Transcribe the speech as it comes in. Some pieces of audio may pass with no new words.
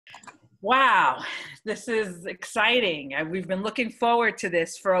Wow, this is exciting. We've been looking forward to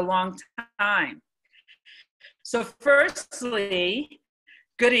this for a long time. So firstly,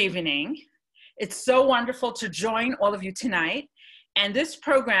 good evening. It's so wonderful to join all of you tonight. And this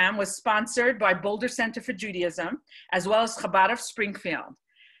program was sponsored by Boulder Center for Judaism, as well as Chabad of Springfield.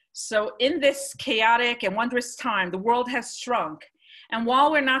 So in this chaotic and wondrous time, the world has shrunk. And while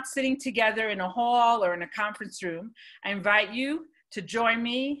we're not sitting together in a hall or in a conference room, I invite you to join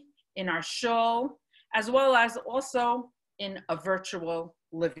me in our show, as well as also in a virtual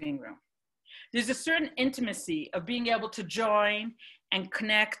living room. There's a certain intimacy of being able to join and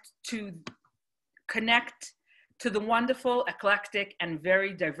connect to the wonderful, eclectic, and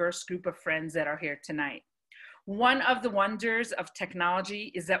very diverse group of friends that are here tonight. One of the wonders of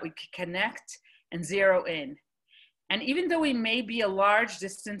technology is that we can connect and zero in. And even though we may be a large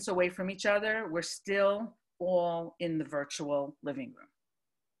distance away from each other, we're still all in the virtual living room.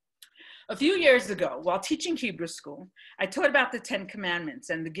 A few years ago, while teaching Hebrew school, I taught about the 10 Commandments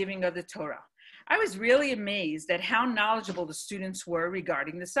and the giving of the Torah. I was really amazed at how knowledgeable the students were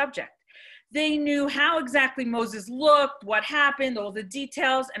regarding the subject. They knew how exactly Moses looked, what happened, all the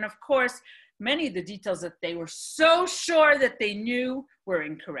details, and of course, many of the details that they were so sure that they knew were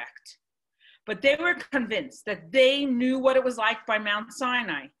incorrect. But they were convinced that they knew what it was like by Mount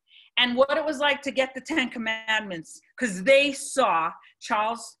Sinai and what it was like to get the 10 Commandments, because they saw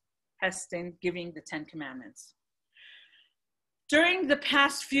Charles Heston giving the 10 Commandments. During the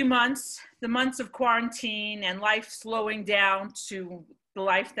past few months, the months of quarantine and life slowing down to the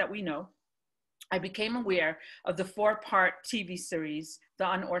life that we know, I became aware of the 4-part TV series,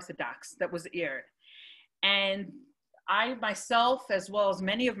 The Unorthodox, that was aired. And I myself, as well as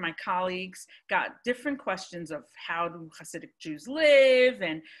many of my colleagues, got different questions of how do Hasidic Jews live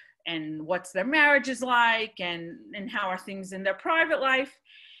and what's their marriages like and how are things in their private life.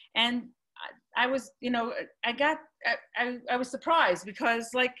 And I was, I was surprised because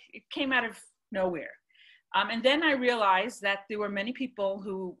it came out of nowhere. And then I realized that there were many people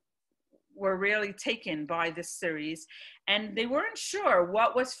who were really taken by this series, and they weren't sure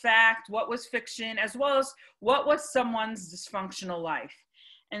what was fact, what was fiction, as well as what was someone's dysfunctional life.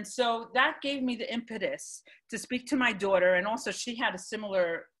 And so that gave me the impetus to speak to my daughter, and also she had a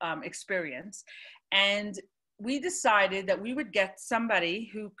similar experience. And we decided that we would get somebody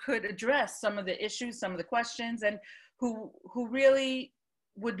who could address some of the issues, some of the questions, and who really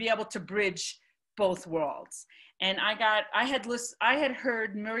would be able to bridge both worlds. And I had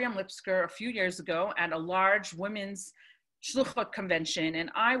heard Miriam Lipsker a few years ago at a large women's shluchot convention, and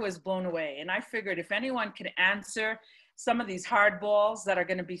I was blown away. And I figured if anyone could answer some of these hardballs that are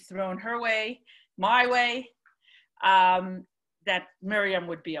going to be thrown her way, my way, that Miriam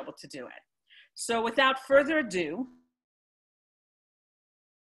would be able to do it. So without further ado,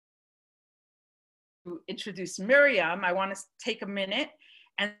 to introduce Miriam, I want to take a minute.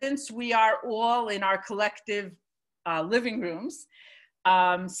 And since we are all in our collective living rooms,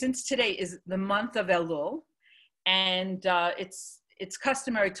 since today is the month of Elul, and it's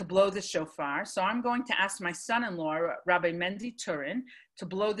customary to blow the shofar, so I'm going to ask my son-in-law, Rabbi Mendy Turin, to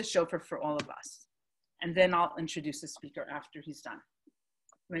blow the shofar for all of us. And then I'll introduce the speaker after he's done.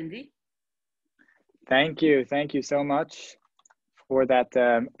 Mendy? Thank you so much for that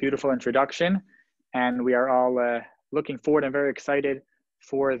beautiful introduction. And we are all looking forward and very excited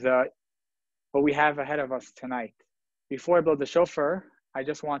for what we have ahead of us tonight. Before I blow the shofar, I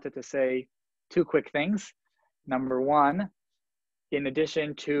just wanted to say 2 quick things. Number one, in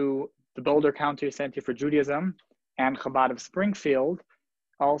addition to the Boulder County Center for Judaism and Chabad of Springfield,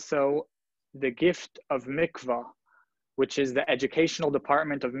 also the gift of mikvah, which is the educational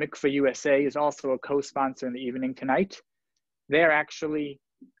department of Mikvah USA, is also a co-sponsor in the evening tonight. They're actually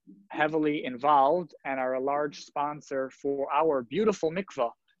heavily involved and are a large sponsor for our beautiful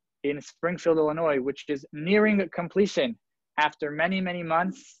mikvah in Springfield, Illinois, which is nearing completion after many, many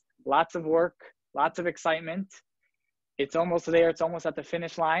months, lots of work, lots of excitement. It's almost there. It's almost at the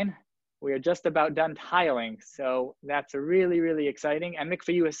finish line. We are just about done tiling. So that's really, really exciting. And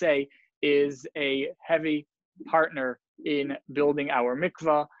Mikvah USA is a heavy partner in building our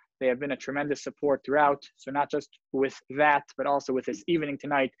mikvah. They have been a tremendous support throughout. So not just with that, but also with this evening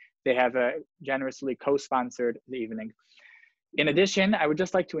tonight, they have generously co-sponsored the evening. In addition, I would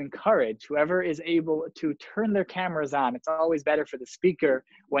just like to encourage whoever is able to turn their cameras on. It's always better for the speaker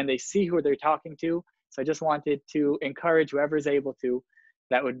when they see who they're talking to. So I just wanted to encourage whoever is able to.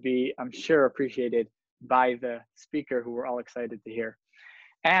 That would be, I'm sure, appreciated by the speaker who we're all excited to hear.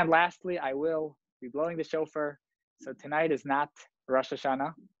 And lastly, I will be blowing the shofar. So tonight is not Rosh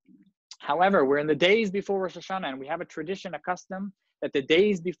Hashanah. However, we're in the days before Rosh Hashanah, and we have a tradition, a custom that the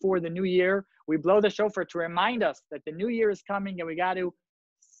days before the new year, we blow the shofar to remind us that the new year is coming and we got to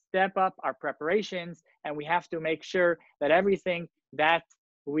step up our preparations, and we have to make sure that everything that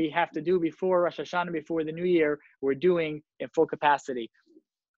we have to do before Rosh Hashanah, before the new year, we're doing in full capacity.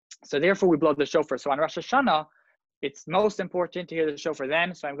 So therefore we blow the shofar. So on Rosh Hashanah, it's most important to hear the shofar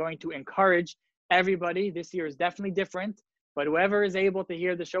then. So I'm going to encourage everybody. This year is definitely different, but whoever is able to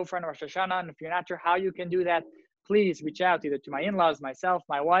hear the shofar on Rosh Hashanah, and if you're not sure how you can do that, please reach out either to my in-laws, myself,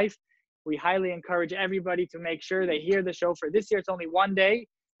 my wife. We highly encourage everybody to make sure they hear the shofar. This year it's only one day.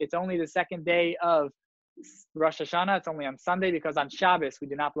 It's only the second day of Rosh Hashanah. It's only on Sunday because on Shabbos we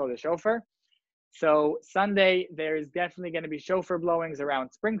do not blow the shofar. So Sunday, there's definitely going to be shofar blowings around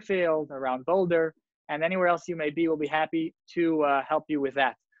Springfield, around Boulder, and anywhere else you may be. We'll be happy to help you with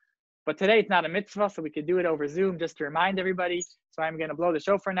that. But today it's not a mitzvah, so we could do it over Zoom just to remind everybody. So I'm going to blow the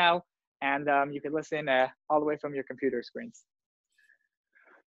shofar now, and you can listen all the way from your computer screens.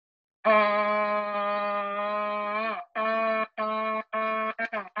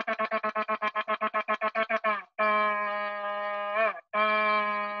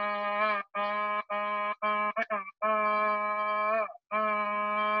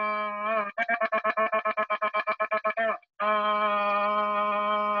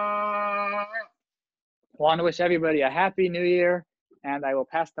 I want to wish everybody a happy new year, and I will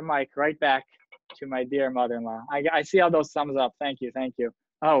pass the mic right back to my dear mother-in-law. I see all those thumbs up. Thank you. Thank you.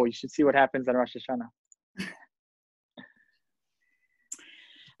 Oh, you should see what happens at Rosh Hashanah.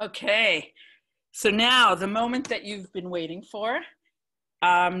 Okay. So now the moment that you've been waiting for,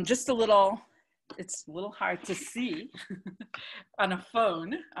 just a little, it's a little hard to see on a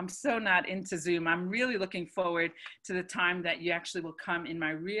phone. I'm so not into Zoom. I'm really looking forward to the time that you actually will come in my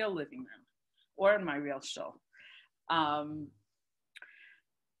real living room or in my real show.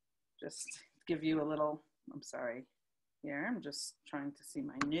 Just give you a little, I'm sorry, here, I'm just trying to see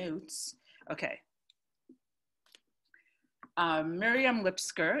my notes. Okay. Miriam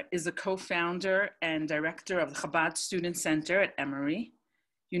Lipsker is a co-founder and director of the Chabad Student Center at Emory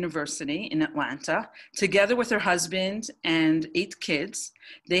University in Atlanta. Together with her husband and 8 kids,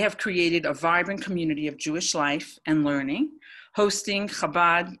 they have created a vibrant community of Jewish life and learning, hosting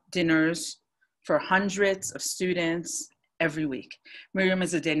Chabad dinners for hundreds of students every week. Miriam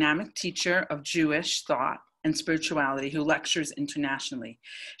is a dynamic teacher of Jewish thought and spirituality who lectures internationally.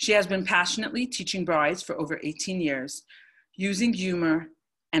 She has been passionately teaching brides for over 18 years, using humor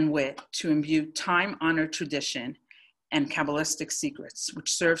and wit to imbue time-honored tradition and Kabbalistic secrets,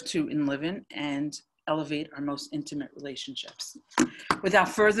 which serve to enliven and elevate our most intimate relationships. Without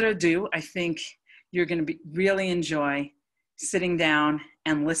further ado, I think you're going to really enjoy sitting down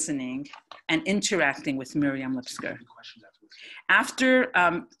and listening and interacting with Miriam Lipsker. After,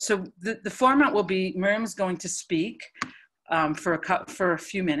 so the format will be Miriam's going to speak for a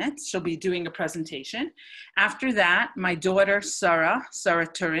few minutes. She'll be doing a presentation. After that, my daughter, Sarah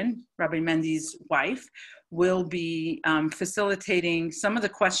Turin, Rabbi Mendy's wife, will be facilitating some of the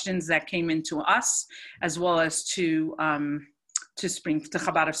questions that came into us, as well as to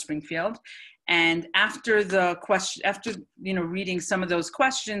Chabad of Springfield. And after the question, after reading some of those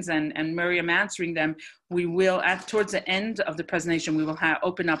questions and Miriam answering them, we will, towards the end of the presentation, we will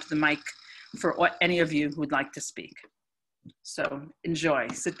open up the mic for any of you who would like to speak. So enjoy,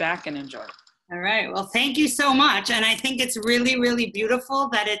 sit back and enjoy. All right, well, thank you so much. And I think it's really, really beautiful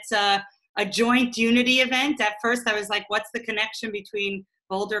that it's a joint unity event. At first I was like, what's the connection between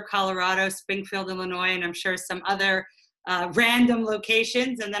Boulder, Colorado, Springfield, Illinois, and I'm sure some other random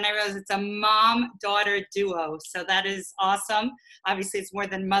locations, and then I realized it's a mom-daughter duo, so that is awesome. Obviously it's more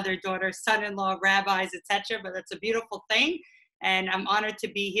than mother, daughter, son-in-law, rabbis, etc., but that's a beautiful thing, and I'm honored to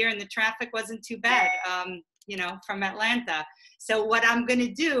be here, and the traffic wasn't too bad, from Atlanta. So what I'm going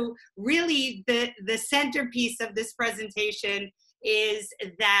to do, really the centerpiece of this presentation is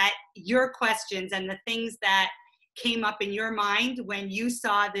that your questions and the things that came up in your mind when you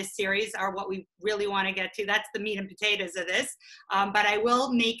saw this series are what we really want to get to. That's the meat and potatoes of this. But I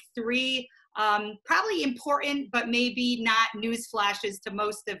will make 3 probably important, but maybe not news flashes to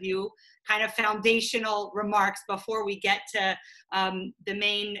most of you, kind of foundational remarks before we get to the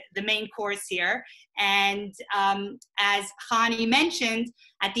main course here. And as Hani mentioned,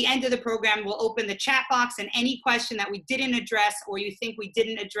 at the end of the program, we'll open the chat box, and any question that we didn't address or you think we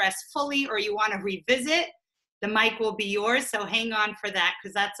didn't address fully or you want to revisit, the mic will be yours, so hang on for that,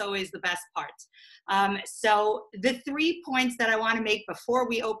 because that's always the best part. So the 3 points that I want to make before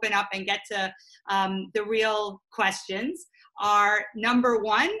we open up and get to the real questions are, number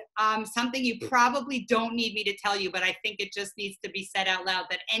 1, something you probably don't need me to tell you, but I think it just needs to be said out loud,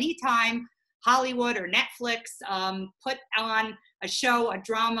 that anytime Hollywood or Netflix put on a show, a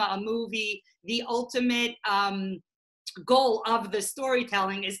drama, a movie, the ultimate goal of the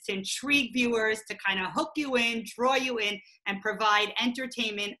storytelling is to intrigue viewers, to kind of hook you in, draw you in, and provide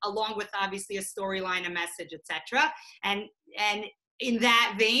entertainment along with obviously a storyline, a message, etc. And in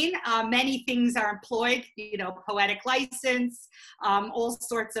that vein, many things are employed, you know, poetic license, all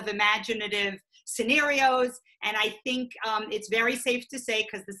sorts of imaginative scenarios. And I think it's very safe to say,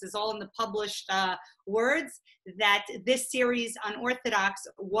 because this is all in the published words, that this series, Unorthodox,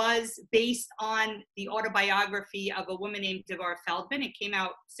 was based on the autobiography of a woman named Devorah Feldman. It came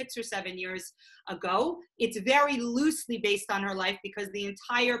out 6 or 7 years ago. It's very loosely based on her life because the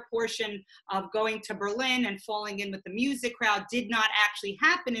entire portion of going to Berlin and falling in with the music crowd did not actually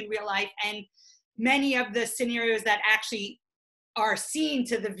happen in real life. And many of the scenarios that actually are seen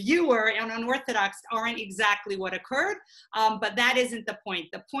to the viewer in Unorthodox aren't exactly what occurred, but that isn't the point.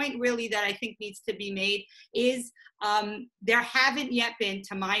 The point really that I think needs to be made is there haven't yet been,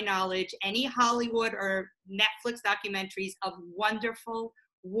 to my knowledge, any Hollywood or Netflix documentaries of wonderful,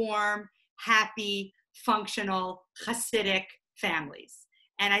 warm, happy, functional Hasidic families.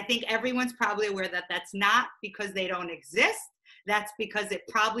 And I think everyone's probably aware that that's not because they don't exist. That's because it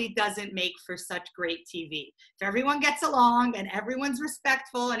probably doesn't make for such great TV. If everyone gets along and everyone's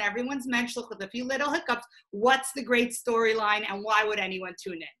respectful and everyone's menschlich with a few little hiccups, what's the great storyline and why would anyone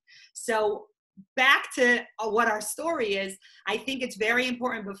tune in? So back to what our story is, I think it's very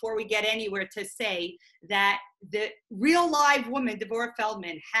important before we get anywhere to say that the real live woman, Devorah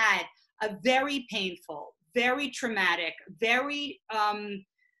Feldman, had a very painful, very traumatic, very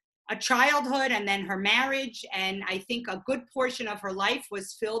a childhood and then her marriage. And I think a good portion of her life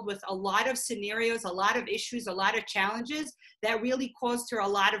was filled with a lot of scenarios, a lot of issues, a lot of challenges that really caused her a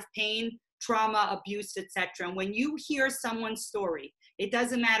lot of pain, trauma, abuse, etc. And when you hear someone's story, it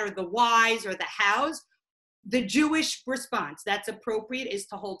doesn't matter the whys or the hows, the Jewish response that's appropriate is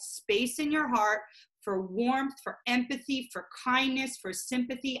to hold space in your heart for warmth, for empathy, for kindness, for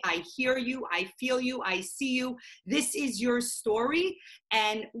sympathy. I hear you, I feel you, I see you. This is your story.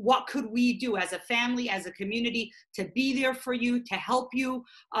 And what could we do as a family, as a community, to be there for you, to help you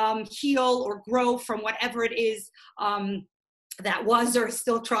heal or grow from whatever it is that was or is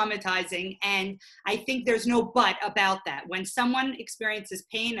still traumatizing. And I think there's no but about that. When someone experiences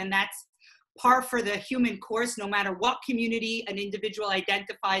pain, and that's par for the human course, no matter what community an individual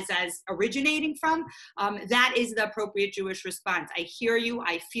identifies as originating from, that is the appropriate Jewish response. I hear you,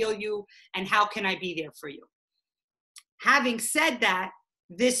 I feel you, and how can I be there for you? Having said that,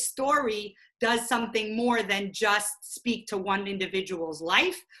 this story does something more than just speak to one individual's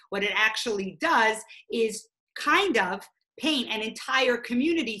life. What it actually does is kind of paint an entire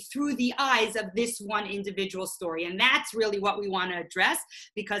community through the eyes of this one individual story. And that's really what we want to address,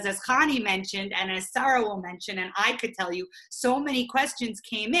 because as Khani mentioned, and as Sarah will mention, and I could tell you, so many questions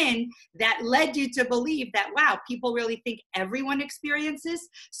came in that led you to believe that, wow, people really think everyone experiences.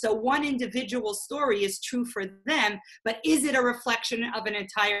 So one individual story is true for them, but is it a reflection of an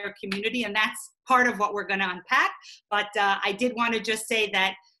entire community? And that's part of what we're going to unpack. But I did want to just say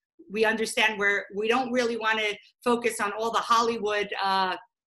that we understand we don't really want to focus on all the Hollywood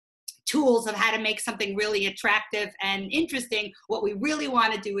tools of how to make something really attractive and interesting. What we really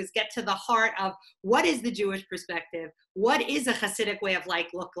want to do is get to the heart of what is the Jewish perspective, what is a Hasidic way of life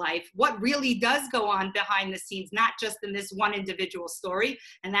look like, what really does go on behind the scenes, not just in this one individual story.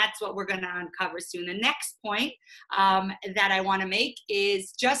 And that's what we're going to uncover soon. The next point that I want to make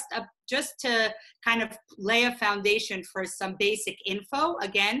is just to kind of lay a foundation for some basic info,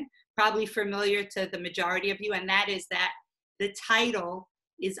 again, probably familiar to the majority of you, and that is that the title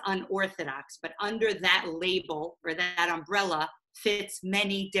is Unorthodox, but under that label or that umbrella fits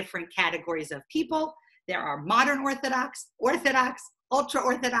many different categories of people. There are modern Orthodox, Orthodox,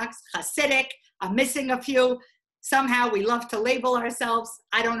 ultra-Orthodox, Hasidic. I'm missing a few. Somehow we love to label ourselves.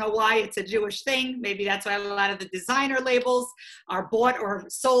 I don't know why, it's a Jewish thing. Maybe that's why a lot of the designer labels are bought or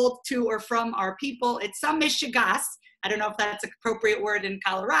sold to or from our people. It's some mishigas. I don't know if that's an appropriate word in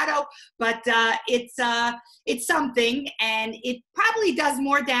Colorado, but it's something, and it probably does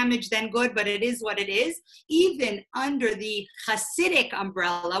more damage than good, but it is what it is. Even under the Hasidic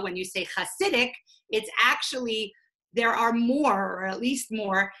umbrella, when you say Hasidic, it's actually, there are more, or at least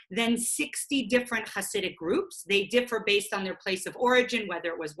more, than 60 different Hasidic groups. They differ based on their place of origin, whether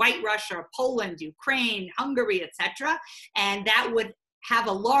it was White Russia, Poland, Ukraine, Hungary, etc. And that would have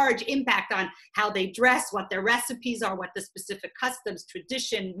a large impact on how they dress, what their recipes are, what the specific customs,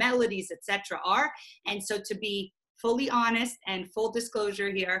 tradition, melodies, etc. are. And so, to be fully honest and full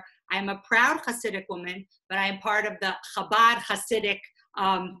disclosure here, I'm a proud Hasidic woman, but I am part of the Chabad Hasidic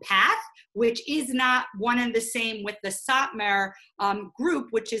path, which is not one and the same with the Satmar group,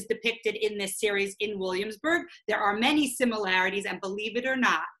 which is depicted in this series in Williamsburg. There are many similarities, and believe it or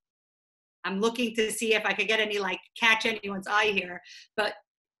not, I'm looking to see if I could get any, like, catch anyone's eye here, but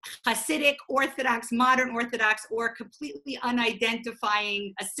Hasidic, Orthodox, modern Orthodox, or completely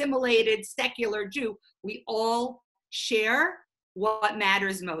unidentifying, assimilated, secular Jew, we all share what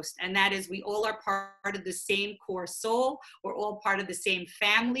matters most, and that is we all are part of the same core soul. We're all part of the same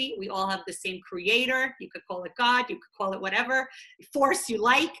family. We all have the same creator. You could call it God, you could call it whatever force you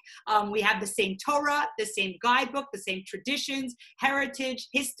like. We have the same Torah, the same guidebook, the same traditions, heritage,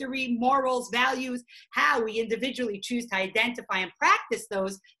 history, morals, values. How we individually choose to identify and practice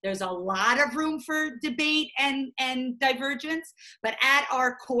those, there's a lot of room for debate and divergence, but at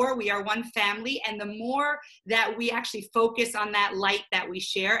our core, we are one family, and the more that we actually focus on that light that we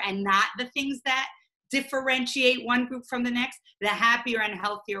share and not the things that differentiate one group from the next, the happier and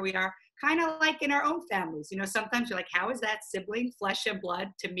healthier we are. Kind of like in our own families. You know, sometimes you're like, how is that sibling, flesh and blood?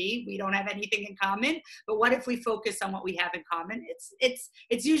 To me, we don't have anything in common. But what if we focus on what we have in common? It's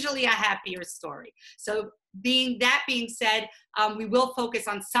usually a happier story. So being said, we will focus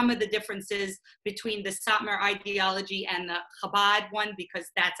on some of the differences between the Satmar ideology and the Chabad one, because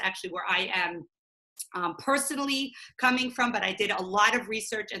that's actually where I am personally coming from, but I did a lot of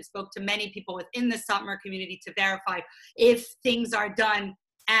research and spoke to many people within the Satmar community to verify if things are done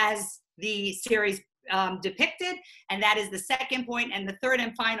as the series depicted. And that is the second point. And the third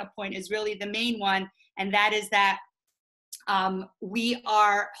and final point is really the main one, and that is that we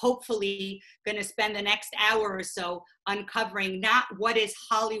are hopefully going to spend the next hour or so uncovering not what is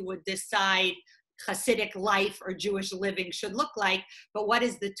Hollywood decide Hasidic life or Jewish living should look like, but what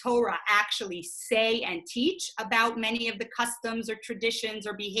does the Torah actually say and teach about many of the customs or traditions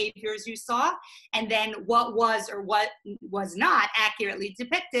or behaviors you saw, and then what was or what was not accurately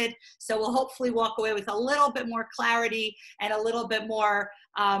depicted. So we'll hopefully walk away with a little bit more clarity and a little bit more,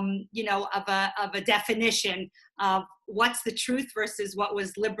 you know, of a definition of what's the truth versus what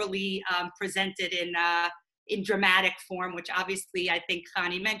was liberally presented in dramatic form, which obviously I think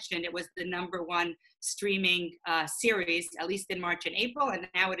Khani mentioned, it was the #1 streaming series, at least in March and April, and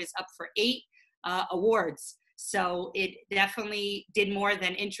now it is up for 8 awards. So it definitely did more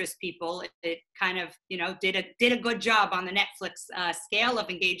than interest people. It kind of, you know, did a good job on the Netflix scale of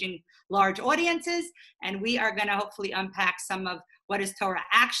engaging large audiences, and we are going to hopefully unpack some of what does Torah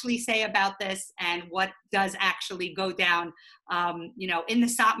actually say about this, and what does actually go down, you know, in the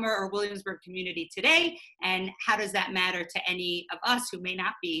Satmar or Williamsburg community today, and how does that matter to any of us who may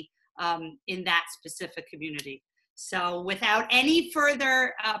not be in that specific community. So without any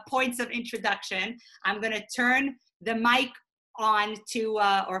further points of introduction, I'm going to turn the mic on to,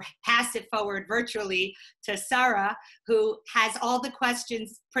 or pass it forward virtually to Sarah, who has all the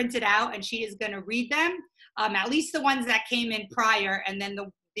questions printed out, and she is going to read them. At least the ones that came in prior, and then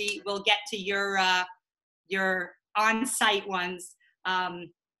we'll get to your on-site ones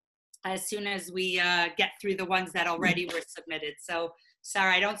as soon as we get through the ones that already were submitted. So,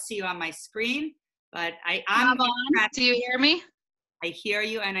 Sarah, I don't see you on my screen, but I'm impressed. Do you hear me? I hear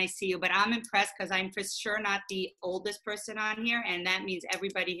you and I see you, but I'm impressed because I'm for sure not the oldest person on here, and that means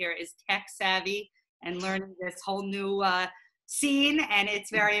everybody here is tech savvy and learning this whole new scene, and it's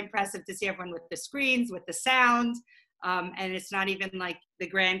very impressive to see everyone with the screens, with the sound, and it's not even like the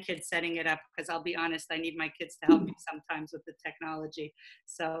grandkids setting it up, because I'll be honest, I need my kids to help me sometimes with the technology.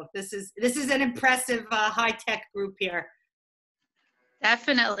 So this is an impressive high-tech group here.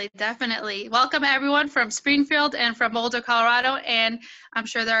 Definitely, definitely. Welcome everyone from Springfield and from Boulder, Colorado, and I'm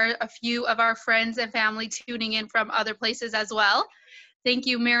sure there are a few of our friends and family tuning in from other places as well. Thank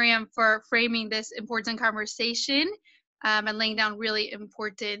you, Miriam, for framing this important conversation and laying down really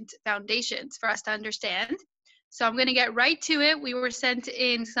important foundations for us to understand. So I'm going to get right to it. We were sent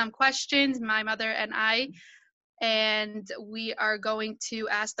in some questions, my mother and I, and we are going to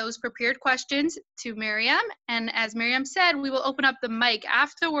ask those prepared questions to Miriam. And as Miriam said, we will open up the mic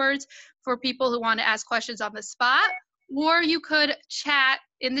afterwards for people who want to ask questions on the spot, or you could chat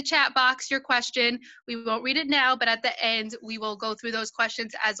in the chat box your question. We won't read it now, but at the end, we will go through those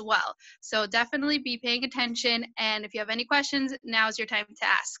questions as well. So definitely be paying attention. And if you have any questions, now's your time to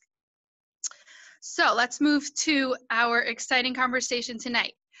ask. So let's move to our exciting conversation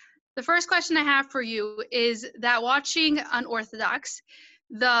tonight. The first question I have for you is that watching Unorthodox,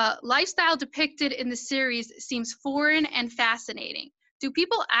 the lifestyle depicted in the series seems foreign and fascinating. Do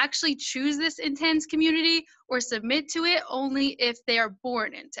people actually choose this intense community or submit to it only if they are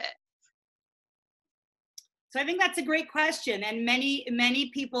born into it? So I think that's a great question. And many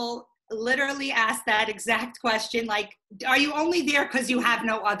people literally asked that exact question, like, are you only there because you have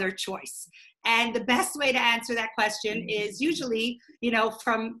no other choice? And the best way to answer that question is usually, you know,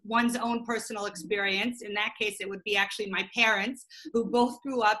 from one's own personal experience. In that case, it would be actually my parents, who both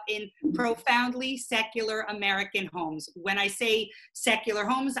grew up in profoundly secular American homes. When I say secular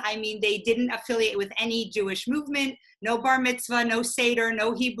homes, I mean they didn't affiliate with any Jewish movement, no bar mitzvah, no Seder,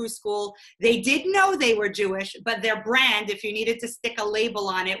 no Hebrew school. They did know they were Jewish, but their brand, if you needed to stick a label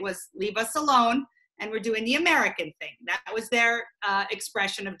on it, was leave us alone. And we're doing the American thing. That was their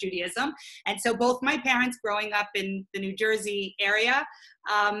expression of Judaism. And so both my parents, growing up in the New Jersey area,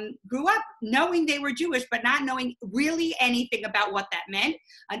 grew up knowing they were Jewish, but not knowing really anything about what that meant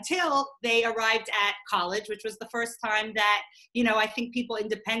until they arrived at college, which was the first time that, you know, I think people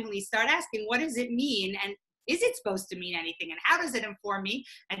independently start asking, what does it mean? And is it supposed to mean anything? And how does it inform me?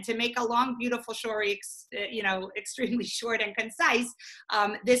 And to make a long, beautiful story, you know, extremely short and concise,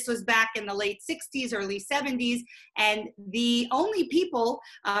 this was back in the late 60s, early 70s. And the only people,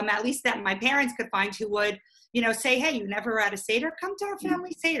 at least that my parents could find, who would, you know, say, hey, you never were at a Seder? Come to our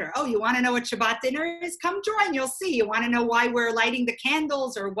family Seder. Oh, you want to know what Shabbat dinner is? Come join, you'll see. You want to know why we're lighting the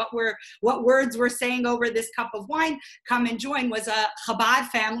candles or what words we're saying over this cup of wine? Come and join. Was a Chabad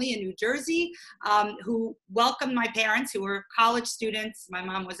family in New Jersey who welcomed my parents, who were college students. My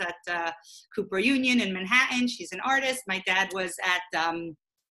mom was at Cooper Union in Manhattan. She's an artist. My dad was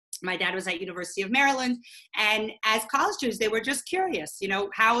at University of Maryland. And as college students, they were just curious, you know,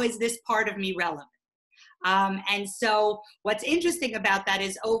 how is this part of me relevant? And so what's interesting about that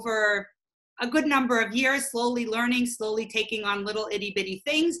is over a good number of years, slowly learning, slowly taking on little itty bitty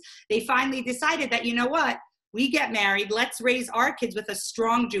things, they finally decided that, you know what, we get married, let's raise our kids with a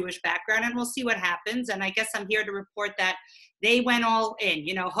strong Jewish background and we'll see what happens. And I guess I'm here to report that they went all in,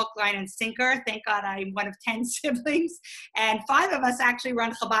 you know, hook, line, and sinker. Thank God I'm one of 10 siblings. And 5 of us actually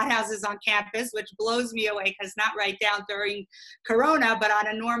run Chabad houses on campus, which blows me away because not right down during Corona, but on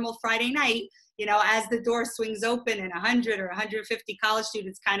a normal Friday night, you know, as the door swings open and 100 or 150 college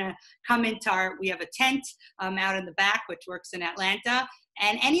students kind of come into we have a tent out in the back, which works in Atlanta.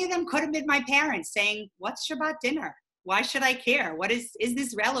 And any of them could have been my parents saying, what's Shabbat dinner? Why should I care? Is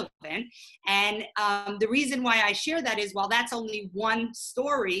this relevant? And the reason why I share that is, while that's only one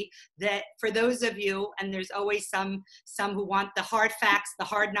story, that for those of you, and there's always some who want the hard facts, the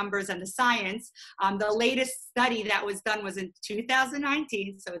hard numbers, and the science, the latest study that was done was in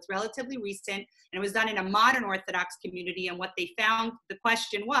 2019, so it's relatively recent, and it was done in a modern Orthodox community. And what they found, the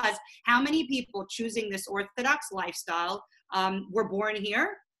question was, how many people choosing this Orthodox lifestyle were born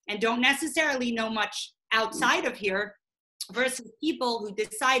here and don't necessarily know much outside of here, versus people who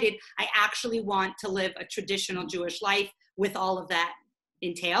decided, I actually want to live a traditional Jewish life with all of that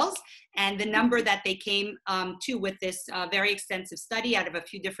entails. And the number that they came to with this very extensive study out of a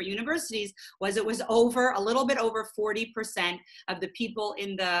few different universities was, it was a little bit over 40% of the people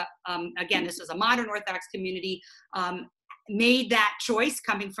in the, again, this was a modern Orthodox community, made that choice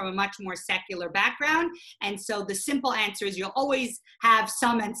coming from a much more secular background. And so the simple answer is, you'll always have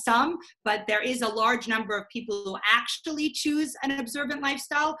some and some, but there is a large number of people who actually choose an observant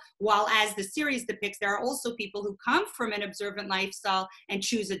lifestyle, while, as the series depicts, there are also people who come from an observant lifestyle and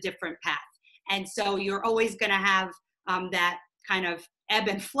choose a different path. And so you're always going to have that kind of ebb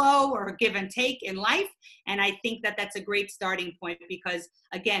and flow or give and take in life. And I think that that's a great starting point because,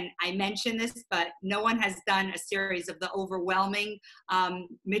 again, I mentioned this, but no one has done a series of the overwhelming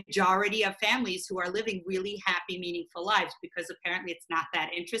majority of families who are living really happy, meaningful lives, because apparently it's not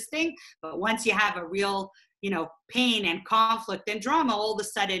that interesting. But once you have a real, you know, pain and conflict and drama, all of a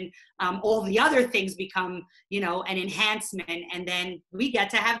sudden, all the other things become, you know, an enhancement. And then we get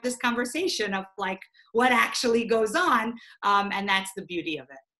to have this conversation of like what actually goes on. And that's the beauty of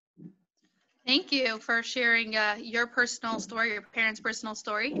it. Thank you for sharing your personal story, your parents' personal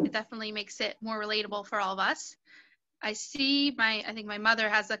story. It definitely makes it more relatable for all of us. I see I think my mother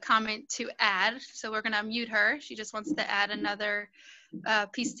has a comment to add, so we're going to unmute her. She just wants to add another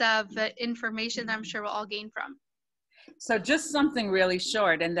piece of information that I'm sure we'll all gain from. So just something really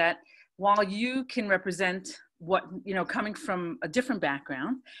short, and that while you can represent what, you know, coming from a different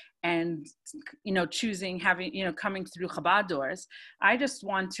background and, you know, choosing, having, you know, coming through Chabad doors, I just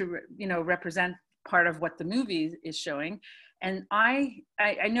want to, you know, represent part of what the movie is showing. And I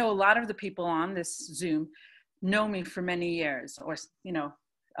know a lot of the people on this Zoom know me for many years, or, you know,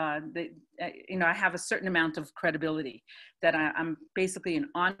 you know, I have a certain amount of credibility that I'm basically an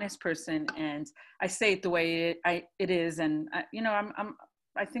honest person, and I say it the way it is. And you know,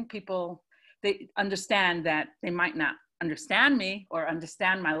 I think people, they understand that they might not understand me or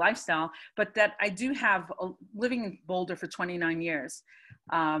understand my lifestyle, but that I do have living in Boulder for 29 years.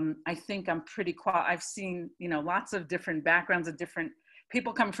 I think I'm pretty I've seen, you know, lots of different backgrounds of different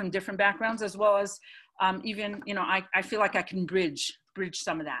people come from different backgrounds, as well as even, you know, I feel like I can bridge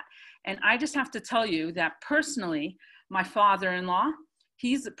some of that. And I just have to tell you that personally, my father-in-law,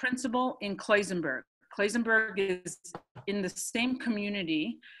 he's the principal in Claysenburg. Claysenburg is in the same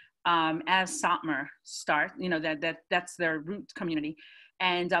community as Satmar start, you know, that's their root community.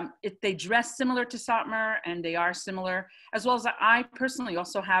 And they dress similar to Satmar, and they are similar, as well as I personally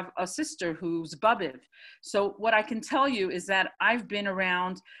also have a sister who's Babiv. So what I can tell you is that I've been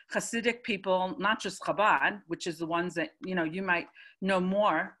around Hasidic people, not just Chabad, which is the ones that, you know, you might know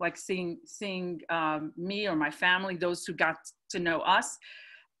more, like seeing me or my family, those who got to know us.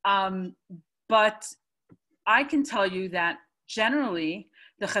 But I can tell you that generally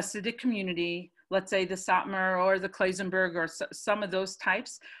the Hasidic community, let's say the Satmar or the Claysenburg or some of those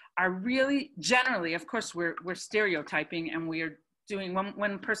types, are really generally, of course, we're stereotyping, and we're doing,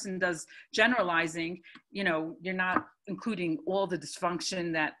 when a person does generalizing, you know, you're not including all the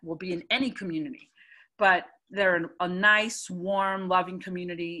dysfunction that will be in any community. But they're a nice, warm, loving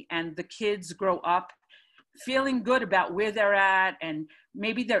community, and the kids grow up feeling good about where they're at, and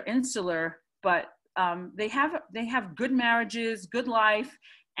maybe they're insular, but they have good marriages, good life.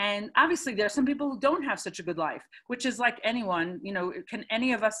 And obviously there are some people who don't have such a good life, which is like anyone, you know, can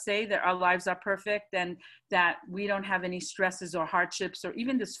any of us say that our lives are perfect and that we don't have any stresses or hardships or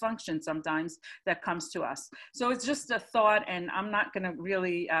even dysfunction sometimes that comes to us? So it's just a thought, and I'm not going to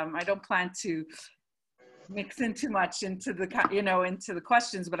really, I don't plan to mix in too much into the, you know, into the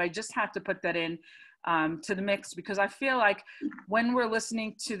questions, but I just have to put that in to the mix, because I feel like when we're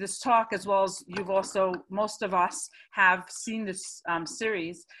listening to this talk, as well as you've also, most of us have seen this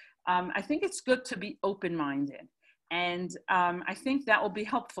series, I think it's good to be open-minded. And I think that will be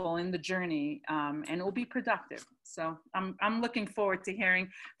helpful in the journey, and it will be productive. So I'm looking forward to hearing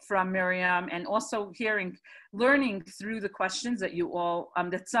from Miriam, and also learning through the questions that you all,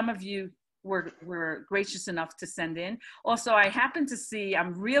 that some of you were gracious enough to send in. Also, I happen to see,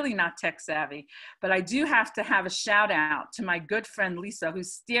 I'm really not tech savvy, but I do have to have a shout out to my good friend Lisa,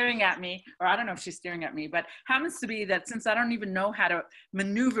 who's staring at me, or I don't know if she's staring at me, but happens to be that since I don't even know how to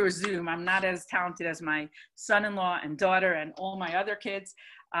maneuver Zoom, I'm not as talented as my son-in-law and daughter and all my other kids.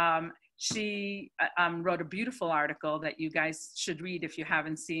 She wrote a beautiful article that you guys should read if you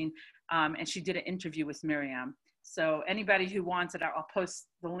haven't seen, and she did an interview with Miriam. So anybody who wants it, I'll post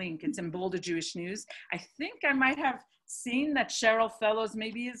the link. It's in Boulder Jewish News. I think I might have seen that Cheryl Fellows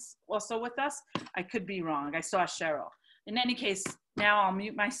maybe is also with us. I could be wrong. I saw Cheryl. In any case, now I'll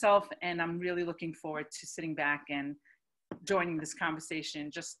mute myself, and I'm really looking forward to sitting back and joining this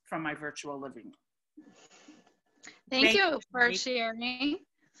conversation just from my virtual living room. Thank you for sharing.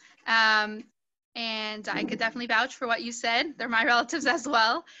 And I could definitely vouch for what you said. They're my relatives as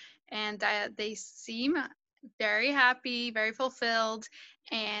well. And they seem very happy, very fulfilled,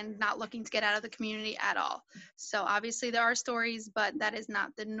 and not looking to get out of the community at all. So obviously there are stories, but that is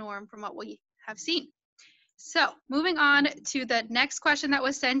not the norm from what we have seen. So moving on to the next question that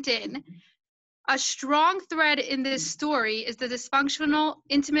was sent in. A strong thread in this story is the dysfunctional,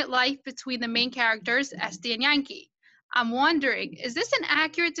 intimate life between the main characters, Esty and Yankee. I'm wondering, is this an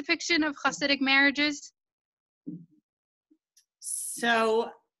accurate depiction of Hasidic marriages?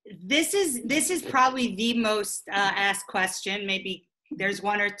 So this is probably the most asked question. Maybe there's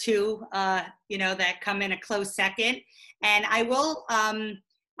one or two, you know, that come in a close second. And I will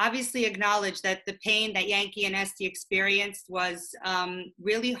obviously acknowledge that the pain that Yankee and Esty experienced was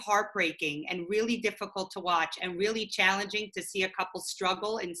really heartbreaking and really difficult to watch, and really challenging to see a couple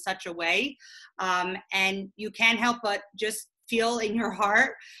struggle in such a way. And you can't help but just feel in your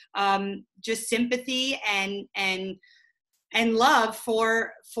heart just sympathy and love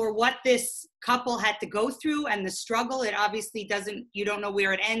for what this couple had to go through and the struggle. It obviously you don't know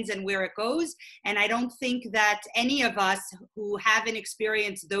where it ends and where it goes. And I don't think that any of us who haven't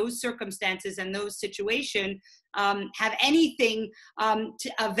experienced those circumstances and those situations have anything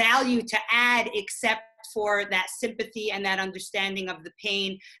of value to add except for that sympathy and that understanding of the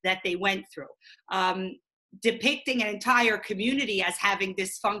pain that they went through. Depicting an entire community as having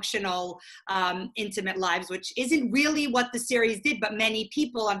dysfunctional, intimate lives, which isn't really what the series did, but many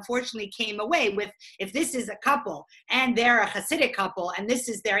people unfortunately came away with, if this is a couple and they're a Hasidic couple and this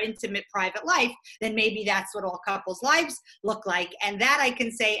is their intimate private life, then maybe that's what all couples' lives look like. And that I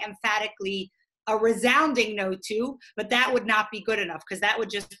can say emphatically a resounding no to, but that would not be good enough, because that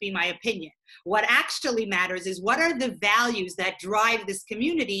would just be my opinion. What actually matters is, what are the values that drive this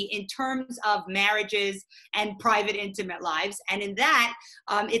community in terms of marriages and private intimate lives? And in that,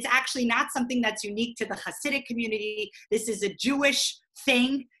 it's actually not something that's unique to the Hasidic community. This is a Jewish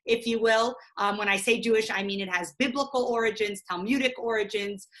thing, if you will. When I say Jewish, I mean it has biblical origins, Talmudic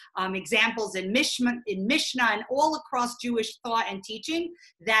origins, examples in Mishnah and all across Jewish thought and teaching.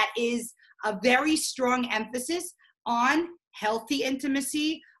 That is a very strong emphasis on healthy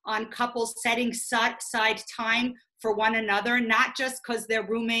intimacy, on couples setting aside time for one another, not just because they're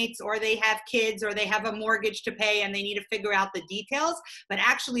roommates or they have kids or they have a mortgage to pay and they need to figure out the details, but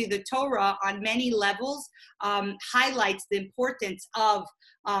actually the Torah on many levels highlights the importance of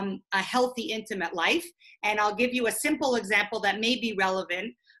a healthy, intimate life. And I'll give you a simple example that may be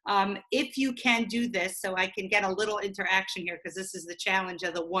relevant. If you can do this, so I can get a little interaction here, because this is the challenge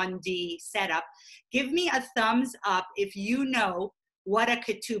of the 1D setup. Give me a thumbs up if you know what a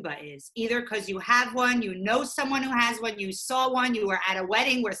ketubah is, either because you have one, you know someone who has one, you saw one, you were at a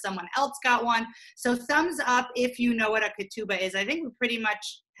wedding where someone else got one. So thumbs up if you know what a ketubah is. I think we pretty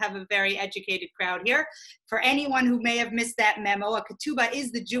much have a very educated crowd here. For anyone who may have missed that memo, a ketubah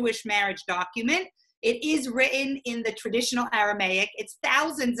is the Jewish marriage document. It is written in the traditional Aramaic. It's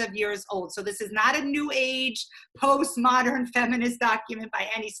thousands of years old. So this is not a new age, postmodern feminist document by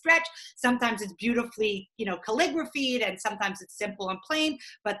any stretch. Sometimes it's beautifully, calligraphied, and sometimes it's simple and plain,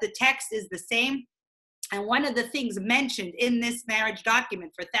 but the text is the same. And one of the things mentioned in this marriage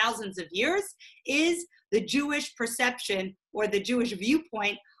document for thousands of years is the Jewish perception or the Jewish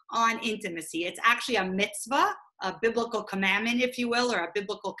viewpoint on intimacy. It's actually a mitzvah, a biblical commandment, if you will, or a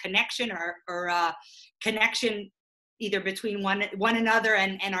biblical connection, or a connection either between one another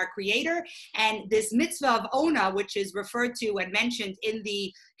and our Creator. And this mitzvah of Ona, which is referred to and mentioned in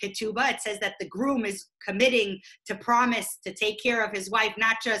the ketubah, it says that the groom is committing to promise to take care of his wife,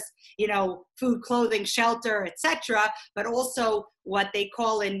 not just, food, clothing, shelter, etc., but also what they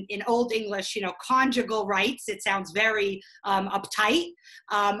call in Old English, conjugal rights. It sounds very uptight,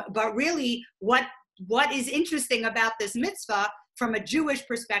 but really what is interesting about this mitzvah from a Jewish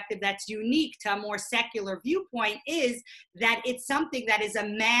perspective that's unique to a more secular viewpoint is that it's something that is a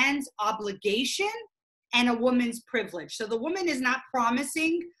man's obligation and a woman's privilege. So the woman is not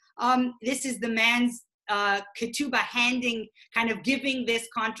promising. This is the man's ketubah giving this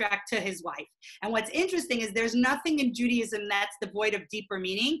contract to his wife. And what's interesting is there's nothing in Judaism that's devoid of deeper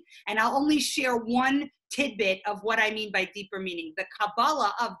meaning. And I'll only share one tidbit of what I mean by deeper meaning. The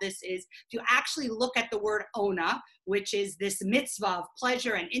Kabbalah of this is to actually look at the word Ona, which is this mitzvah of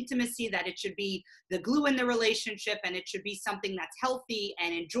pleasure and intimacy, that it should be the glue in the relationship, and it should be something that's healthy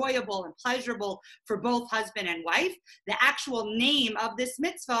and enjoyable and pleasurable for both husband and wife. The actual name of this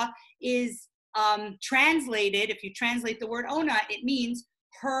mitzvah is translated, if you translate the word Ona, it means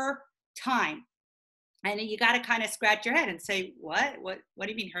her time. And you got to kind of scratch your head and say, what do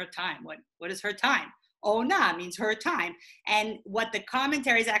you mean her time? What is her time? Ona means her time. And what the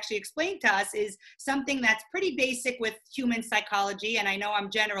commentaries actually explain to us is something that's pretty basic with human psychology. And I know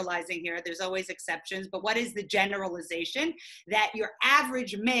I'm generalizing here, there's always exceptions, but what is the generalization? That your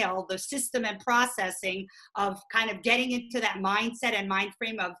average male, the system and processing of kind of getting into that mindset and mind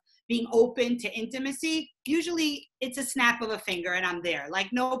frame of being open to intimacy, usually it's a snap of a finger and I'm there. Like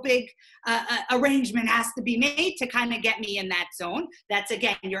no big arrangement has to be made to kind of get me in that zone. That's,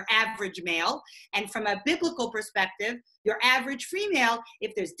 again, your average male. And from a biblical perspective, your average female,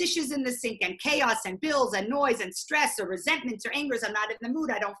 if there's dishes in the sink and chaos and bills and noise and stress or resentments or angers, I'm not in the mood,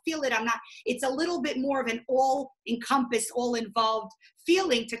 I don't feel it, it's a little bit more of an all-encompassed, all-involved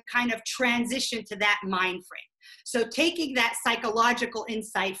feeling to kind of transition to that mind frame. So taking that psychological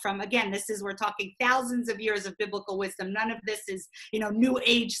insight from, again, we're talking thousands of years of biblical wisdom. None of this is, new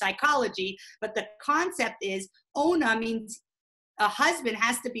age psychology, but the concept is Ona means a husband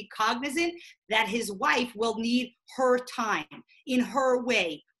has to be cognizant that his wife will need her time in her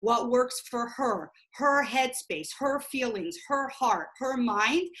way, what works for her headspace, her feelings, her heart, her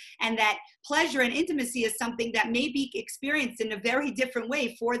mind, and that pleasure and intimacy is something that may be experienced in a very different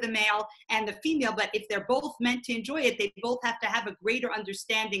way for the male and the female. But if they're both meant to enjoy it, they both have to have a greater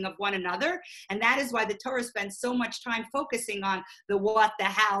understanding of one another. And that is why the Torah spends so much time focusing on the what, the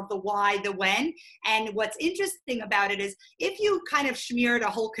how, the why, the when. And what's interesting about it is if you kind of smeared a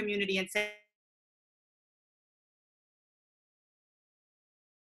whole community and said,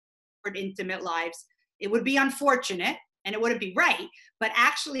 intimate lives, it would be unfortunate and it wouldn't be right, but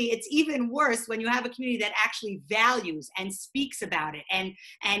actually it's even worse when you have a community that actually values and speaks about it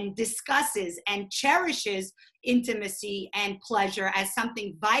and discusses and cherishes intimacy and pleasure as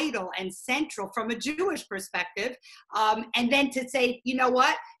something vital and central from a Jewish perspective. And then to say, you know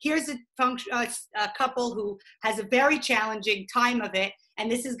what, here's a couple who has a very challenging time of it,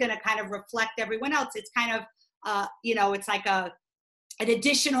 and this is going to kind of reflect everyone else. It's kind of, it's like an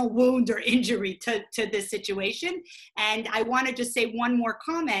additional wound or injury to this situation. And I want to just say one more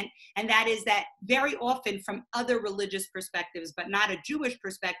comment, and that is that very often from other religious perspectives, but not a Jewish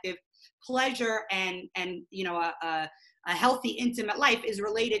perspective, pleasure and you know, a healthy, intimate life is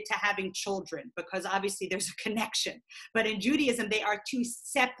related to having children, because obviously there's a connection. But in Judaism, they are two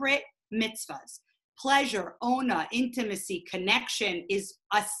separate mitzvahs. Pleasure, ona, intimacy, connection is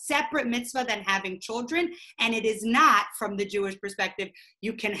a separate mitzvah than having children. And it is not, from the Jewish perspective,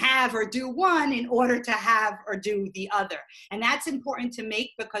 you can have or do one in order to have or do the other. And that's important to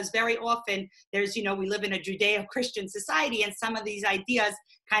make, because very often there's, you know, we live in a Judeo-Christian society, and some of these ideas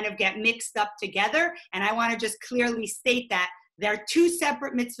kind of get mixed up together. And I want to just clearly state that they're two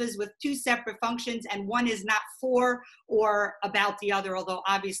separate mitzvahs with two separate functions, and one is not for or about the other, although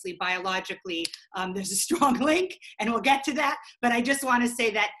obviously biologically there's a strong link, and we'll get to that. But I just want to say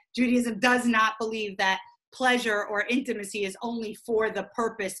that Judaism does not believe that pleasure or intimacy is only for the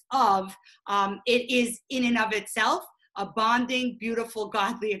purpose of, it is in and of itself a bonding, beautiful,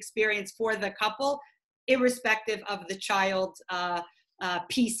 godly experience for the couple, irrespective of the child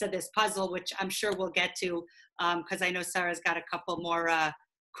piece of this puzzle, which I'm sure we'll get to, because I know Sarah's got a couple more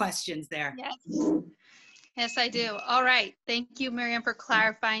questions there. Yes. Yes, I do. All right. Thank you, Miriam, for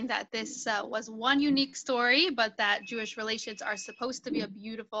clarifying that this was one unique story, but that Jewish relations are supposed to be a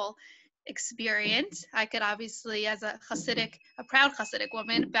beautiful experience. I could obviously, as a proud Hasidic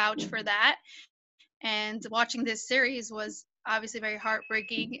woman, vouch for that. And watching this series was obviously very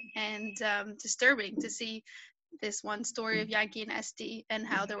heartbreaking and disturbing to see this one story of Yankee and Esti and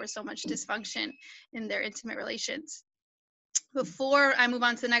how there was so much dysfunction in their intimate relations. Before I move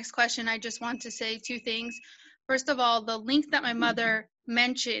on to the next question, I just want to say two things. First of all, the link that my mother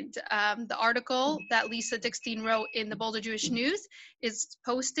mentioned, the article that Lisa Dickstein wrote in the Boulder Jewish News, is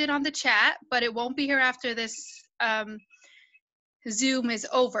posted on the chat, but it won't be here after this Zoom is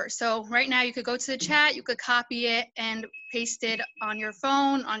over. So right now you could go to the chat, you could copy it and paste it on your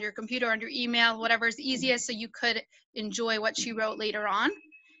phone, on your computer, on your email, whatever is easiest, so you could enjoy what she wrote later on.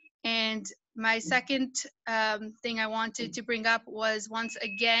 And my second thing I wanted to bring up was, once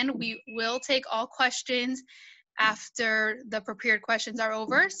again, we will take all questions after the prepared questions are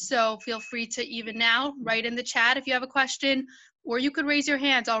over. So feel free to even now write in the chat if you have a question, or you could raise your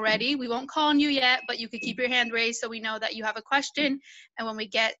hand already. We won't call on you yet, but you could keep your hand raised so we know that you have a question. And when we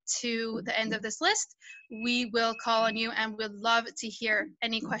get to the end of this list, we will call on you, and we'd love to hear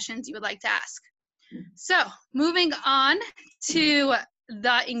any questions you would like to ask. So moving on to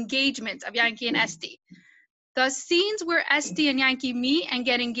the engagement of Yankee and Esti. The scenes where Esti and Yankee meet and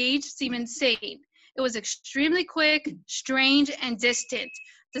get engaged seem insane. It was extremely quick, strange, and distant.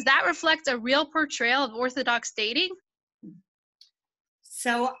 Does that reflect a real portrayal of Orthodox dating?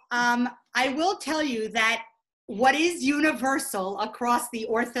 So I will tell you that what is universal across the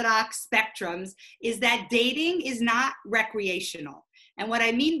Orthodox spectrums is that dating is not recreational. And what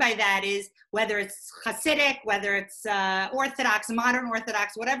I mean by that is, whether it's Hasidic, whether it's Orthodox, modern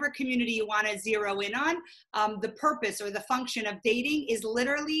Orthodox, whatever community you want to zero in on, the purpose or the function of dating is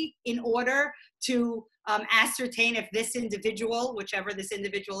literally in order to ascertain if this individual, whichever this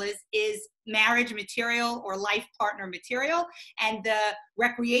individual is marriage material or life partner material. And the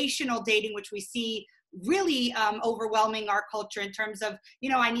recreational dating, which we see really overwhelming our culture in terms of, you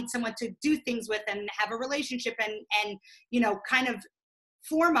know, I need someone to do things with and have a relationship and you know, kind of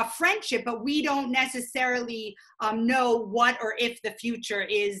form a friendship, but we don't necessarily know what or if the future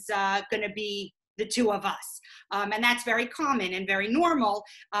is going to be the two of us. And that's very common and very normal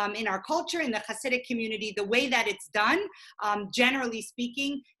in our culture, in the Hasidic community, the way that it's done, generally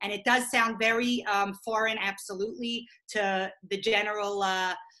speaking, and it does sound very foreign, absolutely, to the general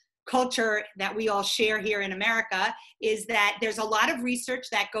culture that we all share here in America, is that there's a lot of research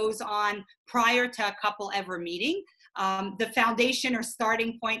that goes on prior to a couple ever meeting. The foundation or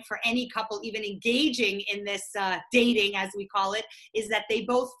starting point for any couple even engaging in this dating, as we call it, is that they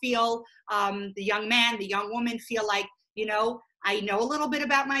both feel, the young man, the young woman feel like, you know, I know a little bit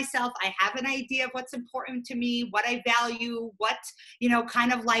about myself. I have an idea of what's important to me, what I value, what, you know,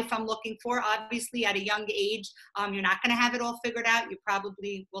 kind of life I'm looking for. Obviously, at a young age, you're not going to have it all figured out. You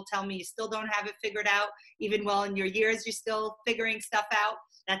probably will tell me you still don't have it figured out. Even while in your years, you're still figuring stuff out.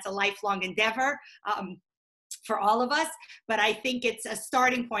 That's a lifelong endeavor. For all of us, but I think it's a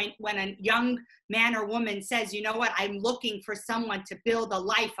starting point when a young man or woman says, you know what, I'm looking for someone to build a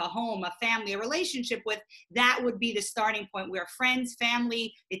life, a home, a family, a relationship with. That would be the starting point. We're friends,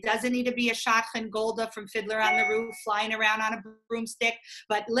 family. It doesn't need to be a Shotgun Golda from Fiddler on the Roof flying around on a broomstick,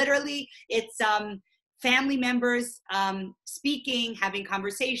 but literally it's family members speaking, having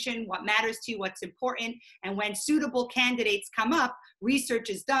conversation, what matters to you, what's important. And when suitable candidates come up, research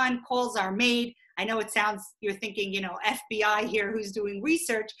is done, calls are made. I know it sounds, you're thinking, you know, FBI here who's doing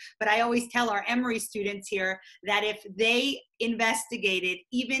research, but I always tell our Emory students here that if they investigated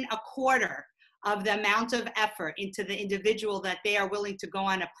even a quarter of the amount of effort into the individual that they are willing to go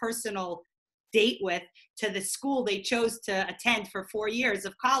on a personal date with, to the school they chose to attend for 4 years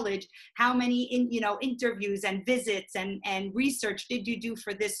of college, how many interviews and visits and research did you do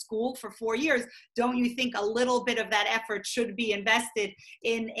for this school for 4 years? Don't you think a little bit of that effort should be invested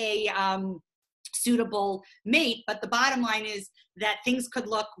in a suitable mate? But the bottom line is that things could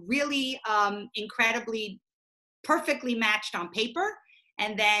look really incredibly perfectly matched on paper,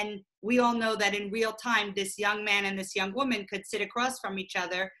 and then we all know that in real time this young man and this young woman could sit across from each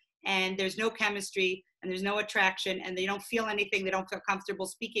other and there's no chemistry and there's no attraction and they don't feel anything, they don't feel comfortable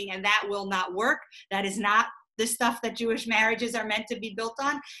speaking, and that will not work. That is not the stuff that Jewish marriages are meant to be built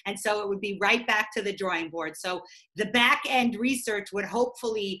on. And so it would be right back to the drawing board. So the back end research would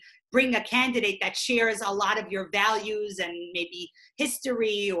hopefully bring a candidate that shares a lot of your values and maybe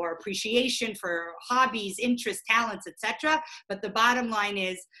history or appreciation for hobbies, interests, talents, etc. But the bottom line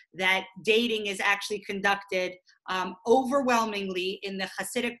is that dating is actually conducted overwhelmingly in the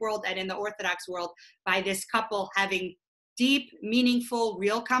Hasidic world and in the Orthodox world by this couple having deep, meaningful,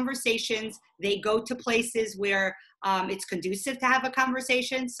 real conversations. They go to places where it's conducive to have a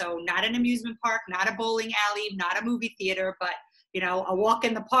conversation. So not an amusement park, not a bowling alley, not a movie theater, but a walk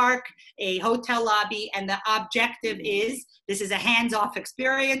in the park, a hotel lobby, and the objective is, this is a hands-off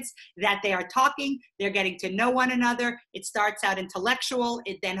experience, that they are talking, they're getting to know one another. It starts out intellectual,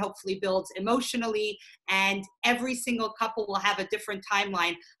 it then hopefully builds emotionally, and every single couple will have a different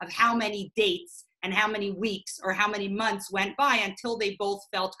timeline of how many dates and how many weeks or how many months went by until they both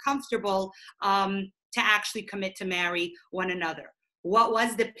felt comfortable to actually commit to marry one another. What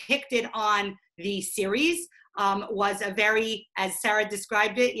was depicted on the series was a very, as Sarah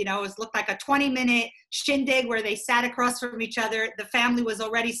described it, it looked like a 20-minute shindig where they sat across from each other. The family was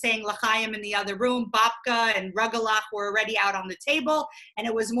already saying l'chaim in the other room. Babka and Rugelach were already out on the table. And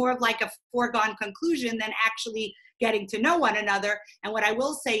it was more of like a foregone conclusion than actually getting to know one another. And what I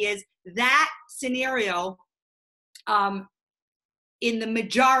will say is that scenario, in the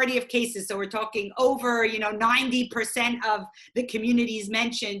majority of cases, so we're talking over 90% of the communities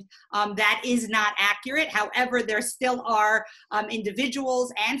mentioned, that is not accurate. However, there still are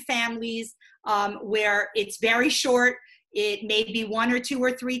individuals and families where it's very short. It may be 1 or 2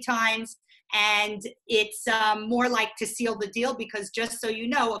 or 3 times, and it's more like to seal the deal, because just so you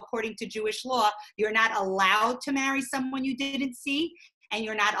know, according to Jewish law, you're not allowed to marry someone you didn't see, and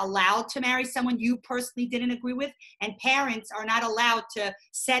you're not allowed to marry someone you personally didn't agree with, and parents are not allowed to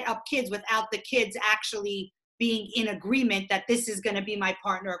set up kids without the kids actually being in agreement that this is going to be my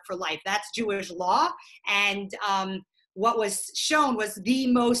partner for life. That's Jewish law, and what was shown was the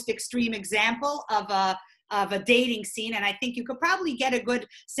most extreme example of a dating scene. And I think you could probably get a good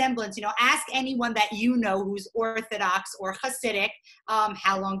semblance, ask anyone that who's Orthodox or Hasidic,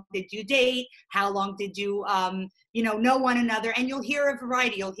 how long did you date? How long did you, know one another? And you'll hear a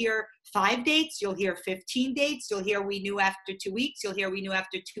variety. You'll hear 5 dates, you'll hear 15 dates, you'll hear we knew after 2 weeks, you'll hear we knew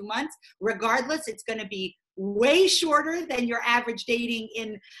after 2 months. Regardless, it's going to be way shorter than your average dating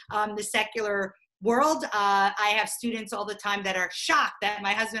in the secular world. I have students all the time that are shocked that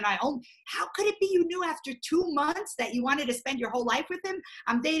my husband and I, how could it be you knew after 2 months that you wanted to spend your whole life with him?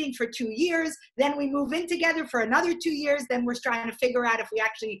 I'm dating for 2 years, then we move in together for another 2 years, then we're trying to figure out if we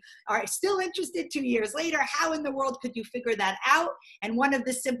actually are still interested 2 years later. How in the world could you figure that out? And one of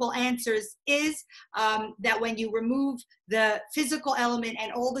the simple answers is that when you remove the physical element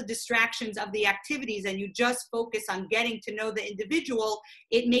and all the distractions of the activities and you just focus on getting to know the individual,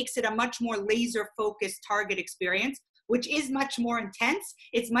 it makes it a much more laser focused target experience, which is much more intense.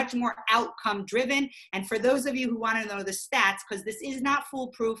 It's much more outcome driven. And for those of you who want to know the stats, because this is not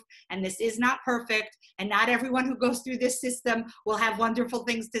foolproof and this is not perfect, and not everyone who goes through this system will have wonderful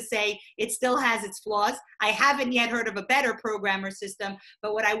things to say, it still has its flaws. I haven't yet heard of a better programmer system,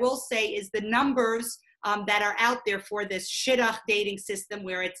 but what I will say is the numbers that are out there for this shidduch dating system,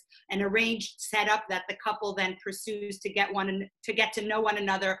 where it's an arranged setup that the couple then pursues to get to know one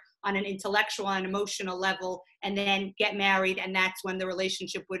another on an intellectual and emotional level, and then get married, and that's when the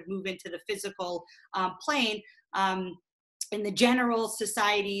relationship would move into the physical plane. In the general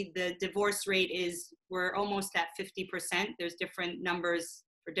society, the divorce rate we're almost at 50%. There's different numbers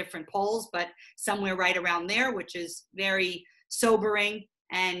for different polls, but somewhere right around there, which is very sobering.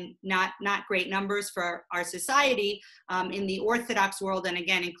 and not great numbers for our society. In the Orthodox world, and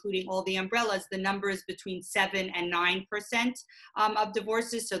again, including all the umbrellas, the number is between 7 and 9% of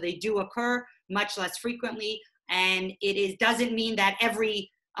divorces. So they do occur much less frequently. And it doesn't mean that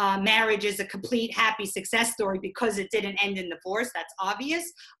every marriage is a complete happy success story because it didn't end in divorce. That's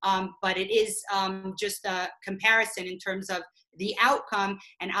obvious. But it is just a comparison in terms of the outcome.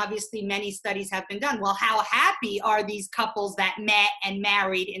 And obviously many studies have been done. Well, how happy are these couples that met and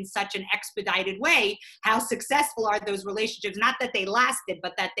married in such an expedited way? How successful are those relationships? Not that they lasted,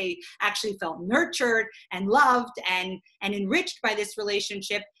 but that they actually felt nurtured and loved and enriched by this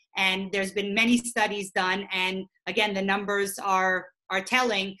relationship. And there's been many studies done. And again, the numbers are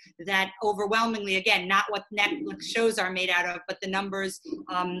telling that overwhelmingly, again, not what Netflix shows are made out of, but the numbers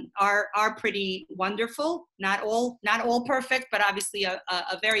are pretty wonderful. Not all perfect, but obviously a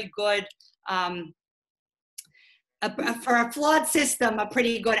very good, for a flawed system, a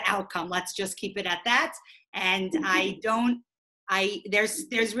pretty good outcome. Let's just keep it at that. And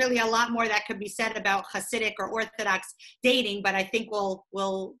there's really a lot more that could be said about Hasidic or Orthodox dating, but I think we'll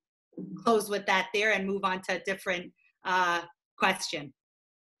close with that there and move on to a different question.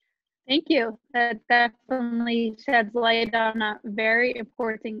 Thank you. That definitely sheds light on a very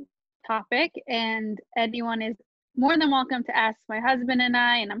important topic, and anyone is more than welcome to ask my husband and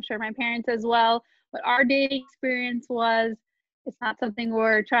I, and I'm sure my parents as well, what our dating experience was. It's not something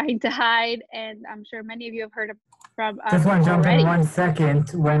we're trying to hide, and I'm sure many of you have heard from us Just want to jump already. in 1 second.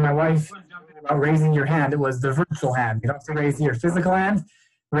 When my wife was jumping about raising your hand, it was the virtual hand. You don't have to raise your physical hand.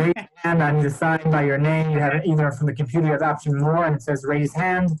 Raise hand, I need a sign by your name. You have it either from the computer, you have option more, and it says raise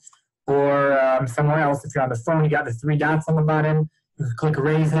hand, or somewhere else. If you're on the phone, you got the 3 dots on the bottom. You click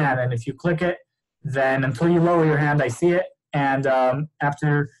raise hand, and if you click it, then until you lower your hand, I see it. And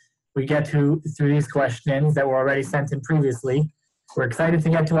after we get through these questions that were already sent in previously, we're excited to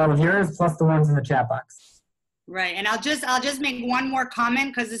get to all of yours, plus the ones in the chat box. Right, and I'll just make one more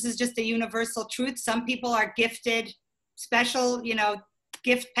comment, because this is just a universal truth. Some people are gifted special,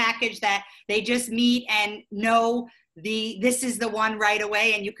 gift package that they just meet and know this is the one right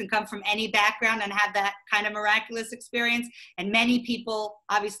away, and you can come from any background and have that kind of miraculous experience. And many people,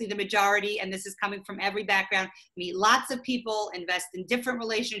 obviously the majority, and this is coming from every background, meet lots of people, invest in different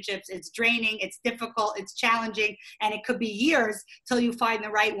relationships. It's draining, it's difficult, it's challenging, and it could be years till you find the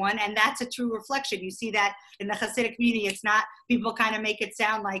right one. And that's a true reflection. You see that in the Hasidic community. It's not, people kind of make it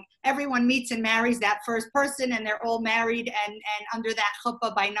sound like everyone meets and marries that first person and they're all married and under that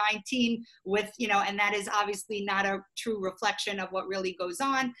chuppah by 19 with, and that is obviously not a true reflection of what really goes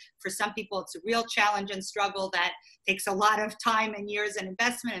on. For some people, it's a real challenge and struggle that takes a lot of time and years and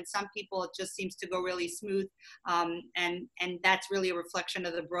investment. And some people, it just seems to go really smooth. And that's really a reflection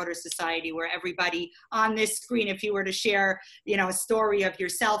of the broader society, where everybody on this screen, if you were to share, a story of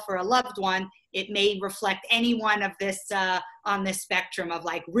yourself or a loved one, it may reflect any one of this on this spectrum of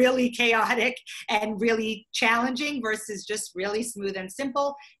like really chaotic and really challenging versus just really smooth and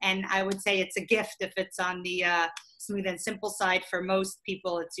simple. And I would say it's a gift if it's on the smooth and simple side. For most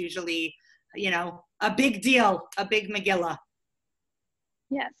people, it's usually, a big deal, a big Megillah.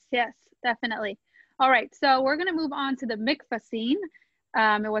 Yes, definitely. All right, so we're going to move on to the mikvah scene.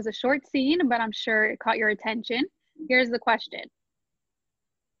 It was a short scene, but I'm sure it caught your attention. Here's the question.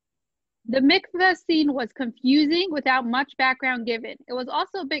 The mikveh scene was confusing without much background given. It was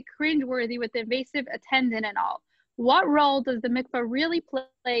also a bit cringeworthy with the invasive attendant and all. What role does the mikveh really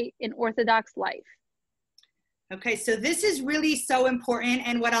play in Orthodox life? Okay, so this is really so important,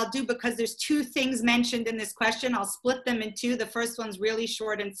 and what I'll do, because there's 2 things mentioned in this question, I'll split them in 2. The first one's really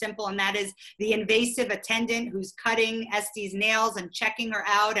short and simple, and that is the invasive attendant who's cutting Estee's nails and checking her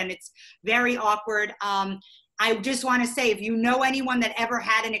out, and it's very awkward. I just want to say, if you know anyone that ever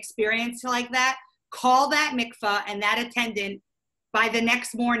had an experience like that, call that mikvah, and that attendant by the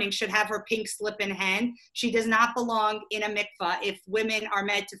next morning should have her pink slip in hand. She does not belong in a mikvah. If women are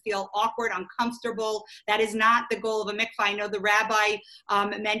made to feel awkward, uncomfortable, that is not the goal of a mikvah. I know the rabbi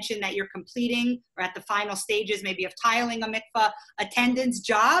mentioned that you're completing or at the final stages maybe of tiling a mikvah attendant's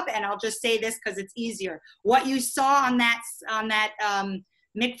job, and I'll just say this because it's easier. What you saw on that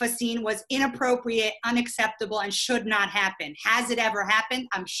mikvah scene was inappropriate, unacceptable, and should not happen. Has it ever happened?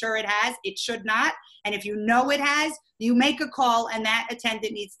 I'm sure it has. It should not. And if you know it has, you make a call, and that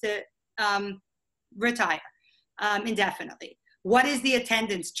attendant needs to retire indefinitely. What is the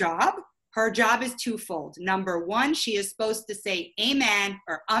attendant's job? Her job is twofold. Number 1, she is supposed to say amen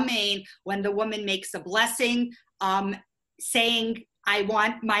or amen when the woman makes a blessing, saying, I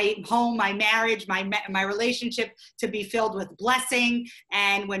want my home, my marriage, my relationship to be filled with blessing.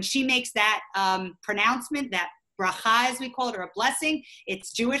 And when she makes that pronouncement, that bracha, as we call it, or a blessing.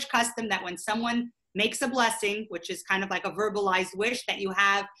 It's Jewish custom that when someone makes a blessing, which is kind of like a verbalized wish, that you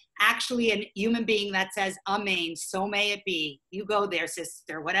have actually a human being that says, Amen, so may it be. You go there,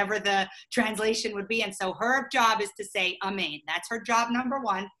 sister, whatever the translation would be. And so her job is to say, Amen. That's her job number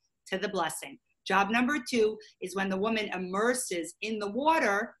one to the blessing. Job number two is when the woman immerses in the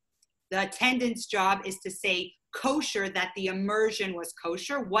water, the attendant's job is to say kosher, that the immersion was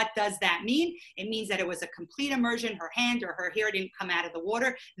kosher. What does that mean? It means that it was a complete immersion. Her hand or her hair didn't come out of the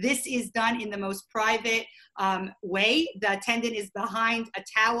water. This is done in the most private way. The attendant is behind a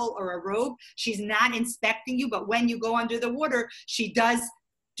towel or a robe. She's not inspecting you, but when you go under the water, she does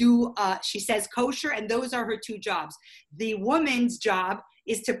she says kosher, and those are her two jobs. The woman's job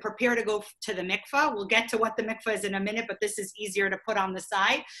is to prepare to go to the mikvah. We'll get to what the mikvah is in a minute, but this is easier to put on the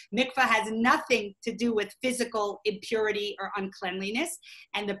side. Mikvah has nothing to do with physical impurity or uncleanliness.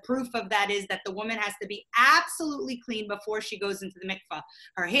 And the proof of that is that the woman has to be absolutely clean before she goes into the mikvah.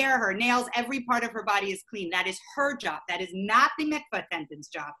 Her hair, her nails, every part of her body is clean. That is her job. That is not the mikvah attendant's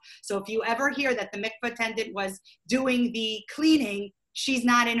job. So if you ever hear that the mikvah attendant was doing the cleaning, she's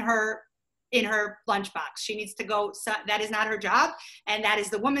not in her lunchbox. She needs to go. So that is not her job, and that is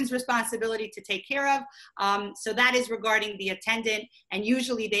the woman's responsibility to take care of. So that is regarding the attendant, and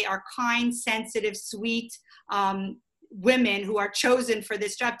usually they are kind, sensitive, sweet women who are chosen for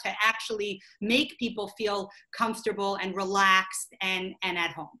this job to actually make people feel comfortable and relaxed and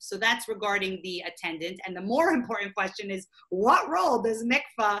at home. So that's regarding the attendant. And the more important question is, what role does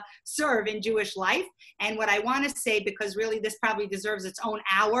mikvah serve in Jewish life? And what I want to say, because really this probably deserves its own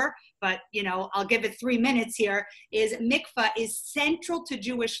hour, but I'll give it 3 minutes here, is mikvah is central to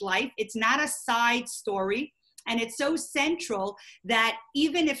Jewish life. It's not a side story. And it's so central that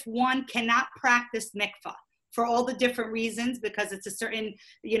even if one cannot practice mikvah, for all the different reasons, because it's a certain,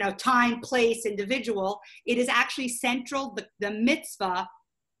 time, place, individual, it is actually central. The mitzvah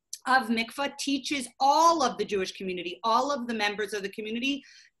of mikvah teaches all of the Jewish community, all of the members of the community,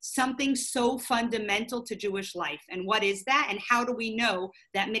 something so fundamental to Jewish life. And what is that? And how do we know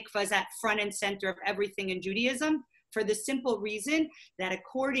that mikvah is at front and center of everything in Judaism? For the simple reason that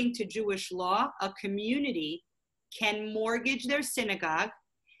according to Jewish law, a community can mortgage their synagogue,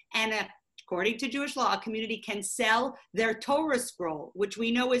 and according to Jewish law, a community can sell their Torah scroll, which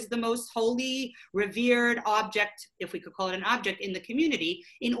we know is the most holy, revered object, if we could call it an object, in the community,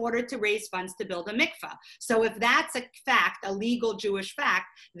 in order to raise funds to build a mikvah. So if that's a fact, a legal Jewish fact,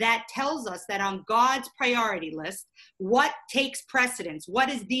 that tells us that on God's priority list, what takes precedence, what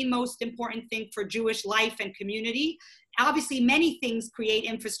is the most important thing for Jewish life and community? Obviously, many things create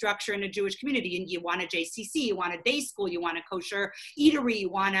infrastructure in a Jewish community. And you want a JCC, you want a day school, you want a kosher eatery, you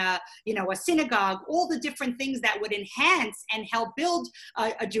want a synagogue, all the different things that would enhance and help build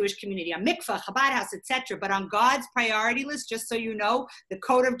a Jewish community, a mikvah, Chabad house, etc. But on God's priority list, just so you know, the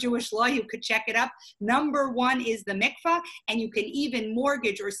code of Jewish law, you could check it up. Number one is the mikvah, and you can even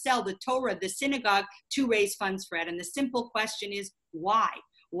mortgage or sell the Torah, the synagogue, to raise funds for it. And the simple question is, why?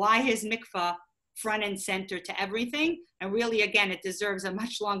 Why is mikvah front and center to everything? And really, again, it deserves a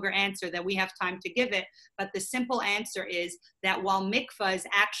much longer answer than we have time to give it. But the simple answer is that while mikvah is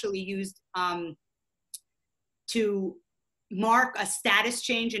actually used to mark a status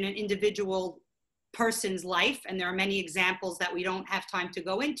change in an individual person's life, and there are many examples that we don't have time to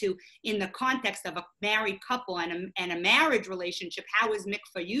go into in the context of a married couple and a marriage relationship, how is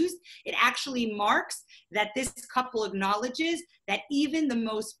mikvah used? It actually marks that this couple acknowledges that even the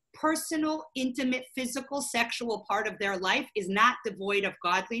most personal, intimate, physical, sexual part of their life is not devoid of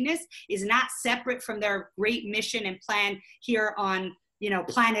godliness, is not separate from their great mission and plan here on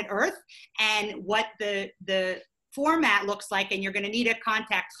planet Earth. And what the format looks like, and you're going to need to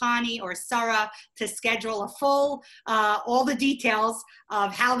contact Chani or Sarah to schedule a full, all the details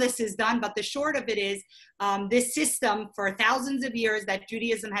of how this is done. But the short of it is, this system for thousands of years that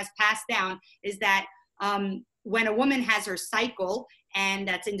Judaism has passed down is that when a woman has her cycle, and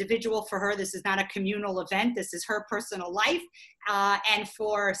that's individual for her, this is not a communal event, this is her personal life, and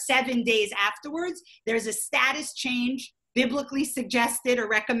for 7 days afterwards, there's a status change biblically suggested or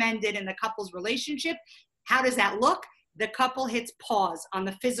recommended in the couple's relationship. How does that look? The couple hits pause on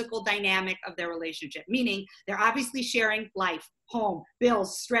the physical dynamic of their relationship, meaning they're obviously sharing life, home,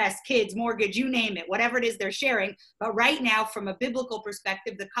 bills, stress, kids, mortgage, you name it, whatever it is they're sharing. But right now, from a biblical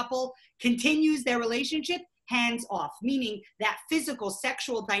perspective, the couple continues their relationship hands off, meaning that physical,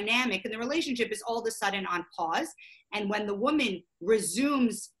 sexual dynamic in the relationship is all of a sudden on pause. And when the woman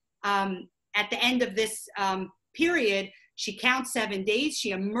resumes at the end of this period, She counts 7 days, she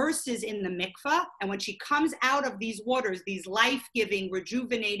immerses in the mikvah, and when she comes out of these waters, these life-giving,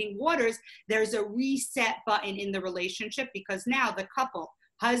 rejuvenating waters, there's a reset button in the relationship, because now the couple,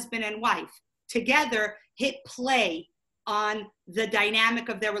 husband and wife, together hit play on the dynamic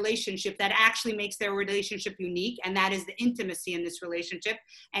of their relationship that actually makes their relationship unique, and that is the intimacy in this relationship.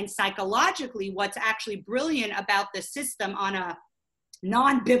 And psychologically, what's actually brilliant about the system on a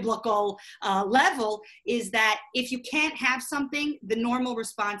non-biblical level is that if you can't have something, the normal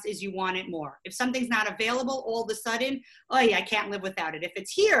response is you want it more. If something's not available, all of a sudden, oh yeah, I can't live without it. If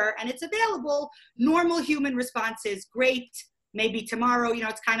it's here and it's available, normal human response is great. Maybe tomorrow, you know,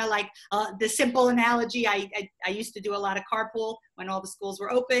 it's kind of like the simple analogy. I used to do a lot of carpool when all the schools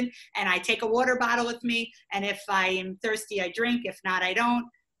were open, and I take a water bottle with me, and if I am thirsty, I drink. If not, I don't.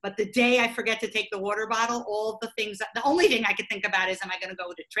 But the day I forget to take the water bottle, all the things, the only thing I could think about is, am I going to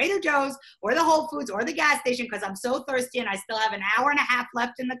go to Trader Joe's or the Whole Foods or the gas station because I'm so thirsty and I still have an hour and a half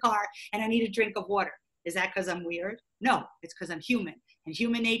left in the car and I need a drink of water. Is that because I'm weird? No, it's because I'm human. And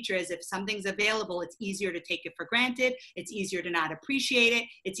human nature is, if something's available, it's easier to take it for granted. It's easier to not appreciate it.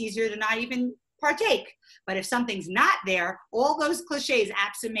 It's easier to not even partake. But if something's not there, all those cliches,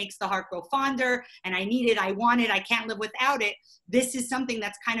 absent makes the heart grow fonder, and I need it, I want it, I can't live without it. This is something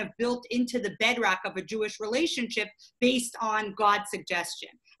that's kind of built into the bedrock of a Jewish relationship based on God's suggestion.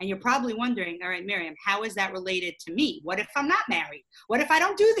 And you're probably wondering, all right, Miriam, how is that related to me? What if I'm not married? What if I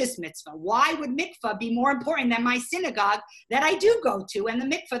don't do this mitzvah? Why would mikvah be more important than my synagogue that I do go to and the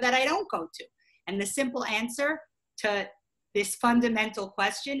mikvah that I don't go to? And the simple answer to this fundamental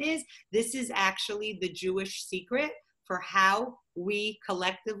question is, this is actually the Jewish secret for how we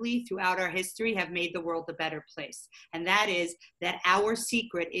collectively throughout our history have made the world a better place. And that is that our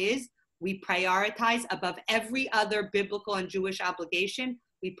secret is we prioritize above every other biblical and Jewish obligation,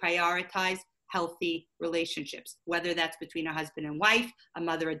 we prioritize healthy relationships, whether that's between a husband and wife, a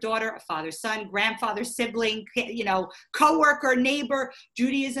mother, a daughter, a father, son, grandfather, sibling, you know, coworker, neighbor.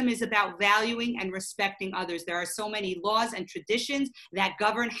 Judaism is about valuing and respecting others. There are so many laws and traditions that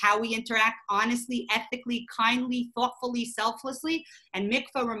govern how we interact honestly, ethically, kindly, thoughtfully, selflessly. And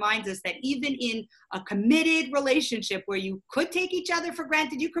mikvah reminds us that even in a committed relationship where you could take each other for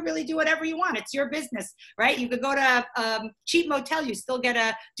granted, you could really do whatever you want. It's your business, right? You could go to a cheap motel, you still get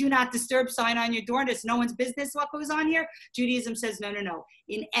a do not disturb sign on your door, and it's no one's business what goes on here. Judaism says, no, no, no.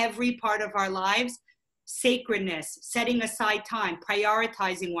 In every part of our lives, sacredness, setting aside time,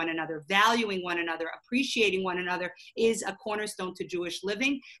 prioritizing one another, valuing one another, appreciating one another is a cornerstone to Jewish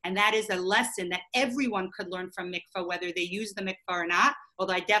living. And that is a lesson that everyone could learn from mikvah, whether they use the mikvah or not.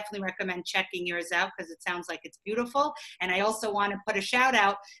 Although I definitely recommend checking yours out because it sounds like it's beautiful. And I also want to put a shout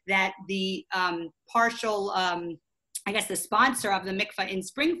out that the I guess the sponsor of the mikvah in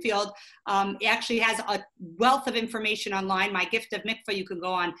Springfield actually has a wealth of information online. My Gift of Mikvah, you can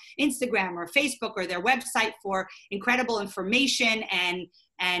go on Instagram or Facebook or their website for incredible information,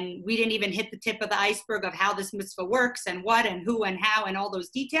 and we didn't even hit the tip of the iceberg of how this mitzvah works and what and who and how and all those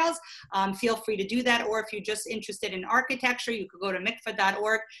details. Feel free to do that. Or if you're just interested in architecture, you could go to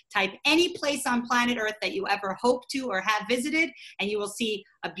mikvah.org, type any place on planet Earth that you ever hope to or have visited, and you will see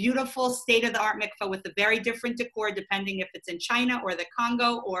a beautiful state-of-the-art mikvah with a very different decor, depending if it's in China or the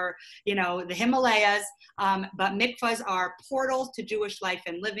Congo or, you know, the Himalayas. But mikvahs are portals to Jewish life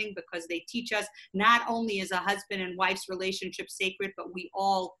and living because they teach us not only is a husband and wife's relationship sacred, but we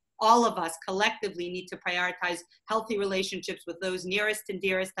all of us collectively need to prioritize healthy relationships with those nearest and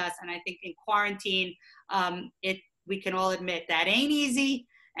dearest to us. And I think in quarantine, we can all admit that ain't easy.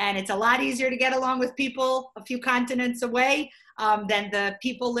 And it's a lot easier to get along with people a few continents away than the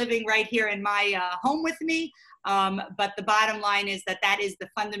people living right here in my home with me. But the bottom line is that is the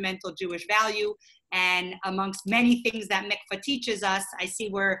fundamental Jewish value. And amongst many things that mikvah teaches us, I see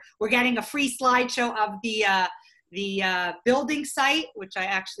we're getting a free slideshow of the building site, which I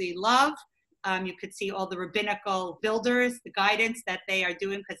actually love. You could see all the rabbinical builders, the guidance that they are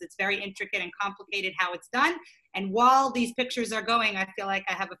doing, because it's very intricate and complicated how it's done. And while these pictures are going, I feel like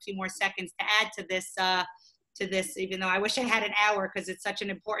I have a few more seconds to add to this, even though I wish I had an hour because it's such an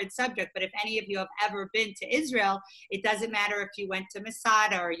important subject. But if any of you have ever been to Israel, it doesn't matter if you went to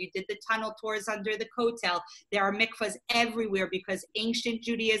Masada or you did the tunnel tours under the Kotel. There are mikvahs everywhere because ancient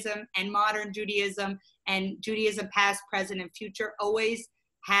Judaism and modern Judaism and Judaism past, present, and future always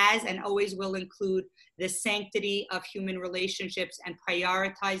has and always will include the sanctity of human relationships and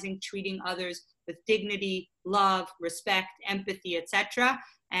prioritizing treating others with dignity, love, respect, empathy, etc.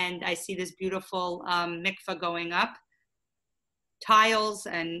 And I see this beautiful mikvah going up, tiles,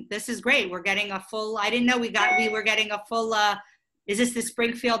 and this is great. We're getting a full, I didn't know we were getting a full, Is this the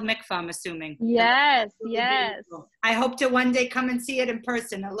Springfield mikvah, I'm assuming? Yes, Really yes. beautiful. I hope to one day come and see it in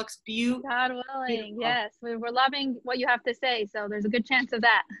person. It looks beautiful. God willing, yes. We're loving what you have to say, so there's a good chance of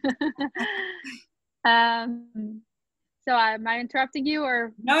that. So am I interrupting you,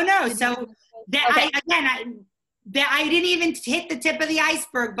 or? No. So Okay. I didn't even hit the tip of the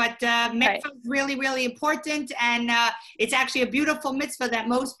iceberg, but mikvah is really, really important. And it's actually a beautiful mitzvah that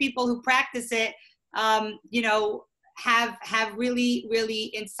most people who practice it, you know, have really,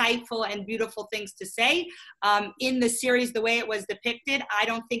 really insightful and beautiful things to say. In the series, the way it was depicted, I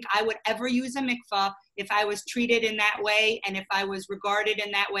don't think I would ever use a mikvah if I was treated in that way and if I was regarded in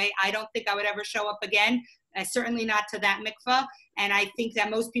that way. I don't think I would ever show up again. Certainly not to that mikvah. And I think that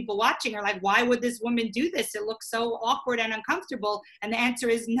most people watching are like, why would this woman do this? It looks so awkward and uncomfortable. And the answer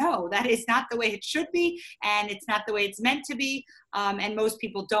is no, that is not the way it should be. And it's not the way it's meant to be. And most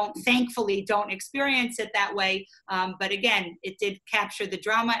people thankfully don't experience it that way. But again, it did capture the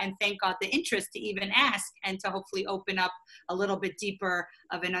drama, and thank God the interest to even ask and to hopefully open up a little bit deeper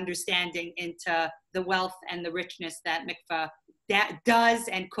of an understanding into the wealth and the richness that mikvah does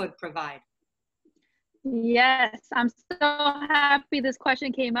and could provide. Yes, I'm so happy this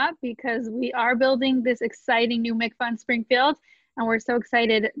question came up because we are building this exciting new mikvah in Springfield, and we're so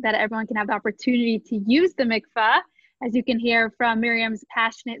excited that everyone can have the opportunity to use the mikvah. As you can hear from Miriam's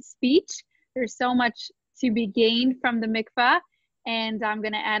passionate speech, there's so much to be gained from the mikvah, and I'm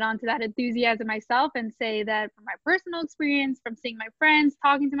going to add on to that enthusiasm myself and say that from my personal experience, from seeing my friends,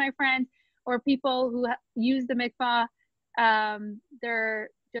 talking to my friends, or people who use the mikvah, they're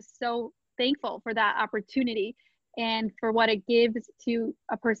just so thankful for that opportunity and for what it gives to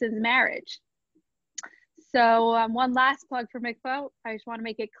a person's marriage. So one last plug for mikvah. I just want to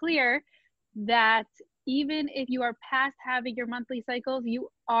make it clear that even if you are past having your monthly cycles, you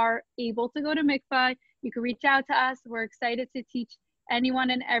are able to go to mikvah. You can reach out to us. We're excited to teach anyone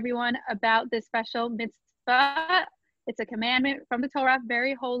and everyone about this special mitzvah. It's a commandment from the Torah,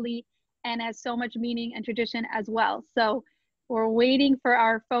 very holy, and has so much meaning and tradition as well. So we're waiting for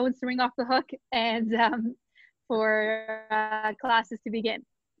our phones to ring off the hook and for classes to begin.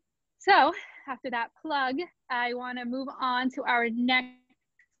 So after that plug, I want to move on to our next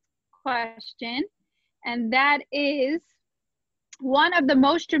question. And that is, one of the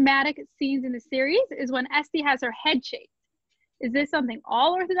most dramatic scenes in the series is when Esty has her head shaved. Is this something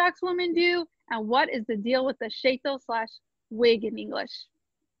all Orthodox women do? And what is the deal with the sheitel/wig in English?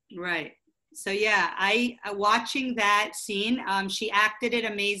 Right. So yeah, watching that scene, she acted it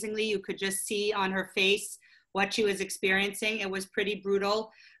amazingly. You could just see on her face what she was experiencing. It was pretty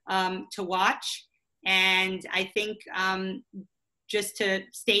brutal to watch. And I think just to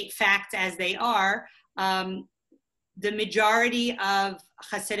state facts as they are, the majority of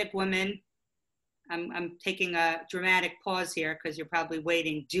Hasidic women, I'm taking a dramatic pause here because you're probably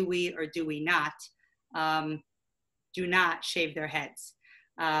waiting, do we or do we not, do not shave their heads.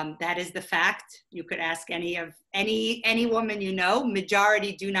 That is the fact. You could ask any woman you know,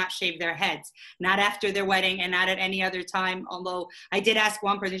 majority do not shave their heads, not after their wedding and not at any other time. Although I did ask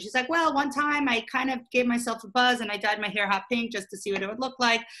one person, she's like, well, one time I kind of gave myself a buzz and I dyed my hair hot pink just to see what it would look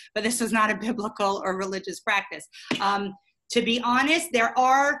like, but this was not a biblical or religious practice. To be honest, there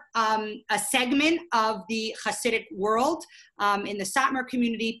are a segment of the Hasidic world in the Satmar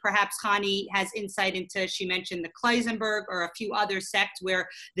community. Perhaps Hani has insight into, she mentioned the Kleisenberg or a few other sects where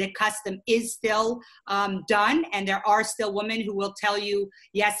the custom is still done. And there are still women who will tell you,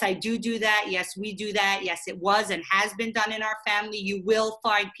 yes, I do that. Yes, we do that. Yes, it was and has been done in our family. You will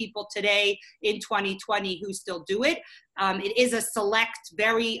find people today in 2020 who still do it. It is a select,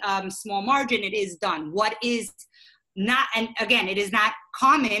 very small margin. It is done. What is not, and again, it is not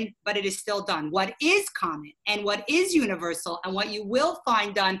common, but it is still done. What is common and what is universal and what you will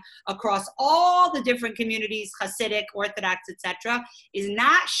find done across all the different communities, Hasidic, Orthodox, etc., is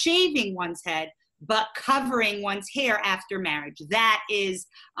not shaving one's head, but covering one's hair after marriage. That is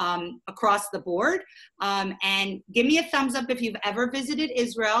across the board. And give me a thumbs up if you've ever visited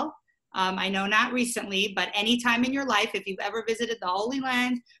Israel. I know not recently, but anytime in your life, if you've ever visited the Holy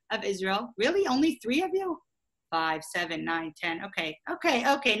Land of Israel. Really, only 3 of you? 5, 7, 9, 10.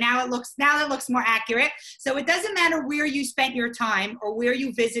 Okay. Now it looks more accurate. So it doesn't matter where you spent your time or where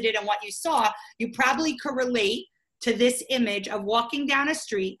you visited and what you saw. You probably could relate to this image of walking down a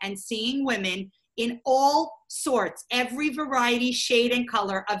street and seeing women in all sorts, every variety, shade, and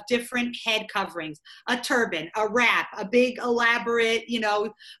color of different head coverings, a turban, a wrap, a big elaborate,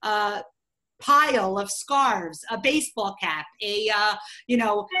 pile of scarves, a baseball cap, a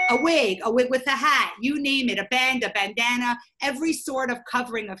wig with a hat, you name it, a band, a bandana, every sort of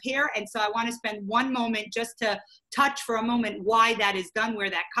covering of hair. And so I want to spend one moment just to touch for a moment why that is done, where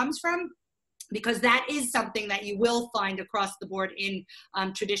that comes from, because that is something that you will find across the board in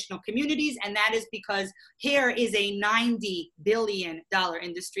traditional communities. And that is because hair is a $90 billion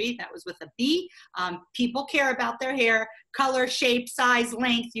industry. That was with a B. People care about their hair, color, shape, size,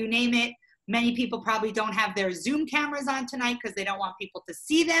 length, you name it. Many people probably don't have their Zoom cameras on tonight because they don't want people to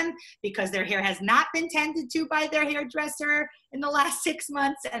see them, because their hair has not been tended to by their hairdresser in the last 6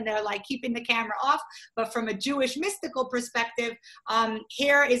 months, and they're like keeping the camera off. But from a Jewish mystical perspective,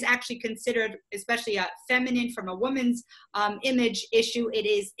 hair is actually considered, especially a feminine, from a woman's image issue, it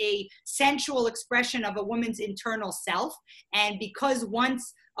is a sensual expression of a woman's internal self. And because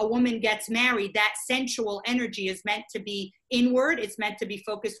once a woman gets married, that sensual energy is meant to be inward. It's meant to be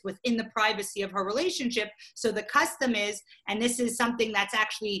focused within the privacy of her relationship. So the custom is, and this is something that's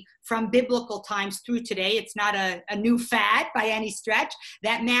actually from biblical times through today, it's not a new fad by any stretch,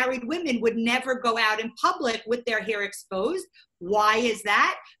 that married women would never go out in public with their hair exposed. Why is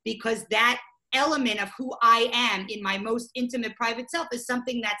that? Because that element of who I am in my most intimate private self is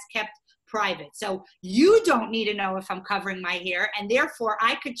something that's kept private. So you don't need to know if I'm covering my hair, and therefore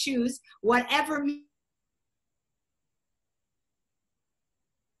I could choose whatever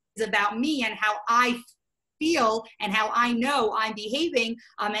is about me and how I feel and how I know I'm behaving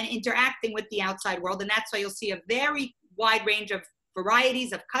and interacting with the outside world. And that's why you'll see a very wide range of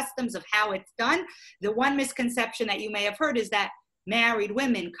varieties of customs of how it's done. The one misconception that you may have heard is that married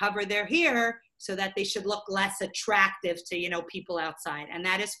women cover their hair so that they should look less attractive to, people outside. And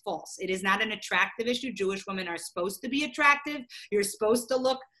that is false. It is not an attractive issue. Jewish women are supposed to be attractive. You're supposed to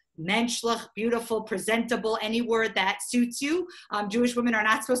look menschlich, beautiful, presentable, any word that suits you. Jewish women are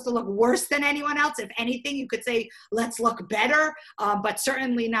not supposed to look worse than anyone else. If anything, you could say, let's look better, but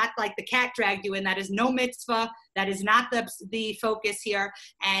certainly not like the cat dragged you in. That is no mitzvah. That is not the focus here.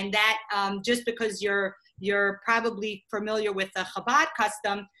 And that just because you're probably familiar with the Chabad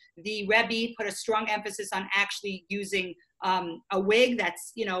custom, the Rebbe put a strong emphasis on actually using a wig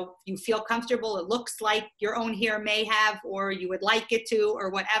that's, you feel comfortable, it looks like your own hair may have, or you would like it to,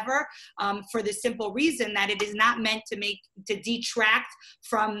 or whatever, for the simple reason that it is not meant to detract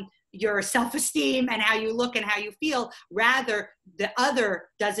from your self-esteem and how you look and how you feel. Rather, the other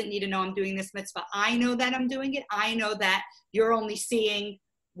doesn't need to know I'm doing this mitzvah. I know that I'm doing it. I know that you're only seeing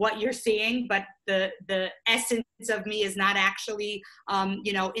what you're seeing, but the essence of me is not actually, in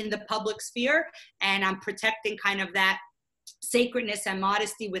the public sphere. And I'm protecting kind of that sacredness and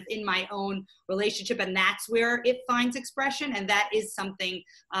modesty within my own relationship. And that's where it finds expression. And that is something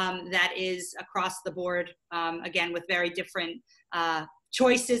that is across the board, again, with very different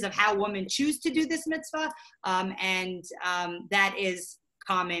choices of how women choose to do this mitzvah. And that is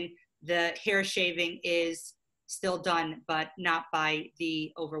common. The hair shaving is still done, but not by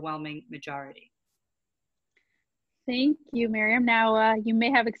the overwhelming majority. Thank you, Miriam. Now, you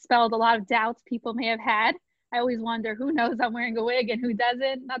may have expelled a lot of doubts people may have had. I always wonder who knows I'm wearing a wig and who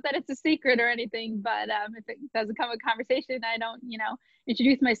doesn't. Not that it's a secret or anything, but if it doesn't come a conversation, I don't,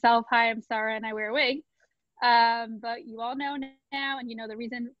 introduce myself. Hi, I'm Sarah and I wear a wig. But you all know now, and you know the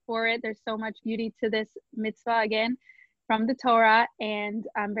reason for it. There's so much beauty to this mitzvah, again, from the Torah, and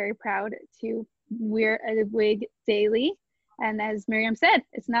I'm very proud to wear a wig daily. And as Miriam said,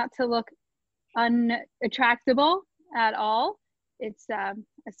 it's not to look unattractable at all. It's a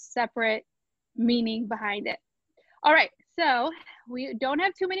separate meaning behind it. All right, so we don't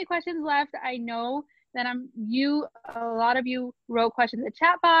have too many questions left. I know that a lot of you wrote questions in the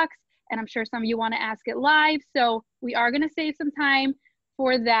chat box, and I'm sure some of you want to ask it live. So we are going to save some time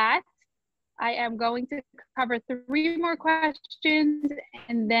for that. I am going to cover 3 more questions,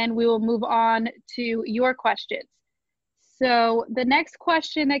 and then we will move on to your questions. So the next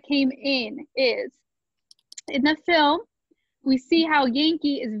question that came in is, in the film, we see how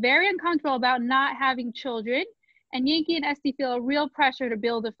Yankee is very uncomfortable about not having children, and Yankee and Esty feel a real pressure to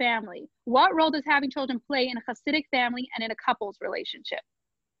build a family. What role does having children play in a Hasidic family and in a couple's relationship?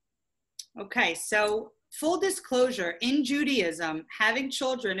 Okay, so full disclosure, in Judaism, having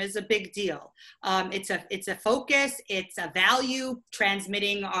children is a big deal. It's a focus, it's a value,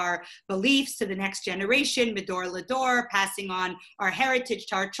 transmitting our beliefs to the next generation, midor lador, passing on our heritage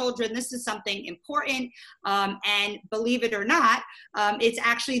to our children. This is something important, and believe it or not, it's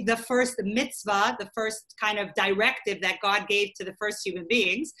actually the first mitzvah, the first kind of directive that God gave to the first human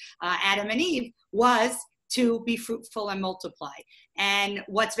beings, Adam and Eve, was to be fruitful and multiply. And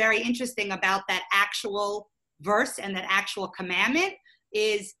what's very interesting about that actual verse and that actual commandment,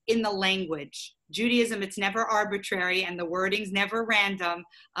 is in the language. Judaism, it's never arbitrary, and the wording's never random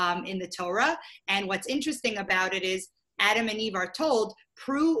in the Torah. And what's interesting about it is Adam and Eve are told,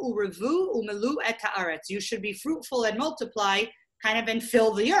 Pru urevu umelu et haaretz. You should be fruitful and multiply, kind of, and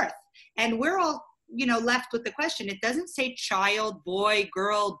fill the earth. And we're all, left with the question. It doesn't say child, boy,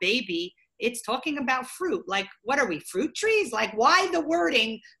 girl, baby. It's talking about fruit. Like, what are we, fruit trees? Like, why the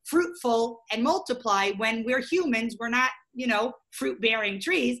wording fruitful and multiply when we're humans? We're not, fruit-bearing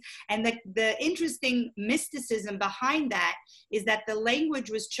trees. And the interesting mysticism behind that is that the language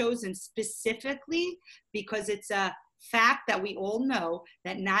was chosen specifically because it's a fact that we all know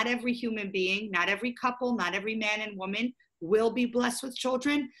that not every human being, not every couple, not every man and woman will be blessed with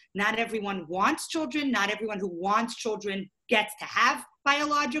children. Not everyone wants children. Not everyone who wants children gets to have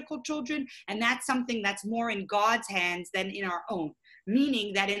biological children. And that's something that's more in God's hands than in our own.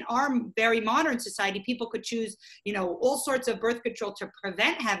 Meaning that in our very modern society, people could choose, all sorts of birth control to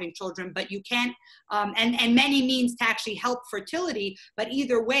prevent having children, but you can't, and many means to actually help fertility. But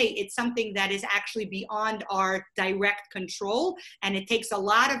either way, it's something that is actually beyond our direct control. And it takes a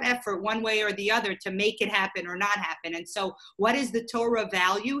lot of effort one way or the other to make it happen or not happen. And so what is the Torah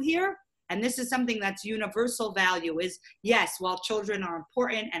value here? And this is something that's universal value is, yes, while children are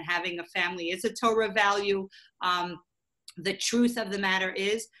important and having a family is a Torah value, the truth of the matter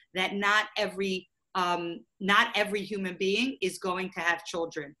is that not every human being is going to have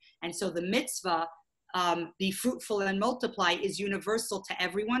children. And so the mitzvah, be fruitful and multiply, is universal to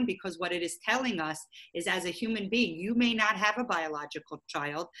everyone, because what it is telling us is, as a human being, you may not have a biological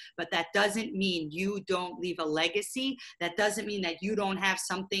child, but that doesn't mean you don't leave a legacy. That doesn't mean that you don't have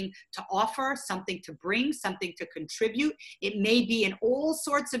something to offer, something to bring, something to contribute. It may be in all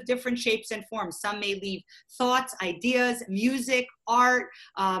sorts of different shapes and forms. Some may leave thoughts, ideas, music, art,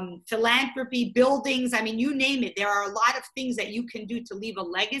 philanthropy, buildings. I mean, you name it. There are a lot of things that you can do to leave a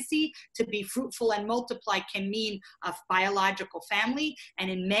legacy. To be fruitful and multiply can mean a biological family. And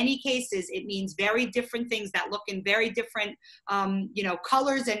in many cases, it means very different things that look in very different,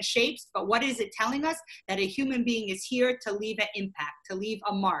 colors and shapes. But what is it telling us? That a human being is here to leave an impact, to leave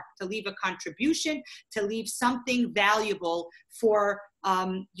a mark, to leave a contribution, to leave something valuable for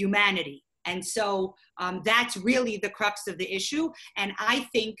humanity. And so that's really the crux of the issue. And I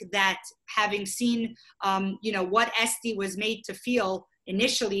think that having seen, what Esti was made to feel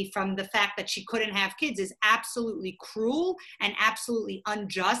initially from the fact that she couldn't have kids is absolutely cruel and absolutely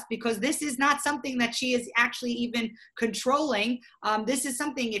unjust, because this is not something that she is actually even controlling. This is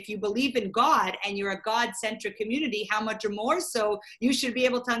something, if you believe in God and you're a God-centric community, how much more so you should be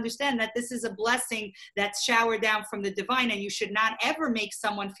able to understand that this is a blessing that's showered down from the divine, and you should not ever make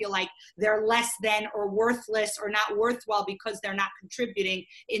someone feel like they're less than or worthless or not worthwhile because they're not contributing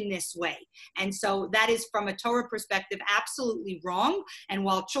in this way. And so that is, from a Torah perspective, absolutely wrong. And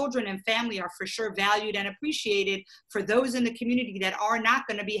while children and family are for sure valued and appreciated, for those in the community that are not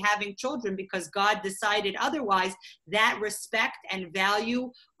going to be having children because God decided otherwise, that respect and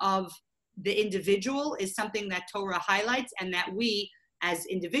value of the individual is something that Torah highlights, and that we as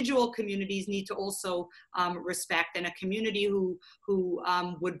individual communities need to also respect. And a community who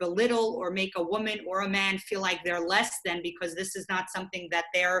would belittle or make a woman or a man feel like they're less than because this is not something that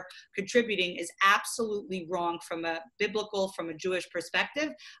they're contributing is absolutely wrong from a biblical, from a Jewish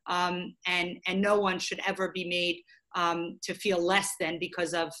perspective. And no one should ever be made to feel less than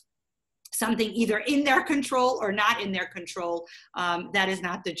because of something either in their control or not in their control. That is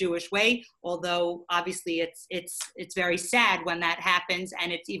not the Jewish way, although obviously it's very sad when that happens,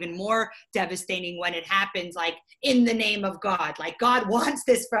 and it's even more devastating when it happens like in the name of God, like God wants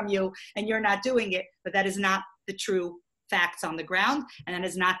this from you and you're not doing it. But that is not the true facts on the ground, and that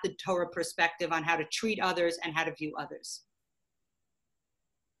is not the Torah perspective on how to treat others and how to view others.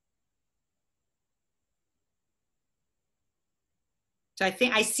 So I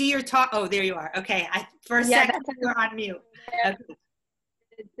think I see your talk. Oh, there you are. Okay. For a second, you were on mute. Okay.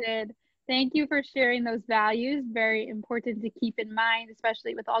 It did. Thank you for sharing those values. Very important to keep in mind,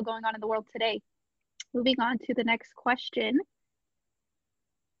 especially with all going on in the world today. Moving on to the next question.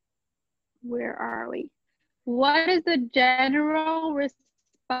 Where are we? What is the general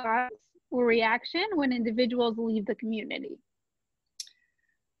response or reaction when individuals leave the community?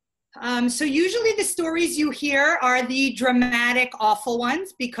 So usually the stories you hear are the dramatic, awful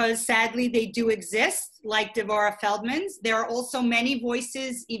ones, because sadly they do exist. like Devorah Feldman's. There are also many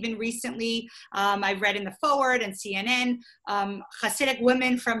voices, even recently, I've read in the Forward and CNN, Hasidic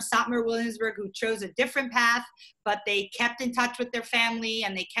women from Satmar Williamsburg who chose a different path, but they kept in touch with their family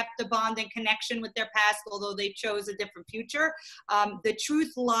and they kept the bond and connection with their past, although they chose a different future. The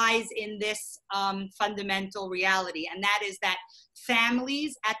truth lies in this fundamental reality, and that is that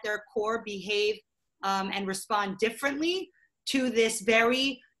families at their core behave and respond differently to this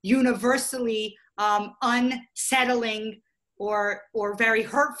very universally unsettling or very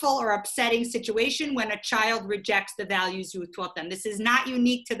hurtful or upsetting situation when a child rejects the values you taught them. This is not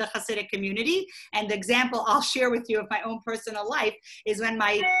unique to the Hasidic community. And the example I'll share with you of my own personal life is when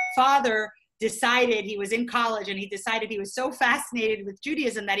my father decided, he was in college and he decided he was so fascinated with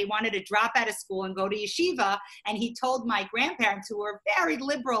Judaism that he wanted to drop out of school and go to yeshiva. And he told my grandparents, who were very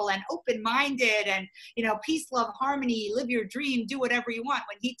liberal and open-minded and, you know, peace, love, harmony, live your dream, do whatever you want.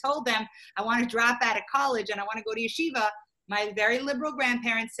 When he told them, I want to drop out of college and I want to go to yeshiva, my very liberal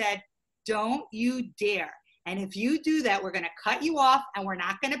grandparents said, don't you dare. And if you do that, we're going to cut you off and we're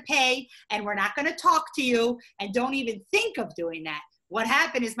not going to pay and we're not going to talk to you, and don't even think of doing that. What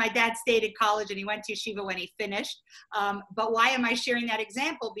happened is my dad stayed at college and he went to yeshiva when he finished. But why am I sharing that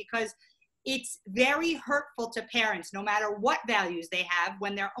example? Because it's very hurtful to parents, no matter what values they have,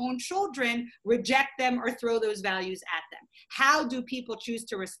 when their own children reject them or throw those values at them. How do people choose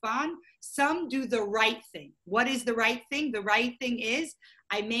to respond? Some do the right thing. What is the right thing? The right thing is,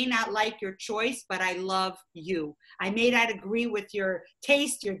 I may not like your choice, but I love you. I may not agree with your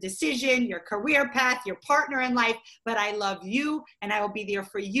taste, your decision, your career path, your partner in life, but I love you and I will be there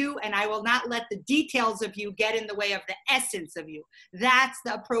for you, and I will not let the details of you get in the way of the essence of you. That's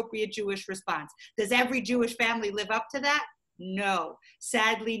the appropriate Jewish response. Does every Jewish family live up to that? No,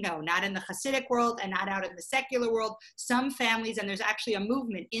 sadly, no, not in the Hasidic world and not out in the secular world. Some families, and there's actually a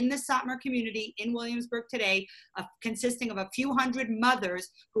movement in the Satmar community in Williamsburg today, consisting of a few hundred mothers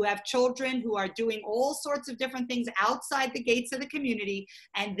who have children who are doing all sorts of different things outside the gates of the community,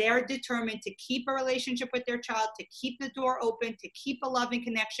 and they're determined to keep a relationship with their child, to keep the door open, to keep a loving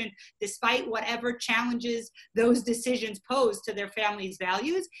connection, despite whatever challenges those decisions pose to their family's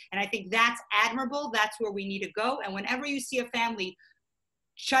values. And I think that's admirable. That's where we need to go. And whenever you see a family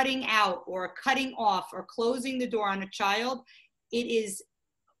shutting out or cutting off or closing the door on a child, it is,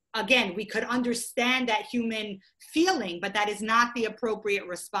 again, we could understand that human feeling, but that is not the appropriate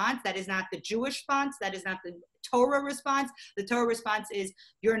response. That is not the Jewish response. That is not the Torah response. The Torah response is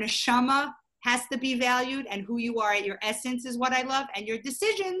your neshama has to be valued, and who you are at your essence is what I love, and your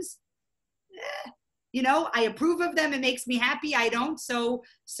decisions, you know, I approve of them. It makes me happy. I don't. So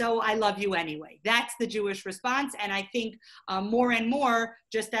I love you anyway. That's the Jewish response. And I think more and more,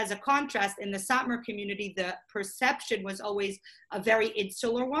 just as a contrast, in the Satmar community, the perception was always a very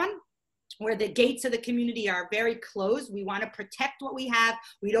insular one, where the gates of the community are very closed. We want to protect what we have.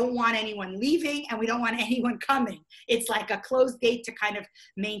 We don't want anyone leaving, and we don't want anyone coming. It's like a closed gate to kind of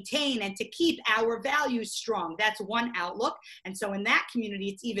maintain and to keep our values strong. That's one outlook. And so in that community,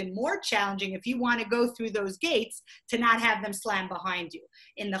 it's even more challenging if you want to go through those gates to not have them slam behind you.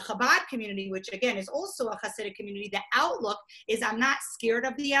 In the Chabad community, which again is also a Hasidic community, the outlook is I'm not scared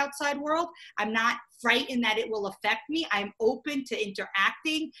of the outside world. I'm not frightened that it will affect me. I'm open to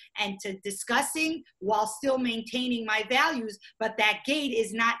interacting and to discussing while still maintaining my values, but that gate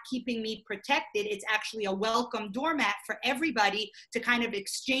is not keeping me protected. It's actually a welcome doormat for everybody to kind of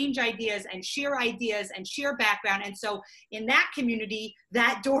exchange ideas and share background. And so in that community,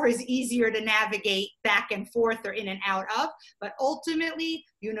 that door is easier to navigate back and forth or in and out of. But ultimately,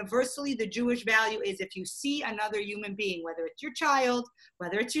 universally, the Jewish value is if you see another human being, whether it's your child,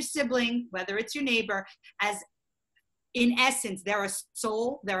 whether it's your sibling, whether it's your neighbor, as in essence, they're a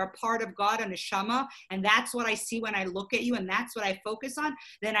soul, they're a part of God, a neshama, and that's what I see when I look at you, and that's what I focus on,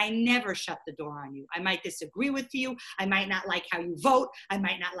 then I never shut the door on you. I might disagree with you, I might not like how you vote, I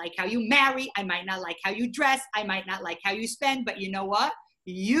might not like how you marry, I might not like how you dress, I might not like how you spend, but you know what?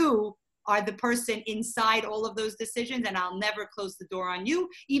 You are the person inside all of those decisions, and I'll never close the door on you,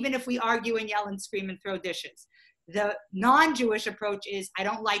 even if we argue and yell and scream and throw dishes. The non-Jewish approach is, I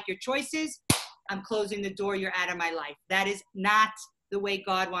don't like your choices, I'm closing the door, you're out of my life. That is not the way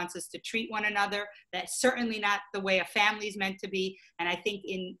God wants us to treat one another. That's certainly not the way a family is meant to be. And I think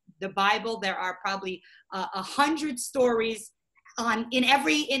in the Bible, there are probably 100 stories in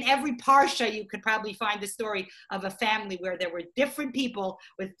every parsha. You could probably find a story of a family where there were different people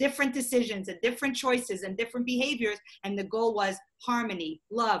with different decisions and different choices and different behaviors, and the goal was harmony,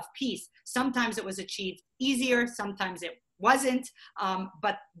 love, peace. Sometimes it was achieved easier, sometimes it wasn't,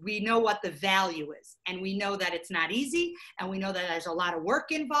 but we know what the value is, and we know that it's not easy, and we know that there's a lot of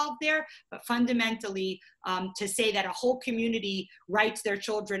work involved there, but fundamentally, to say that a whole community writes their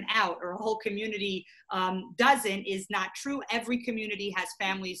children out or a whole community doesn't is not true. Every community has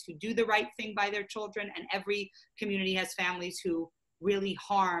families who do the right thing by their children, and every community has families who really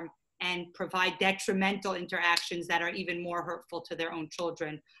harm and provide detrimental interactions that are even more hurtful to their own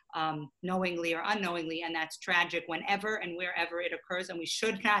children, knowingly or unknowingly, and that's tragic whenever and wherever it occurs, and we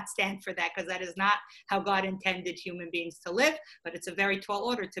should not stand for that, because that is not how God intended human beings to live. But it's a very tall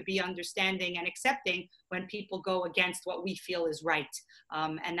order to be understanding and accepting when people go against what we feel is right,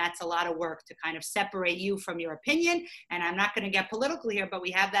 and that's a lot of work to kind of separate you from your opinion. And I'm not going to get political here, but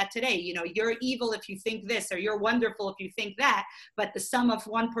we have that today. You know, you're evil if you think this, or you're wonderful if you think that, but the sum of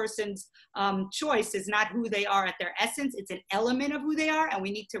one person's choice is not who they are at their essence. It's an element of who they are, and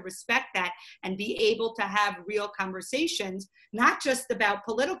we need to respect that and be able to have real conversations, not just about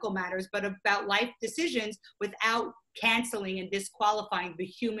political matters, but about life decisions, without canceling and disqualifying the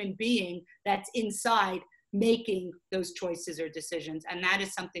human being that's inside making those choices or decisions. And that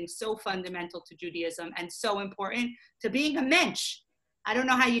is something so fundamental to Judaism and so important to being a mensch. I don't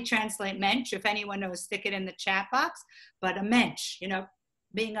know how you translate mensch. If anyone knows, stick it in the chat box. But a mensch, you know,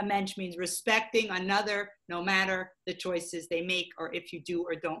 being a mensch means respecting another no matter the choices they make, or if you do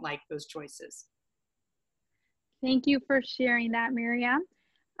or don't like those choices. Thank you for sharing that, Miriam.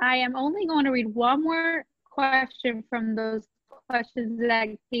 I am only going to read one more question from those questions that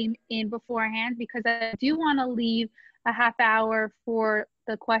came in beforehand, because I do want to leave a half hour for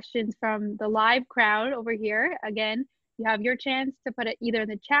the questions from the live crowd over here. Again, you have your chance to put it either in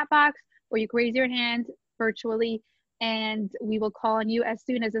the chat box, or you can raise your hand virtually, and we will call on you as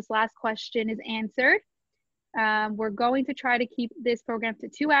soon as this last question is answered. We're going to try to keep this program to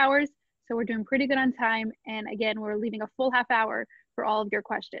 2 hours, so we're doing pretty good on time. And again, we're leaving a full half hour for all of your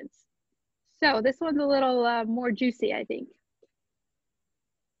questions. So this one's a little more juicy, I think.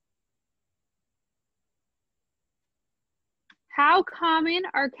 How common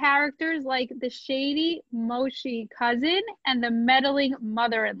are characters like the shady Moshe cousin and the meddling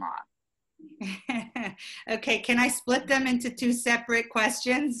mother-in-law? Okay, can I split them into two separate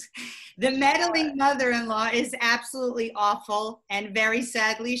questions? The meddling mother-in-law is absolutely awful, and very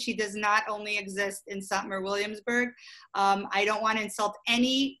sadly, she does not only exist in Sutton, Williamsburg. I don't want to insult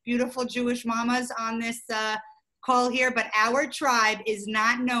any beautiful Jewish mamas on this call here, but our tribe is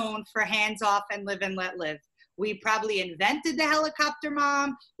not known for hands off and live and let live. We probably invented the helicopter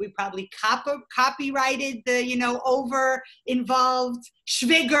mom. We probably copyrighted the, you know, over-involved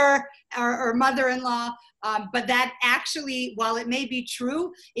schwigger or mother-in-law. But that actually, while it may be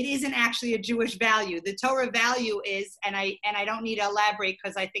true, it isn't actually a Jewish value. The Torah value is, and I don't need to elaborate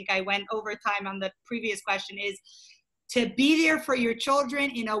because I think I went over time on the previous question, is to be there for your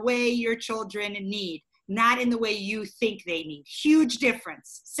children in a way your children need, not in the way you think they need. Huge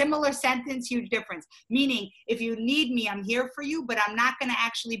difference. Similar sentence, huge difference. Meaning, if you need me, I'm here for you, but I'm not going to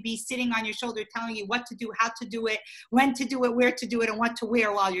actually be sitting on your shoulder telling you what to do, how to do it, when to do it, where to do it, and what to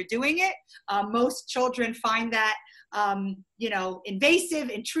wear while you're doing it. Most children find that you know, invasive,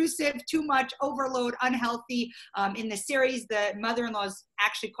 intrusive, too much, overload, unhealthy. In the series, the mother-in-laws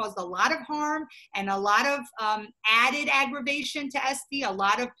actually caused a lot of harm and a lot of added aggravation to Esty, a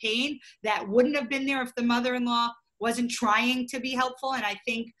lot of pain that wouldn't have been there if the mother-in-law wasn't trying to be helpful. And I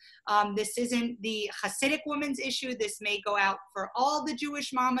think this isn't the Hasidic woman's issue. This may go out for all the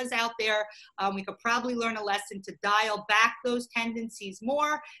Jewish mamas out there. We could probably learn a lesson to dial back those tendencies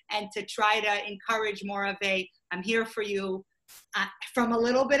more and to try to encourage more of a, I'm here for you, from a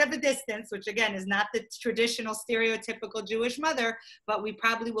little bit of a distance, which again is not the traditional stereotypical Jewish mother, but we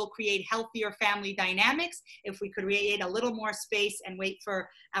probably will create healthier family dynamics if we could create a little more space and wait for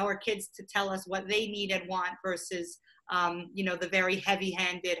our kids to tell us what they need and want versus, you know, the very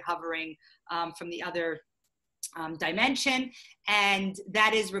heavy-handed hovering from the other dimension. And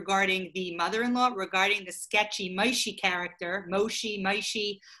that is regarding the mother-in-law. Regarding the sketchy Moshe character,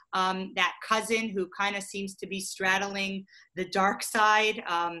 Moshe, that cousin who kind of seems to be straddling the dark side,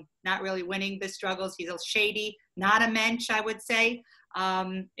 not really winning the struggles. He's a shady, not a mensch, I would say,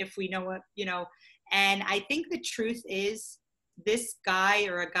 if we know what, you know. And I think the truth is this guy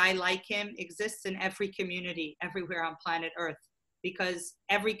or a guy like him exists in every community, everywhere on planet Earth. Because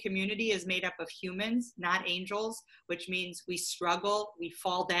every community is made up of humans, not angels, which means we struggle, we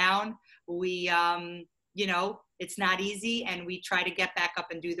fall down, we, you know, it's not easy, and we try to get back up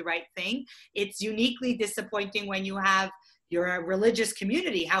and do the right thing. It's uniquely disappointing when you have, you're a religious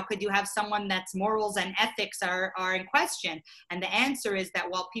community. How could you have someone that's morals and ethics are in question? And the answer is that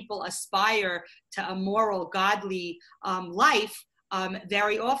while people aspire to a moral, godly life,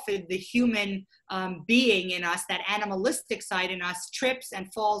 very often the human being in us, that animalistic side in us, trips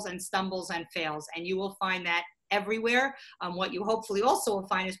and falls and stumbles and fails. And you will find that everywhere. What you hopefully also will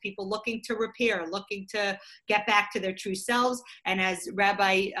find is people looking to repair, looking to get back to their true selves. And as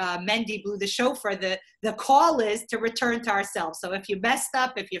Rabbi Mendy blew the shofar, the call is to return to ourselves. So if you messed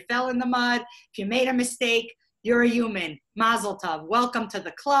up, if you fell in the mud, if you made a mistake, you're a human. Mazel tov. Welcome to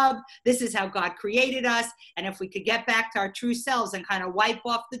the club. This is how God created us. And if we could get back to our true selves and kind of wipe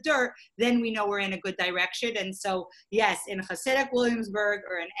off the dirt, then we know we're in a good direction. And so, yes, in Hasidic Williamsburg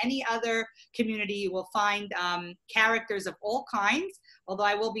or in any other community, you will find characters of all kinds. Although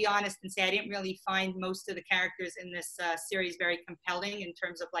I will be honest and say I didn't really find most of the characters in this series very compelling in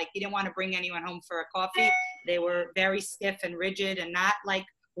terms of, like, you didn't want to bring anyone home for a coffee. They were very stiff and rigid and not like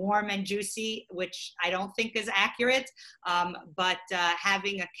warm and juicy, which I don't think is accurate, but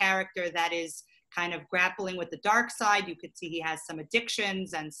having a character that is kind of grappling with the dark side. You could see he has some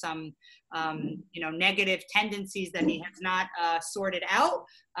addictions and some negative tendencies that he has not sorted out.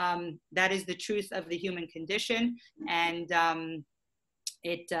 That is the truth of the human condition, and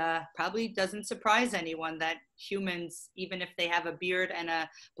it probably doesn't surprise anyone that humans, even if they have a beard and a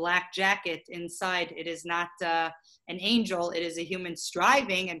black jacket inside, it is not an angel. It is a human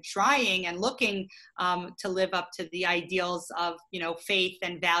striving and trying and looking to live up to the ideals of, faith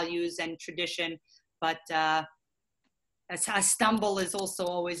and values and tradition. But a stumble is also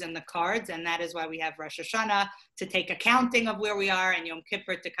always in the cards, and that is why we have Rosh Hashanah to take accounting of where we are, and Yom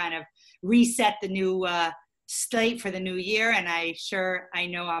Kippur to kind of reset the new slate for the new year. And I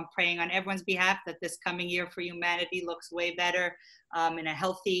know I'm praying on everyone's behalf that this coming year for humanity looks way better in a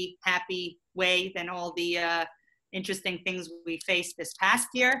healthy, happy way than all the interesting things we faced this past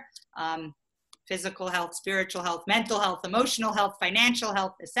year. Physical health, spiritual health, mental health, emotional health, financial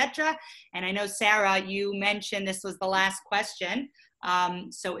health, etc. And I know, Sarah, you mentioned this was the last question.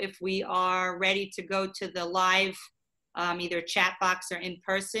 So if we are ready to go to the live, either chat box or in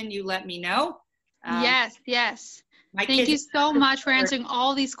person, you let me know. Yes. Thank you so much for answering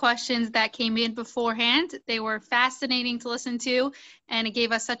all these questions that came in beforehand. They were fascinating to listen to, and it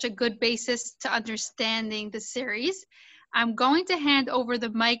gave us such a good basis to understanding the series. I'm going to hand over the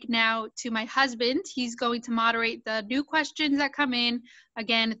mic now to my husband. He's going to moderate the new questions that come in,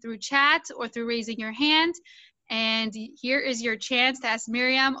 again, through chat or through raising your hand. And here is your chance to ask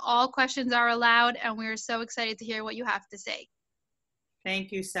Miriam. All questions are allowed, and we're so excited to hear what you have to say.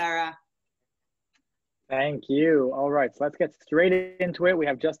 Thank you, Sarah. Thank you. All right, so let's get straight into it. We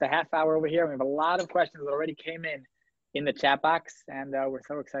have just a half hour over here. We have a lot of questions that already came in the chat box, and we're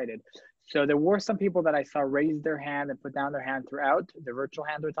so excited. So there were some people that I saw raise their hand and put down their hand throughout, the virtual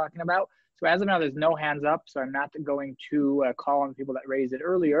hand we're talking about. So as of now, there's no hands up, so I'm not going to call on people that raised it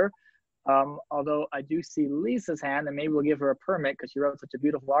earlier. Although I do see Lisa's hand, and maybe we'll give her a permit because she wrote such a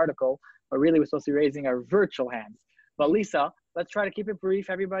beautiful article, but really we're supposed to be raising our virtual hands. But Lisa, let's try to keep it brief,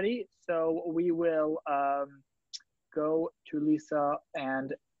 everybody. So we will go to Lisa,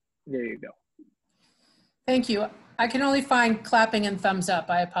 and there you go. Thank you. I can only find clapping and thumbs up.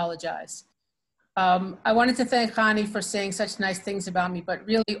 I apologize. I wanted to thank Hani for saying such nice things about me, but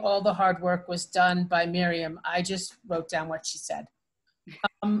really all the hard work was done by Miriam. I just wrote down what she said.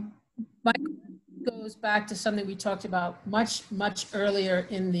 My question goes back to something we talked about much earlier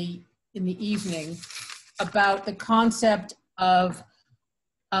in the evening about the concept of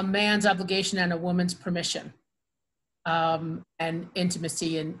a man's obligation and a woman's permission and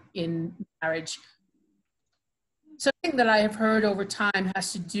intimacy in marriage. Something that I have heard over time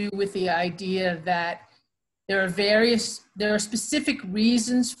has to do with the idea that there are specific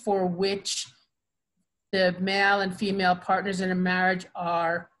reasons for which the male and female partners in a marriage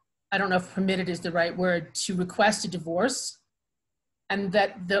are, I don't know if permitted is the right word, to request a divorce, and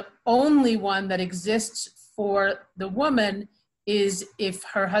that the only one that exists for the woman is if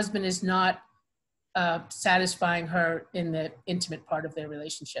her husband is not satisfying her in the intimate part of their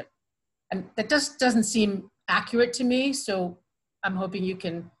relationship. And that just doesn't seem accurate to me, so I'm hoping you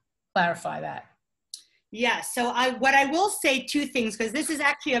can clarify that. Yeah, so what I will say, two things, because this is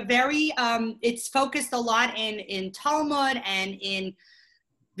actually a very, it's focused a lot in Talmud and in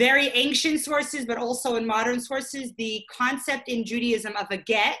very ancient sources, but also in modern sources, the concept in Judaism of a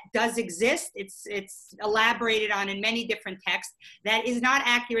get does exist. It's elaborated on in many different texts. That is not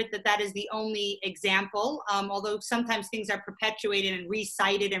accurate that that is the only example, although sometimes things are perpetuated and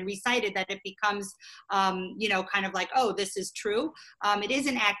recited, that it becomes, you know, kind of like, oh, this is true. It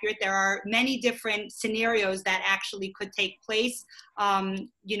isn't accurate. There are many different scenarios that actually could take place,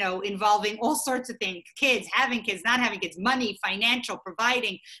 you know, involving all sorts of things: kids, having kids, not having kids, money, financial,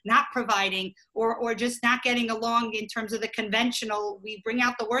 providing, not providing, or just not getting along in terms of the conventional, we bring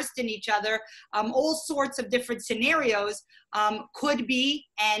out the worst in each other. All sorts of different scenarios could be,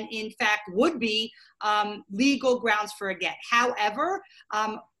 and in fact would be, legal grounds for a get. However,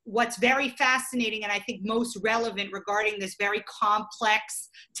 what's very fascinating and I think most relevant regarding this very complex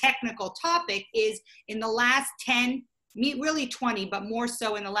technical topic is in the last 10, really 20, but more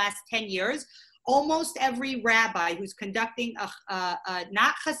so in the last 10 years, almost every rabbi who's conducting a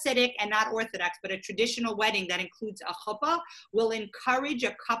not Hasidic and not Orthodox, but a traditional wedding that includes a chuppah will encourage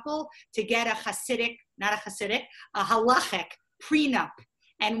a couple to get a Hasidic, not a Hasidic, a halachic prenup.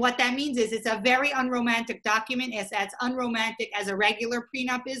 And what that means is it's a very unromantic document. It's as unromantic as a regular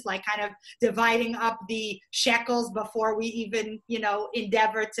prenup is, like kind of dividing up the shekels before we even, you know,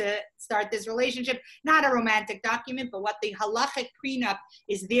 endeavor to start this relationship. Not a romantic document, but what the halachic prenup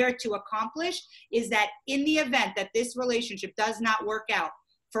is there to accomplish is that in the event that this relationship does not work out,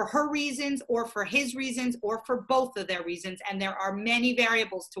 for her reasons or for his reasons or for both of their reasons, and there are many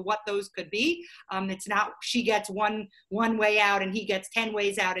variables to what those could be. It's not she gets one way out and he gets 10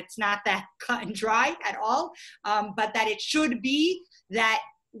 ways out. It's not that cut and dry at all, but that it should be that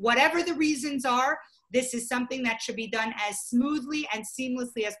whatever the reasons are, this is something that should be done as smoothly and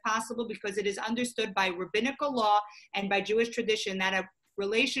seamlessly as possible, because it is understood by rabbinical law and by Jewish tradition that a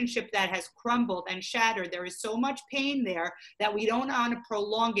relationship that has crumbled and shattered, there is so much pain there that we don't want to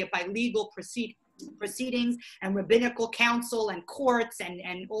prolong it by legal proceedings and rabbinical counsel and courts and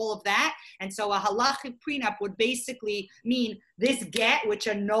all of that. And so a halachic prenup would basically mean this get, which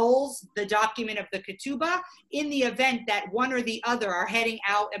annuls the document of the ketubah in the event that one or the other are heading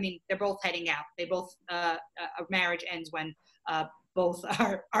out. I mean, they're both heading out. They both, a marriage ends when both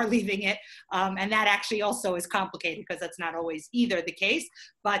are leaving it. And that actually also is complicated because that's not always either the case.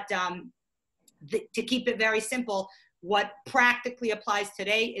 But to keep it very simple, what practically applies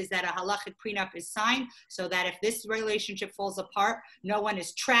today is that a halachic prenup is signed so that if this relationship falls apart, no one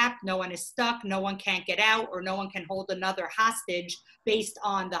is trapped, no one is stuck, no one can't get out, or no one can hold another hostage based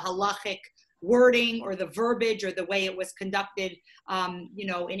on the halachic wording or the verbiage or the way it was conducted, you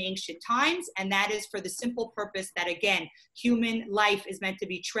know, in ancient times. And that is for the simple purpose that, again, human life is meant to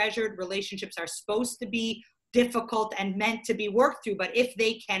be treasured. Relationships are supposed to be difficult and meant to be worked through. But if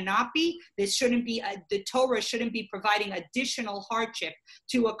they cannot be, this shouldn't be, the Torah shouldn't be providing additional hardship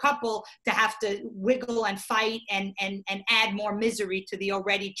to a couple to have to wiggle and fight and add more misery to the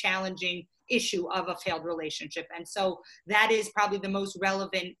already challenging issue of a failed relationship. And so that is probably the most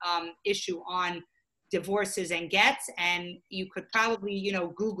relevant issue on divorces and gets. And you could probably, you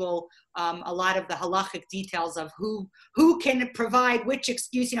know, Google a lot of the halachic details of who can provide which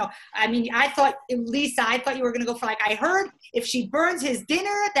excuse. You know, I mean, I thought, Lisa, you were going to go for, like, I heard if she burns his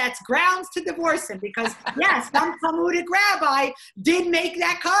dinner, that's grounds to divorce him, because yes, some Talmudic rabbi did make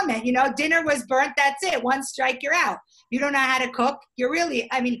that comment. You know, dinner was burnt, that's it, one strike, you're out. You don't know how to cook, you're really,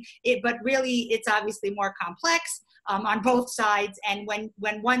 I mean, but really it's obviously more complex on both sides. And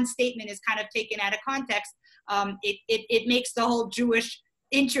when one statement is kind of taken out of context, it makes the whole Jewish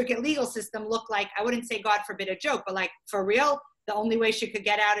intricate legal system look like, I wouldn't say God forbid a joke, but like for real, the only way she could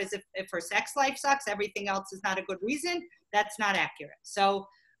get out is if her sex life sucks, everything else is not a good reason. That's not accurate. So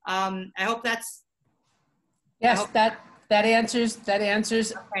I hope that's. Yes, that answers.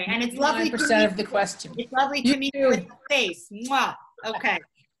 Okay, and it's lovely to meet of the question. It's lovely to meet you with the face. Mwah. Okay.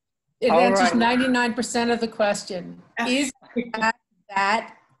 It answers 99% of the question. Is in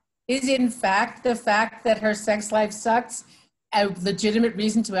fact the fact that her sex life sucks a legitimate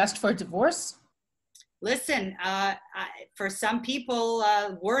reason to ask for a divorce? Listen, for some people,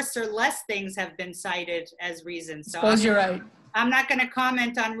 worse or less things have been cited as reasons. So I suppose you're right. I'm not going to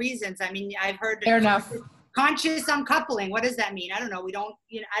comment on reasons. I mean, I've heard fair enough. Conscious uncoupling. What does that mean? I don't know. We don't.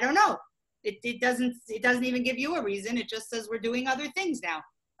 You know, I don't know. It doesn't even give you a reason. It just says we're doing other things now.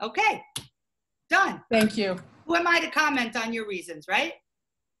 Okay, done. Thank you. Who am I to comment on your reasons, right?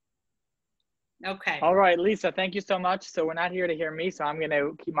 Okay. All right, Lisa, thank you so much. So we're not here to hear me, so I'm going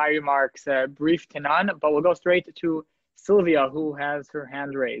to keep my remarks brief to none, but we'll go straight to Sylvia, who has her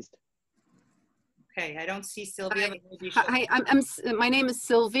hand raised. Okay, I don't see Sylvia. Hi, my name is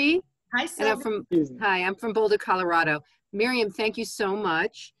Sylvie. Hi, And Sylvie. I'm from Boulder, Colorado. Miriam, thank you so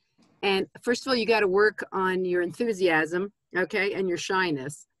much. And first of all, you got to work on your enthusiasm, okay, and your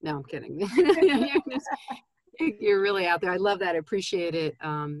shyness. No, I'm kidding. You're really out there. I love that. I appreciate it.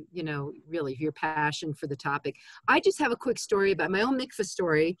 You know, really your passion for the topic. I just have a quick story about my own mikvah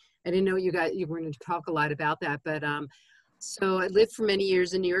story. I didn't know you were going to talk a lot about that, but so I lived for many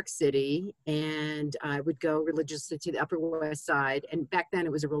years in New York City, and I would go religiously to the Upper West Side. And back then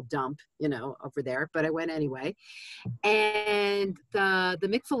it was a real dump, you know, over there, but I went anyway. And the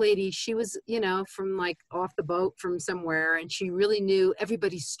mikvah lady, she was, you know, from like off the boat from somewhere, and she really knew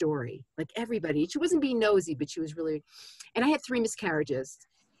everybody's story, like everybody. She wasn't being nosy, but she was really, and I had 3 miscarriages.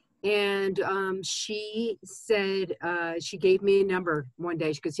 And she said, she gave me a number one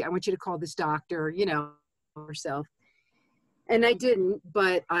day. She goes, I want you to call this doctor, you know, herself. And I didn't,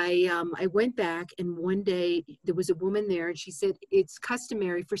 but I went back, and one day there was a woman there, and she said it's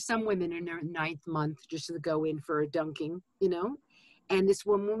customary for some women in their 9th month just to go in for a dunking, you know. And this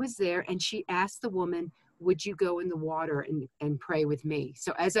woman was there, and she asked the woman, would you go in the water and pray with me?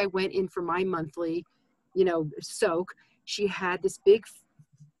 So as I went in for my monthly, you know, soak, she had this big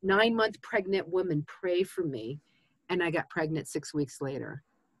 9-month pregnant woman pray for me, and I got pregnant 6 weeks later.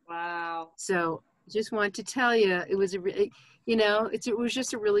 Wow. So just wanted to tell you, it was you know, it was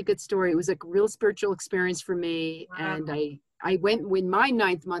just a really good story. It was a real spiritual experience for me. Wow. And I went in my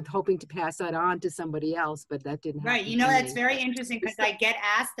 9th month hoping to pass that on to somebody else, but that didn't happen. Right. You know, that's very interesting because I get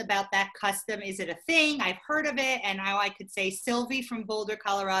asked about that custom. Is it a thing? I've heard of it. And now I could say Sylvie from Boulder,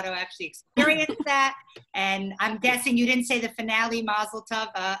 Colorado actually experienced that. And I'm guessing you didn't say the finale, Mazel Tov,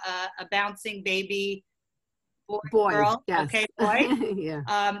 a bouncing baby. Boy, girl. yes. Okay, boy. Yeah.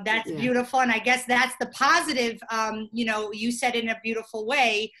 That's beautiful. And I guess that's the positive, you know, you said in a beautiful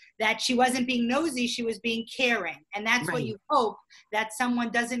way that she wasn't being nosy, she was being caring. And that's Right. what you hope, that someone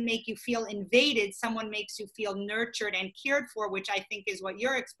doesn't make you feel invaded, someone makes you feel nurtured and cared for, which I think is what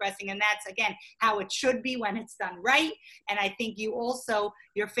you're expressing. And that's, again, how it should be when it's done right. And I think you also,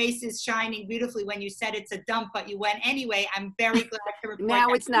 your face is shining beautifully when you said it's a dump, but you went anyway. I'm very glad to report now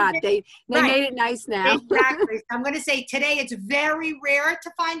that. it's not. They Right. made it nice now. Exactly. I'm going to say today it's very rare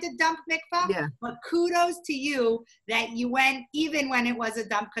to find a dump mikvah, Yeah. but kudos to you that you went even when it was a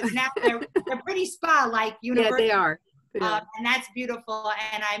dump, because now they're pretty spa-like universities. Yeah, they are. And that's beautiful.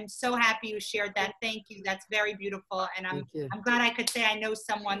 And I'm so happy you shared that. Thank you. That's very beautiful. And I'm glad I could say I know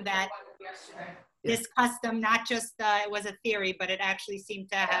someone that this custom, not just it was a theory, but it actually seemed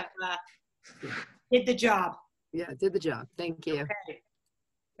to have did the job. Yeah, did the job. Thank you. Okay.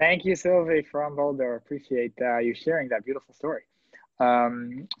 Thank you, Sylvie from Boulder. Appreciate you sharing that beautiful story.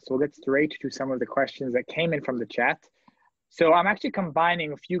 So we'll get straight to some of the questions that came in from the chat. So I'm actually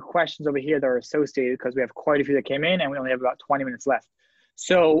combining a few questions over here that are associated because we have quite a few that came in and we only have about 20 minutes left.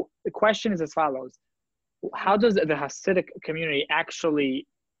 So the question is as follows. How does the Hasidic community actually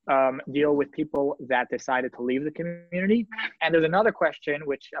deal with people that decided to leave the community? And there's another question,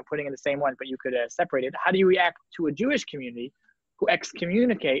 which I'm putting in the same one, but you could separate it. How do you react to a Jewish community who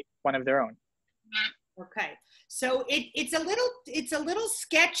excommunicate one of their own? Okay, so it's a little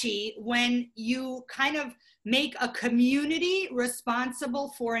sketchy when you kind of make a community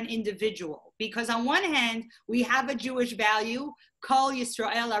responsible for an individual, because on one hand we have a Jewish value, Kol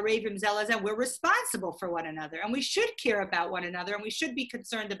Yisrael Arevim Zelazeh. We're responsible for one another, and we should care about one another, and we should be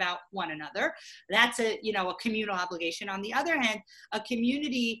concerned about one another. That's a communal obligation. On the other hand, a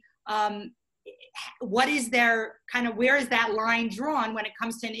community. What is their where is that line drawn when it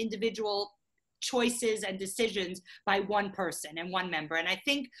comes to an individual choices and decisions by one person and one member? And I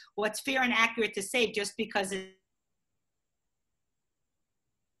think what's fair and accurate to say, just because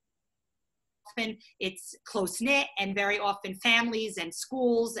it's close-knit, and very often families and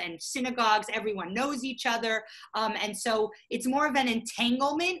schools and synagogues, everyone knows each other. And so it's more of an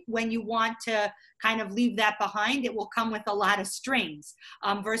entanglement when you want to kind of leave that behind. It will come with a lot of strings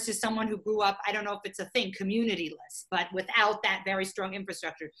versus someone who grew up, I don't know if it's a thing, communityless, but without that very strong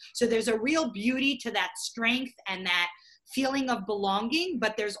infrastructure. So there's a real beauty to that strength and that feeling of belonging,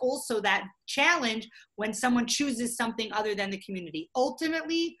 but there's also that challenge when someone chooses something other than the community.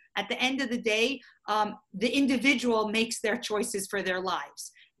 Ultimately, at the end of the day, the individual makes their choices for their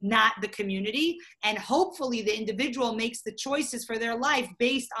lives, not the community. And hopefully the individual makes the choices for their life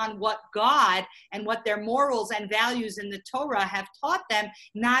based on what God and what their morals and values in the Torah have taught them,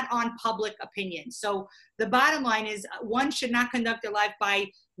 not on public opinion. So the bottom line is one should not conduct their life by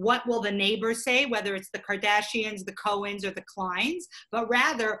what will the neighbors say, whether it's the Kardashians, the Cohens, or the Kleins, but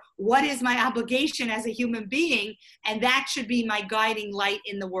rather, what is my obligation as a human being? And that should be my guiding light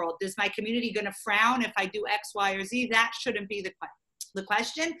in the world. Is my community going to frown if I do X, Y, or Z? That shouldn't be the question. the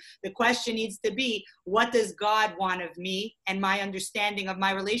question. The question needs to be, what does God want of me, and my understanding of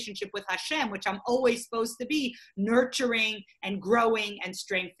my relationship with Hashem, which I'm always supposed to be nurturing and growing and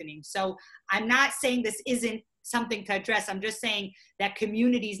strengthening. So I'm not saying this isn't something to address. I'm just saying that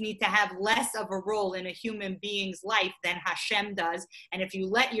communities need to have less of a role in a human being's life than Hashem does. And if you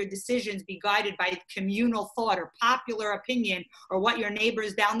let your decisions be guided by communal thought or popular opinion or what your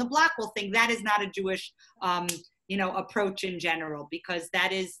neighbors down the block will think, that is not a Jewish approach in general, because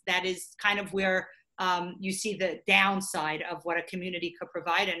that is kind of where you see the downside of what a community could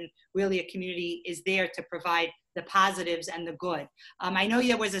provide. And really a community is there to provide the positives and the good. I know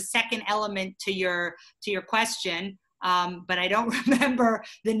there was a second element to your question, but I don't remember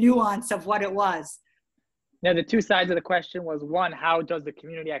the nuance of what it was. Now, the two sides of the question was, one, how does the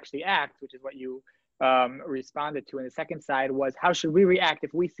community actually act, which is what you responded to. And the second side was, how should we react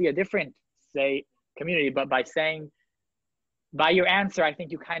if we see a different, say, community? But by your answer, I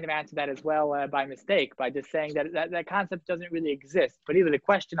think you kind of answered that as well by mistake, by just saying that concept doesn't really exist. But either the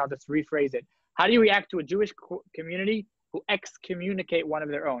question, I'll just rephrase it. How do you react to a Jewish community who excommunicate one of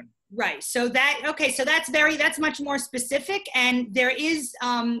their own? Right. So that's much more specific. And there is,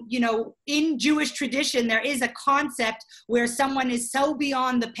 in Jewish tradition, there is a concept where someone is so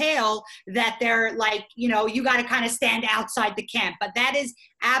beyond the pale that they're like, you got to kind of stand outside the camp. But that is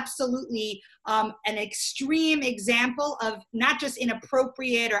absolutely an extreme example of not just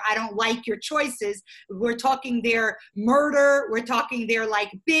inappropriate or I don't like your choices. We're talking their murder. We're talking their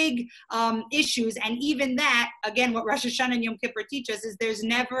like big issues. And even that, again, what Rosh Hashanah and Yom Kippur teach us is there's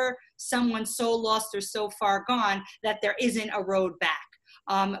never someone so lost or so far gone that there isn't a road back.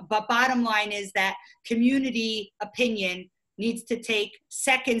 But bottom line is that community opinion needs to take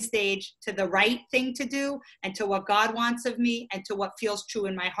second stage to the right thing to do and to what God wants of me and to what feels true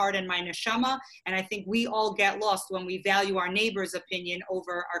in my heart and my neshama. And I think we all get lost when we value our neighbor's opinion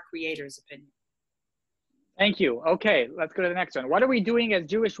over our Creator's opinion. Thank you. Okay, let's go to the next one. What are we doing as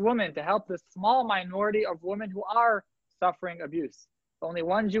Jewish women to help the small minority of women who are suffering abuse? If only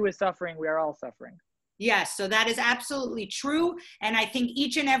one Jew is suffering, we are all suffering. Yes, so that is absolutely true. And I think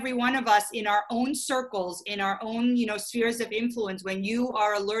each and every one of us in our own circles, in our own, spheres of influence, when you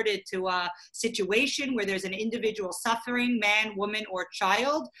are alerted to a situation where there's an individual suffering, man, woman, or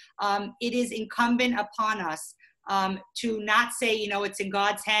child, it is incumbent upon us to not say, it's in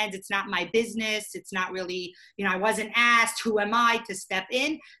God's hands, it's not my business, it's not really, I wasn't asked, who am I to step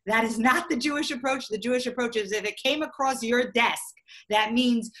in? That is not the Jewish approach. The Jewish approach is if it came across your desk, that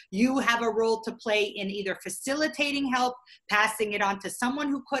means you have a role to play in either facilitating help, passing it on to someone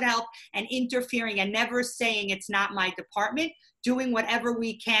who could help, and interfering and never saying it's not my department, doing whatever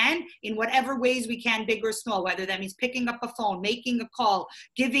we can in whatever ways we can, big or small, whether that means picking up a phone, making a call,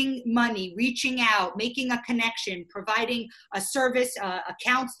 giving money, reaching out, making a connection, providing a service, a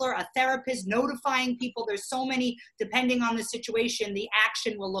counselor, a therapist, notifying people. There's so many, depending on the situation, the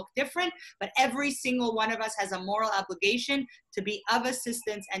action will look different, but every single one of us has a moral obligation to be of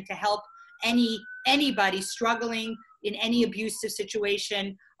assistance and to help anybody struggling in any abusive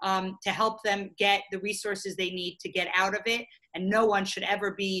situation, to help them get the resources they need to get out of it. And no one should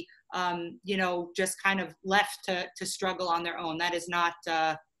ever be, just kind of left to struggle on their own. That is not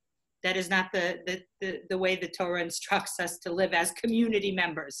the way the Torah instructs us to live as community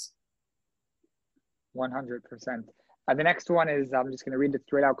members. 100%. The next one is, I'm just going to read it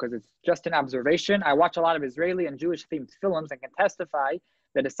straight out because it's just an observation. I watch a lot of Israeli and Jewish themed films and can testify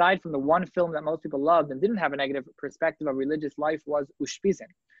that aside from the one film that most people loved and didn't have a negative perspective of religious life was Ushpizin,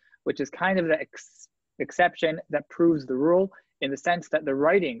 which is kind of the exception that proves the rule, in the sense that the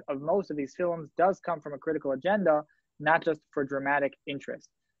writing of most of these films does come from a critical agenda, not just for dramatic interest,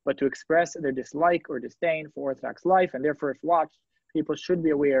 but to express their dislike or disdain for Orthodox life. And therefore, if watched, people should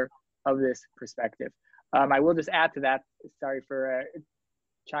be aware of this perspective. I will just add to that, sorry for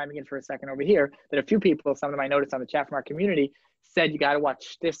chiming in for a second over here, that a few people, some of them I noticed on the chat from our community, said you got to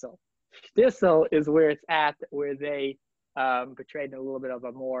watch Shtisel. Shtisel is where it's at, where they portrayed in a little bit of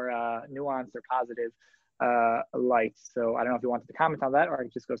a more nuanced or positive light. So I don't know if you wanted to comment on that, or I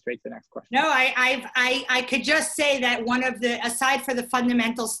could just go straight to the next question. No, I could just say that one of the, aside for the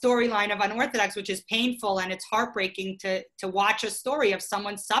fundamental storyline of Unorthodox, which is painful and it's heartbreaking to watch a story of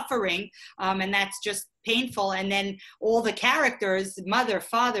someone suffering, and that's just painful. And then all the characters, mother,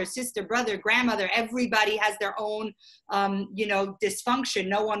 father, sister, brother, grandmother, everybody has their own, dysfunction.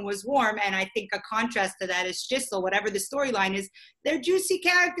 No one was warm. And I think a contrast to that is Shtisel, whatever the storyline is, they're juicy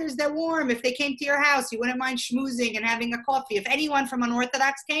characters. They're warm. If they came to your house, you wouldn't mind schmoozing and having a coffee. If anyone from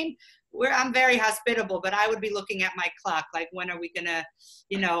Unorthodox came, I'm very hospitable, but I would be looking at my clock, like, when are we going to,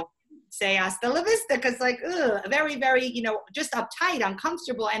 say hasta la vista, because like, ugh, very, very, just uptight,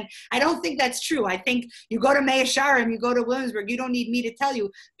 uncomfortable. And I don't think that's true. I think you go to Mea Sharim, you go to Williamsburg, you don't need me to tell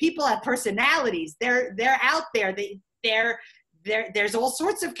you, people have personalities. They're out there. There's all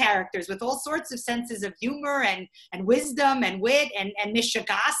sorts of characters with all sorts of senses of humor and wisdom and wit and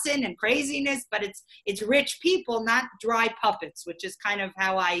mishigasin and craziness, but it's rich people, not dry puppets, which is kind of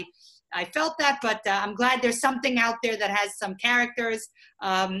how I felt that, but I'm glad there's something out there that has some characters.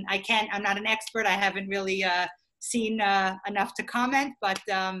 I'm not an expert. I haven't really seen enough to comment, but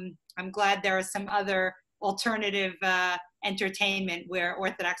I'm glad there are some other alternative entertainment where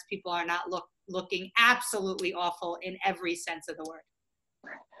Orthodox people are not looking absolutely awful in every sense of the word.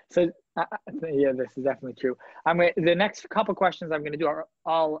 So yeah, this is definitely true. The next couple questions I'm going to do are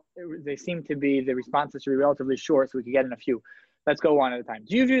all, they seem to be, the responses should be relatively short so we can get in a few. Let's go one at a time.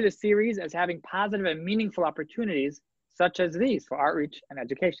 Do you view the series as having positive and meaningful opportunities such as these for outreach and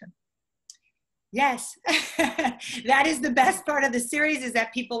education? Yes, that is the best part of the series, is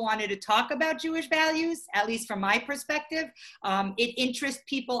that people wanted to talk about Jewish values, at least from my perspective. It interests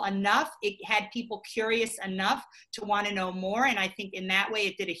people enough. It had people curious enough to want to know more. And I think in that way,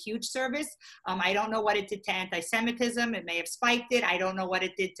 it did a huge service. I don't know what it did to anti-Semitism. It may have spiked it. I don't know what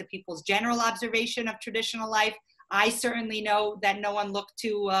it did to people's general observation of traditional life. I certainly know that no one looked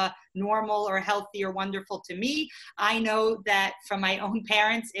too normal or healthy or wonderful to me. I know that from my own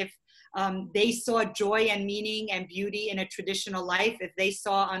parents, if they saw joy and meaning and beauty in a traditional life, if they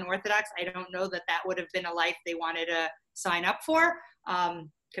saw Unorthodox, I don't know that would have been a life they wanted to sign up for.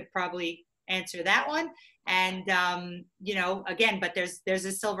 Could probably answer that one. And, again, but there's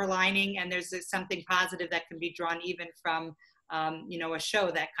a silver lining, and there's something positive that can be drawn even from a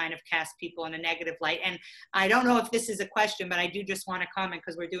show that kind of casts people in a negative light. And I don't know if this is a question, but I do just want to comment,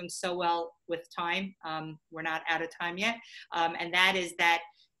 because we're doing so well with time. We're not out of time yet. And that is that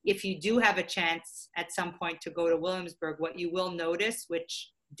if you do have a chance at some point to go to Williamsburg, what you will notice,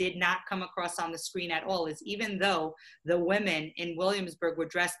 which did not come across on the screen at all, is even though the women in Williamsburg were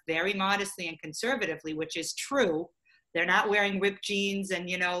dressed very modestly and conservatively, which is true, they're not wearing ripped jeans and,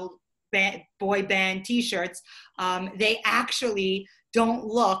 boy band t-shirts, they actually don't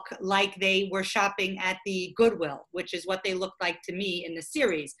look like they were shopping at the Goodwill, which is what they looked like to me in the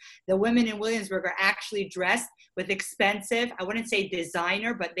series. The women in Williamsburg are actually dressed with expensive, I wouldn't say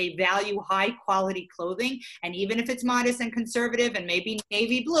designer, but they value high quality clothing. And even if it's modest and conservative and maybe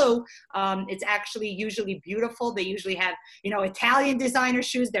navy blue, it's actually usually beautiful. They usually have, Italian designer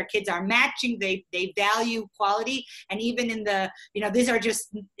shoes. Their kids are matching. They value quality. And even in the, these are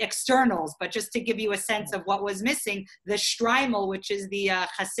just externals, but just to give you a sense of what was missing, the shtreimel, which is the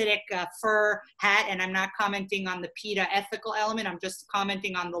Hasidic fur hat, and I'm not commenting on the PETA ethical element, I'm just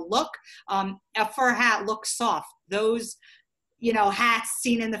commenting on the look. A fur hat looks soft. Those, hats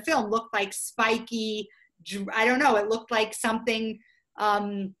seen in the film looked like spiky, I don't know, it looked like something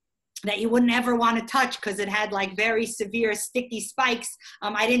that you wouldn't ever want to touch because it had like very severe sticky spikes.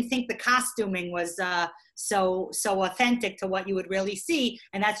 I didn't think the costuming was so authentic to what you would really see.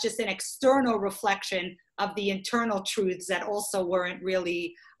 And that's just an external reflection of the internal truths that also weren't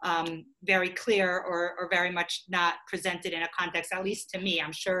really very clear or very much not presented in a context, at least to me.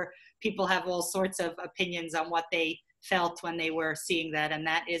 I'm sure people have all sorts of opinions on what they felt when they were seeing that. And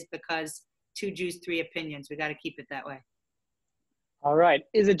that is because 2 Jews, 3 opinions. We got to keep it that way. All right.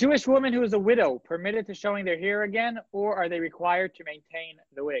 Is a Jewish woman who is a widow permitted to showing their hair again, or are they required to maintain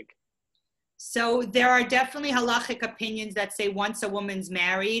the wig? So there are definitely halachic opinions that say once a woman's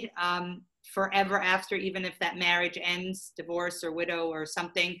married, forever after, even if that marriage ends, divorce or widow or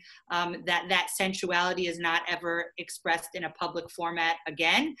something, that sensuality is not ever expressed in a public format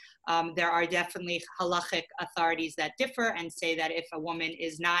again. There are definitely halachic authorities that differ and say that if a woman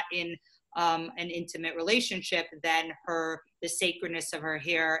is not in an intimate relationship, then the sacredness of her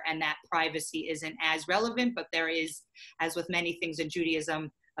hair and that privacy isn't as relevant. But there is, as with many things in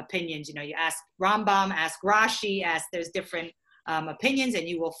Judaism, opinions. You ask Rambam, ask Rashi, there's different opinions, and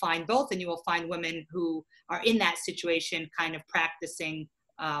you will find both, and you will find women who are in that situation kind of practicing,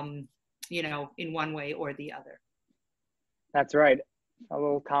 in one way or the other. That's right. A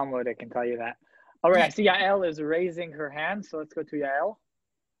little Talmud, I can tell you that. All right, I see Yael is raising her hand, so let's go to Yael.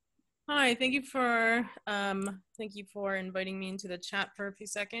 Hi, thank you for inviting me into the chat for a few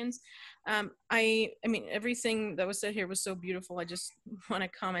seconds. I mean, everything that was said here was so beautiful. I just want to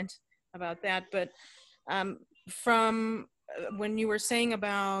comment about that. But from when you were saying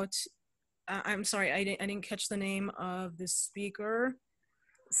about, I'm sorry, I didn't catch the name of the speaker,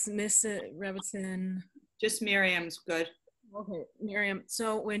 Miss Rebbitzin. Just Miriam's good. Okay, Miriam.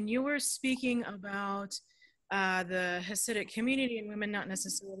 So when you were speaking about the Hasidic community and women not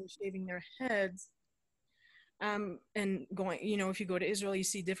necessarily shaving their heads. And going, you know, if you go to Israel, you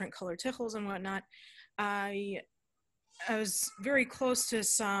see different color tichels and whatnot. I was very close to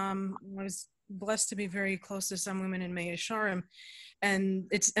some, I was blessed to be very close to some women in Mea Sharim. And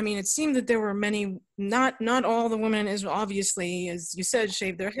it seemed that there were many, not all the women in Israel, obviously, as you said,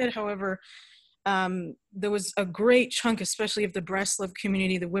 shaved their head. However, there was a great chunk, especially of the Breslov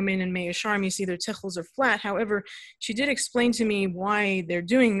community, the women in Mea Sharim, you see their tichels are flat. However, she did explain to me why they're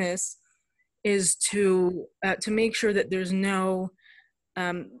doing this is to make sure that there's no,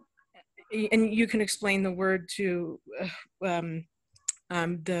 and you can explain the word to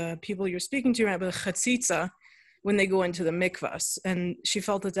the people you're speaking to, about chatzitza, when they go into the mikvahs. And she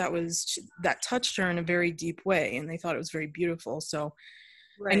felt that that touched her in a very deep way, and they thought it was very beautiful. So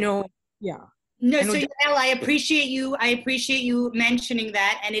right. I know, yeah. No, so Yael, I appreciate you mentioning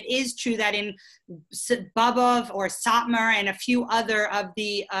that, and it is true that in Babov or Satmar and a few other of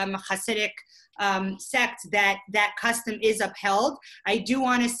the Hasidic sects that custom is upheld. I do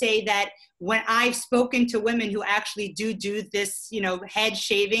want to say that when I've spoken to women who actually do this, you know, head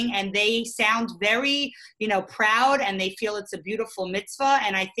shaving, and they sound very, you know, proud, and they feel it's a beautiful mitzvah,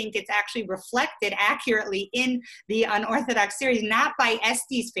 and I think it's actually reflected accurately in the Unorthodox series, not by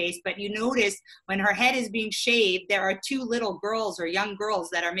Esti's face, but you notice when her head is being shaved, there are two little girls or young girls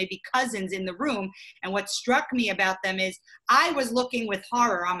that are maybe cousins in the room, and what struck me about them is I was looking with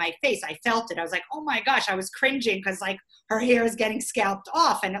horror on my face. I felt it. I was like, oh my gosh, I was cringing because like her hair is getting scalped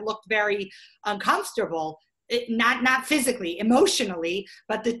off, and it looked very uncomfortable. Not physically, emotionally,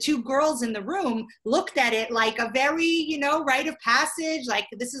 but the two girls in the room looked at it like a very, you know, rite of passage, like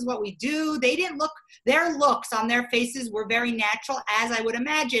this is what we do. They didn't look, their looks on their faces were very natural, as I would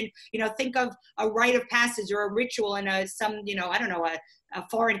imagine, you know, think of a rite of passage or a ritual in some, you know, I don't know, a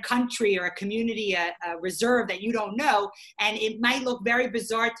foreign country or a community, a reserve that you don't know, and it might look very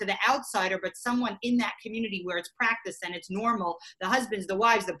bizarre to the outsider, but someone in that community where it's practiced and it's normal, the husbands, the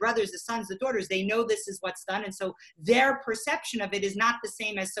wives, the brothers, the sons, the daughters, they know this is what's done, and so their perception of it is not the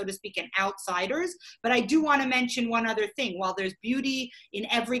same as, so to speak, an outsider's. But I do want to mention one other thing. While there's beauty in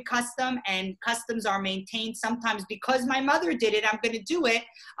every custom, and customs are maintained sometimes because my mother did it, I'm going to do it,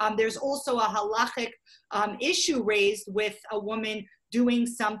 there's also a halachic issue raised with a woman doing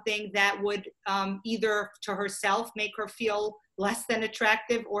something that would either to herself make her feel less than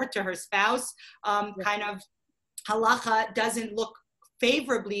attractive, or to her spouse. Kind of halacha doesn't look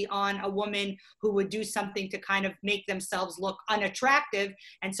favorably on a woman who would do something to kind of make themselves look unattractive.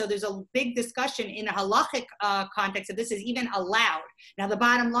 And so there's a big discussion in a halachic context if this is even allowed. Now, the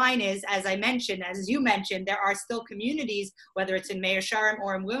bottom line is, as I mentioned, as you mentioned, there are still communities, whether it's in Mea Sharim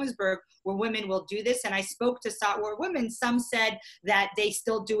or in Williamsburg, where women will do this. And I spoke to Satmar women. Some said that they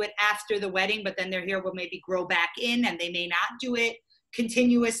still do it after the wedding, but then their hair will maybe grow back in, and they may not do it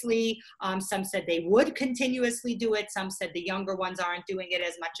continuously. Some said they would continuously do it. Some said the younger ones aren't doing it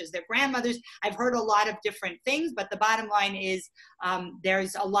as much as their grandmothers. I've heard a lot of different things, but the bottom line is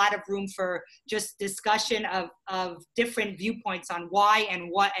there's a lot of room for just discussion of different viewpoints on why and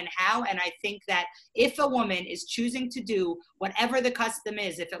what and how. And I think that if a woman is choosing to do whatever the custom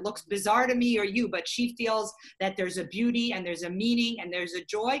is, if it looks bizarre to me or you, but she feels that there's a beauty and there's a meaning and there's a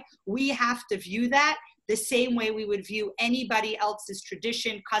joy, we have to view that the same way we would view anybody else's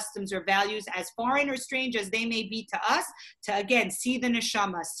tradition, customs, or values, as foreign or strange as they may be to us, to again, see the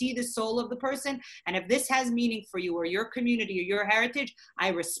neshama, see the soul of the person. And if this has meaning for you or your community or your heritage, I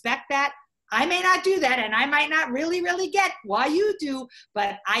respect that. I may not do that, and I might not really get why you do,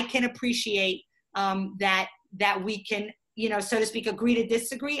 but I can appreciate that we can, you know, so to speak, agree to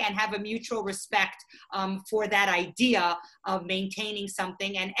disagree and have a mutual respect for that idea of maintaining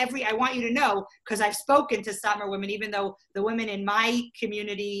something. And I want you to know, because I've spoken to Satmar women, even though the women in my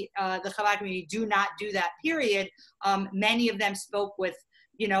community, the Chabad community, do not do that, period, many of them spoke with,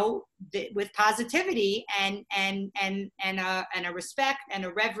 you know, with positivity and a respect and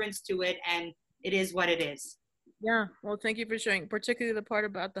a reverence to it, and it is what it is. Yeah, well, thank you for sharing, particularly the part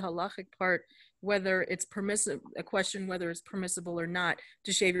about the halachic part, whether it's permissible, a question whether it's permissible or not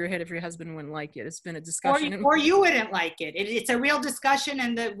to shave your head if your husband wouldn't like it. It's been a discussion. Or you wouldn't like it. It's a real discussion,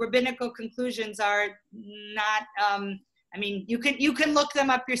 and the rabbinical conclusions are not, I mean, you can look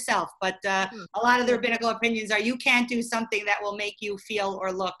them up yourself, but a lot of the rabbinical opinions are you can't do something that will make you feel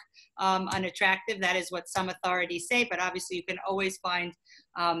or look unattractive. That is what some authorities say, but obviously you can always find,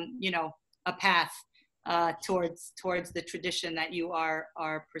 you know, a path towards the tradition that you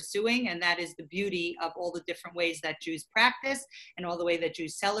are pursuing. And that is the beauty of all the different ways that Jews practice and all the way that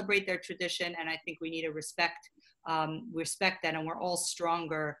Jews celebrate their tradition. And I think we need to respect that, and we're all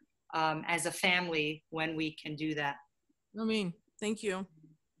stronger as a family when we can do that. I mean, thank you.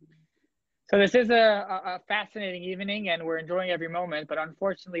 So this is a fascinating evening, and we're enjoying every moment, but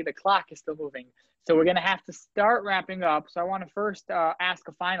unfortunately the clock is still moving. So we're gonna have to start wrapping up. So I wanna first ask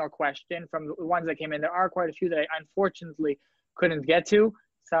a final question from the ones that came in. There are quite a few that I unfortunately couldn't get to.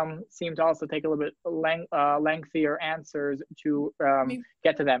 Some seem to also take a little bit lengthier answers to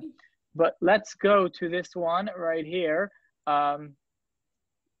get to them. But let's go to this one right here.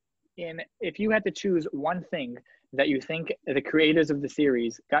 If you had to choose one thing that you think the creators of the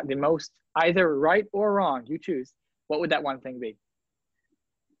series got the most either right or wrong, you choose, what would that one thing be?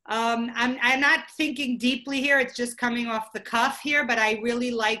 I'm not thinking deeply here. It's just coming off the cuff here, but I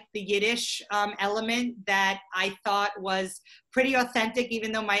really liked the Yiddish element that I thought was pretty authentic,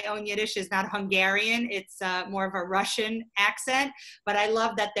 even though my own Yiddish is not Hungarian. It's more of a Russian accent. But I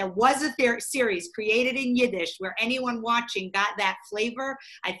love that there was a series created in Yiddish where anyone watching got that flavor.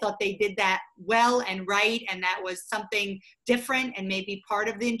 I thought they did that well and right, and that was something different and maybe part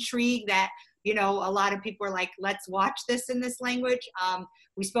of the intrigue that, you know, a lot of people are like, let's watch this in this language.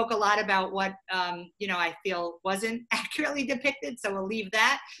 We spoke a lot about what, you know, I feel wasn't accurately depicted, so we'll leave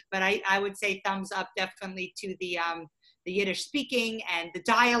that. But I would say thumbs up definitely to the Yiddish speaking and the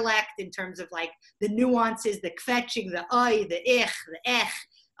dialect in terms of like the nuances, the kvetching, the oi, the ich, the ech.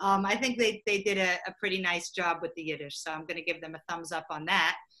 I think they did a pretty nice job with the Yiddish, so I'm going to give them a thumbs up on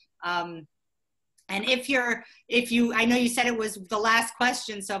that. And if you, I know you said it was the last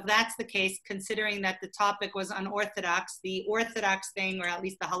question, so if that's the case, considering that the topic was unorthodox, the orthodox thing, or at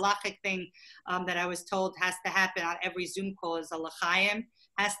least the halachic thing that I was told has to happen on every Zoom call is a l'chaim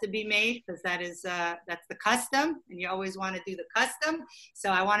has to be made, because that is, that's the custom, and you always want to do the custom.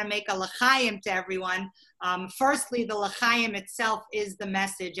 So I want to make a l'chaim to everyone. Firstly, the l'chaim itself is the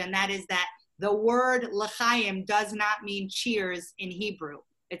message, and that is that the word l'chaim does not mean cheers in Hebrew.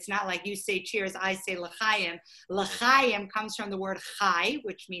 It's not like you say cheers, I say l'chaim. L'chaim comes from the word chai,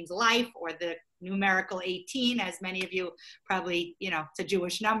 which means life, or the numerical 18, as many of you probably, you know, it's a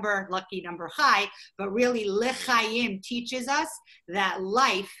Jewish number, lucky number chai, but really l'chaim teaches us that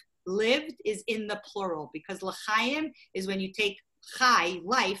life lived is in the plural, because l'chaim is when you take chai,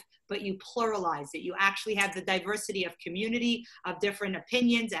 life, but you pluralize it. You actually have the diversity of community, of different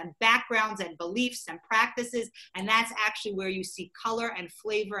opinions and backgrounds and beliefs and practices, and that's actually where you see color and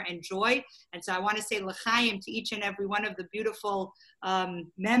flavor and joy. And so I want to say l'chaim to each and every one of the beautiful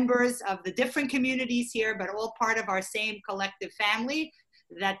members of the different communities here, but all part of our same collective family,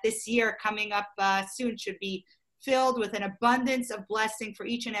 that this year coming up soon should be filled with an abundance of blessing for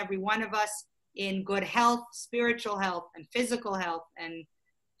each and every one of us in good health, spiritual health, and physical health, and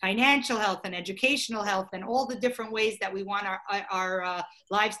financial health, and educational health, and all the different ways that we want our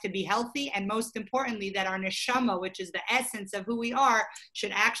lives to be healthy. And most importantly, that our neshama, which is the essence of who we are,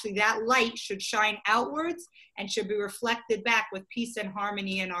 should actually, that light should shine outwards and should be reflected back with peace and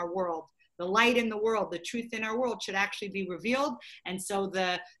harmony in our world. The light in the world, the truth in our world should actually be revealed. And so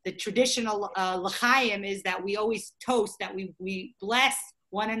the traditional l'chaim is that we always toast, that we bless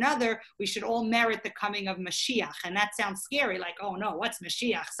one another. We should all merit the coming of Mashiach. And that sounds scary, like, oh no, what's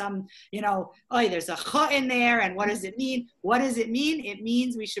Mashiach? Some, you know, oh, there's a ch in there, and what does it mean? What does it mean? It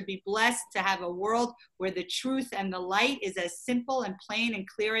means we should be blessed to have a world where the truth and the light is as simple and plain and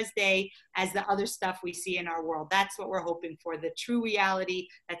clear as day as the other stuff we see in our world. That's what we're hoping for. The true reality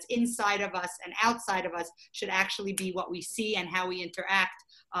that's inside of us and outside of us should actually be what we see and how we interact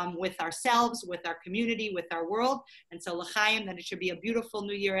with ourselves, with our community, with our world. And so l'chaim, that it should be a beautiful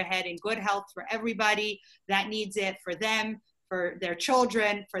new year ahead in good health for everybody that needs it, for them, for their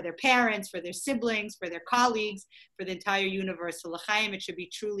children, for their parents, for their siblings, for their colleagues, for the entire universe. So l'chaim, it should be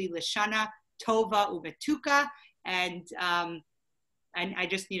truly l'shana tova ubetuka. And I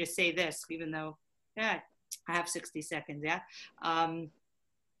just need to say this, even though, yeah, I have 60 seconds, yeah.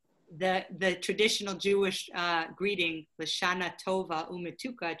 The traditional Jewish greeting, L'shana Tova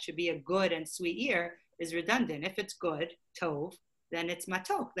Umetuka, it should be a good and sweet year, is redundant. If it's good, Tov, then it's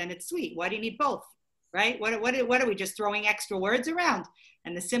Matok, then it's sweet. Why do you need both, right? What are we just throwing extra words around?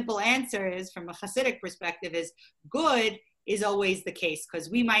 And the simple answer is, from a Hasidic perspective, is good is always the case, because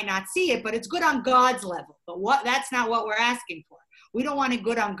we might not see it, but it's good on God's level. But that's not what we're asking for. We don't want it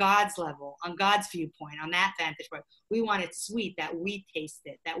good on God's level, on God's viewpoint, on that vantage point. We want it sweet, that we taste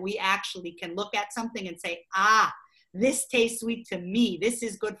it, that we actually can look at something and say, ah, this tastes sweet to me. This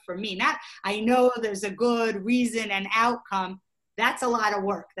is good for me. Not, I know there's a good reason and outcome. That's a lot of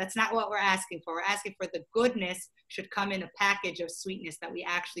work. That's not what we're asking for. We're asking for the goodness should come in a package of sweetness that we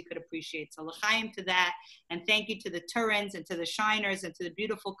actually could appreciate. So l'chaim to that, and thank you to the Turins and to the Shiners and to the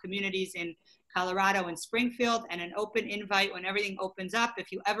beautiful communities in Colorado and Springfield, and an open invite when everything opens up.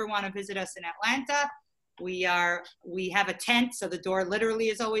 If you ever want to visit us in Atlanta, we have a tent, so the door literally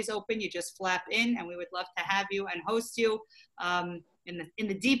is always open. You just flap in, and we would love to have you and host you in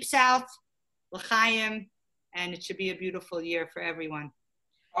the deep South. L'chaim, and it should be a beautiful year for everyone.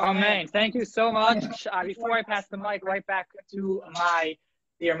 Amen. Thank you so much. Before I pass the mic right back to my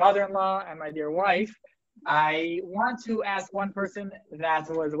dear mother-in-law and my dear wife, I want to ask one person that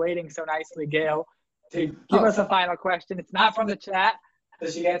was waiting so nicely, Gail, to give us a final question. It's not from the chat, so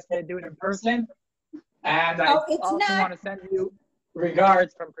she gets to do it in person. And I also want to send you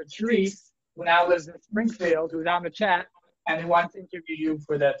regards from Patrice, who now lives in Springfield, who's on the chat, and who wants to interview you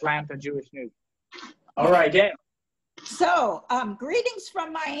for the Atlanta Jewish News. All right, Gail. So, greetings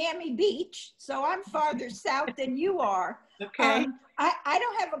from Miami Beach. So I'm farther south than you are. Okay. I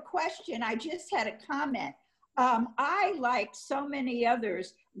don't have a question. I just had a comment. I, like so many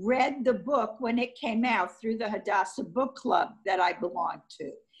others, read the book when it came out through the Hadassah Book Club that I belong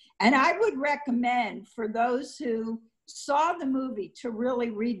to. And I would recommend for those who saw the movie to really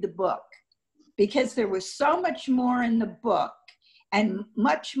read the book, because there was so much more in the book and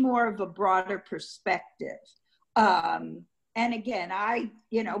much more of a broader perspective. And again, I,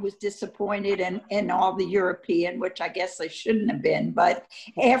 was disappointed in all the European, which I guess I shouldn't have been, but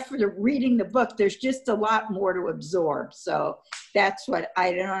after reading the book, there's just a lot more to absorb. So that's what,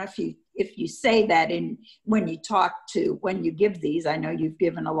 I don't know if you say that when you give these. I know you've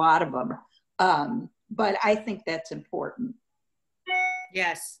given a lot of them, but I think that's important.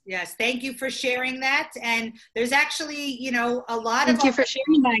 Yes. Thank you for sharing that. And there's actually, a lot of... Thank you for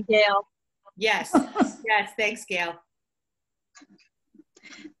sharing that, Gail. Yes. Thanks, Gail.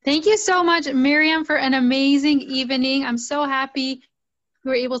 Thank you so much, Miriam, for an amazing evening. I'm so happy we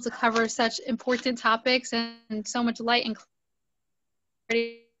were able to cover such important topics and so much light and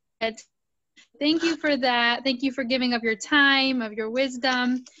clarity. Thank you for that. Thank you for giving of your time, of your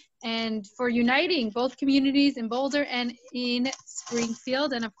wisdom, and for uniting both communities in Boulder and in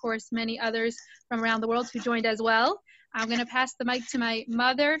Springfield, and of course, many others from around the world who joined as well. I'm going to pass the mic to my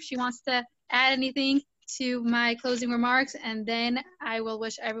mother. If she wants to add anything to my closing remarks, and then I will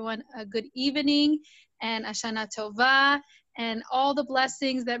wish everyone a good evening and Ashana Tova, and all the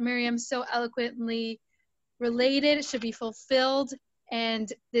blessings that Miriam so eloquently related should be fulfilled,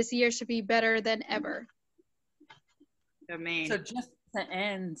 and this year should be better than ever. Amen. So just to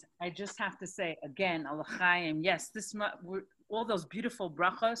end, I just have to say again, L'chaim, yes, all those beautiful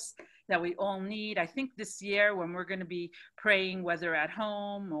brachos that we all need. I think this year when we're going to be praying, whether at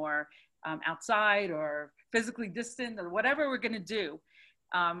home or outside or physically distant or whatever we're going to do,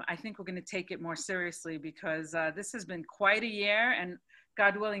 I think we're going to take it more seriously, because this has been quite a year, and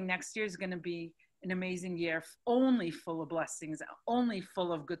God willing, next year is going to be an amazing year, only full of blessings, only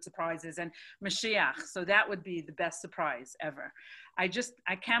full of good surprises, and Mashiach. So that would be the best surprise ever. I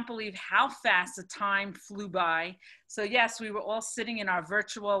can't believe how fast the time flew by. So yes, we were all sitting in our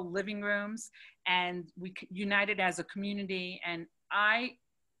virtual living rooms, and we united as a community. And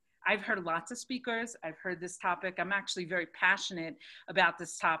I've heard lots of speakers. I've heard this topic. I'm actually very passionate about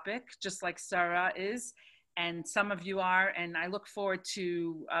this topic, just like Sarah is, and some of you are. And I look forward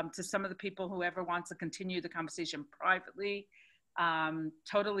to some of the people, whoever wants to continue the conversation privately.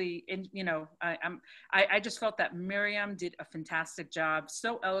 Totally, I just felt that Miriam did a fantastic job,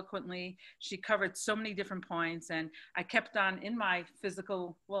 so eloquently. She covered so many different points, and I kept on in my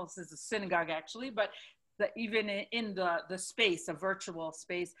physical, well, this is a synagogue actually, but even in the space, a virtual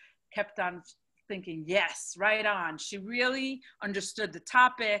space, kept on thinking, yes, right on. She really understood the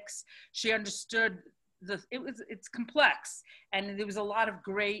topics. She understood it's complex, and there was a lot of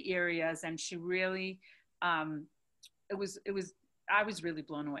gray areas, and she really, I was really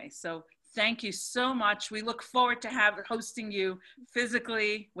blown away. So thank you so much. We look forward to hosting you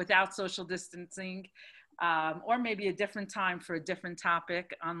physically without social distancing, or maybe a different time for a different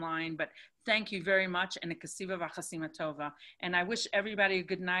topic online. But thank you very much, and a kasiva v'chasima tova. And I wish everybody a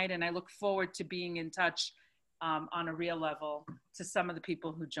good night, and I look forward to being in touch on a real level to some of the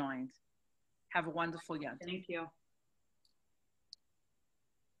people who joined. Have a wonderful Yom. Thank you.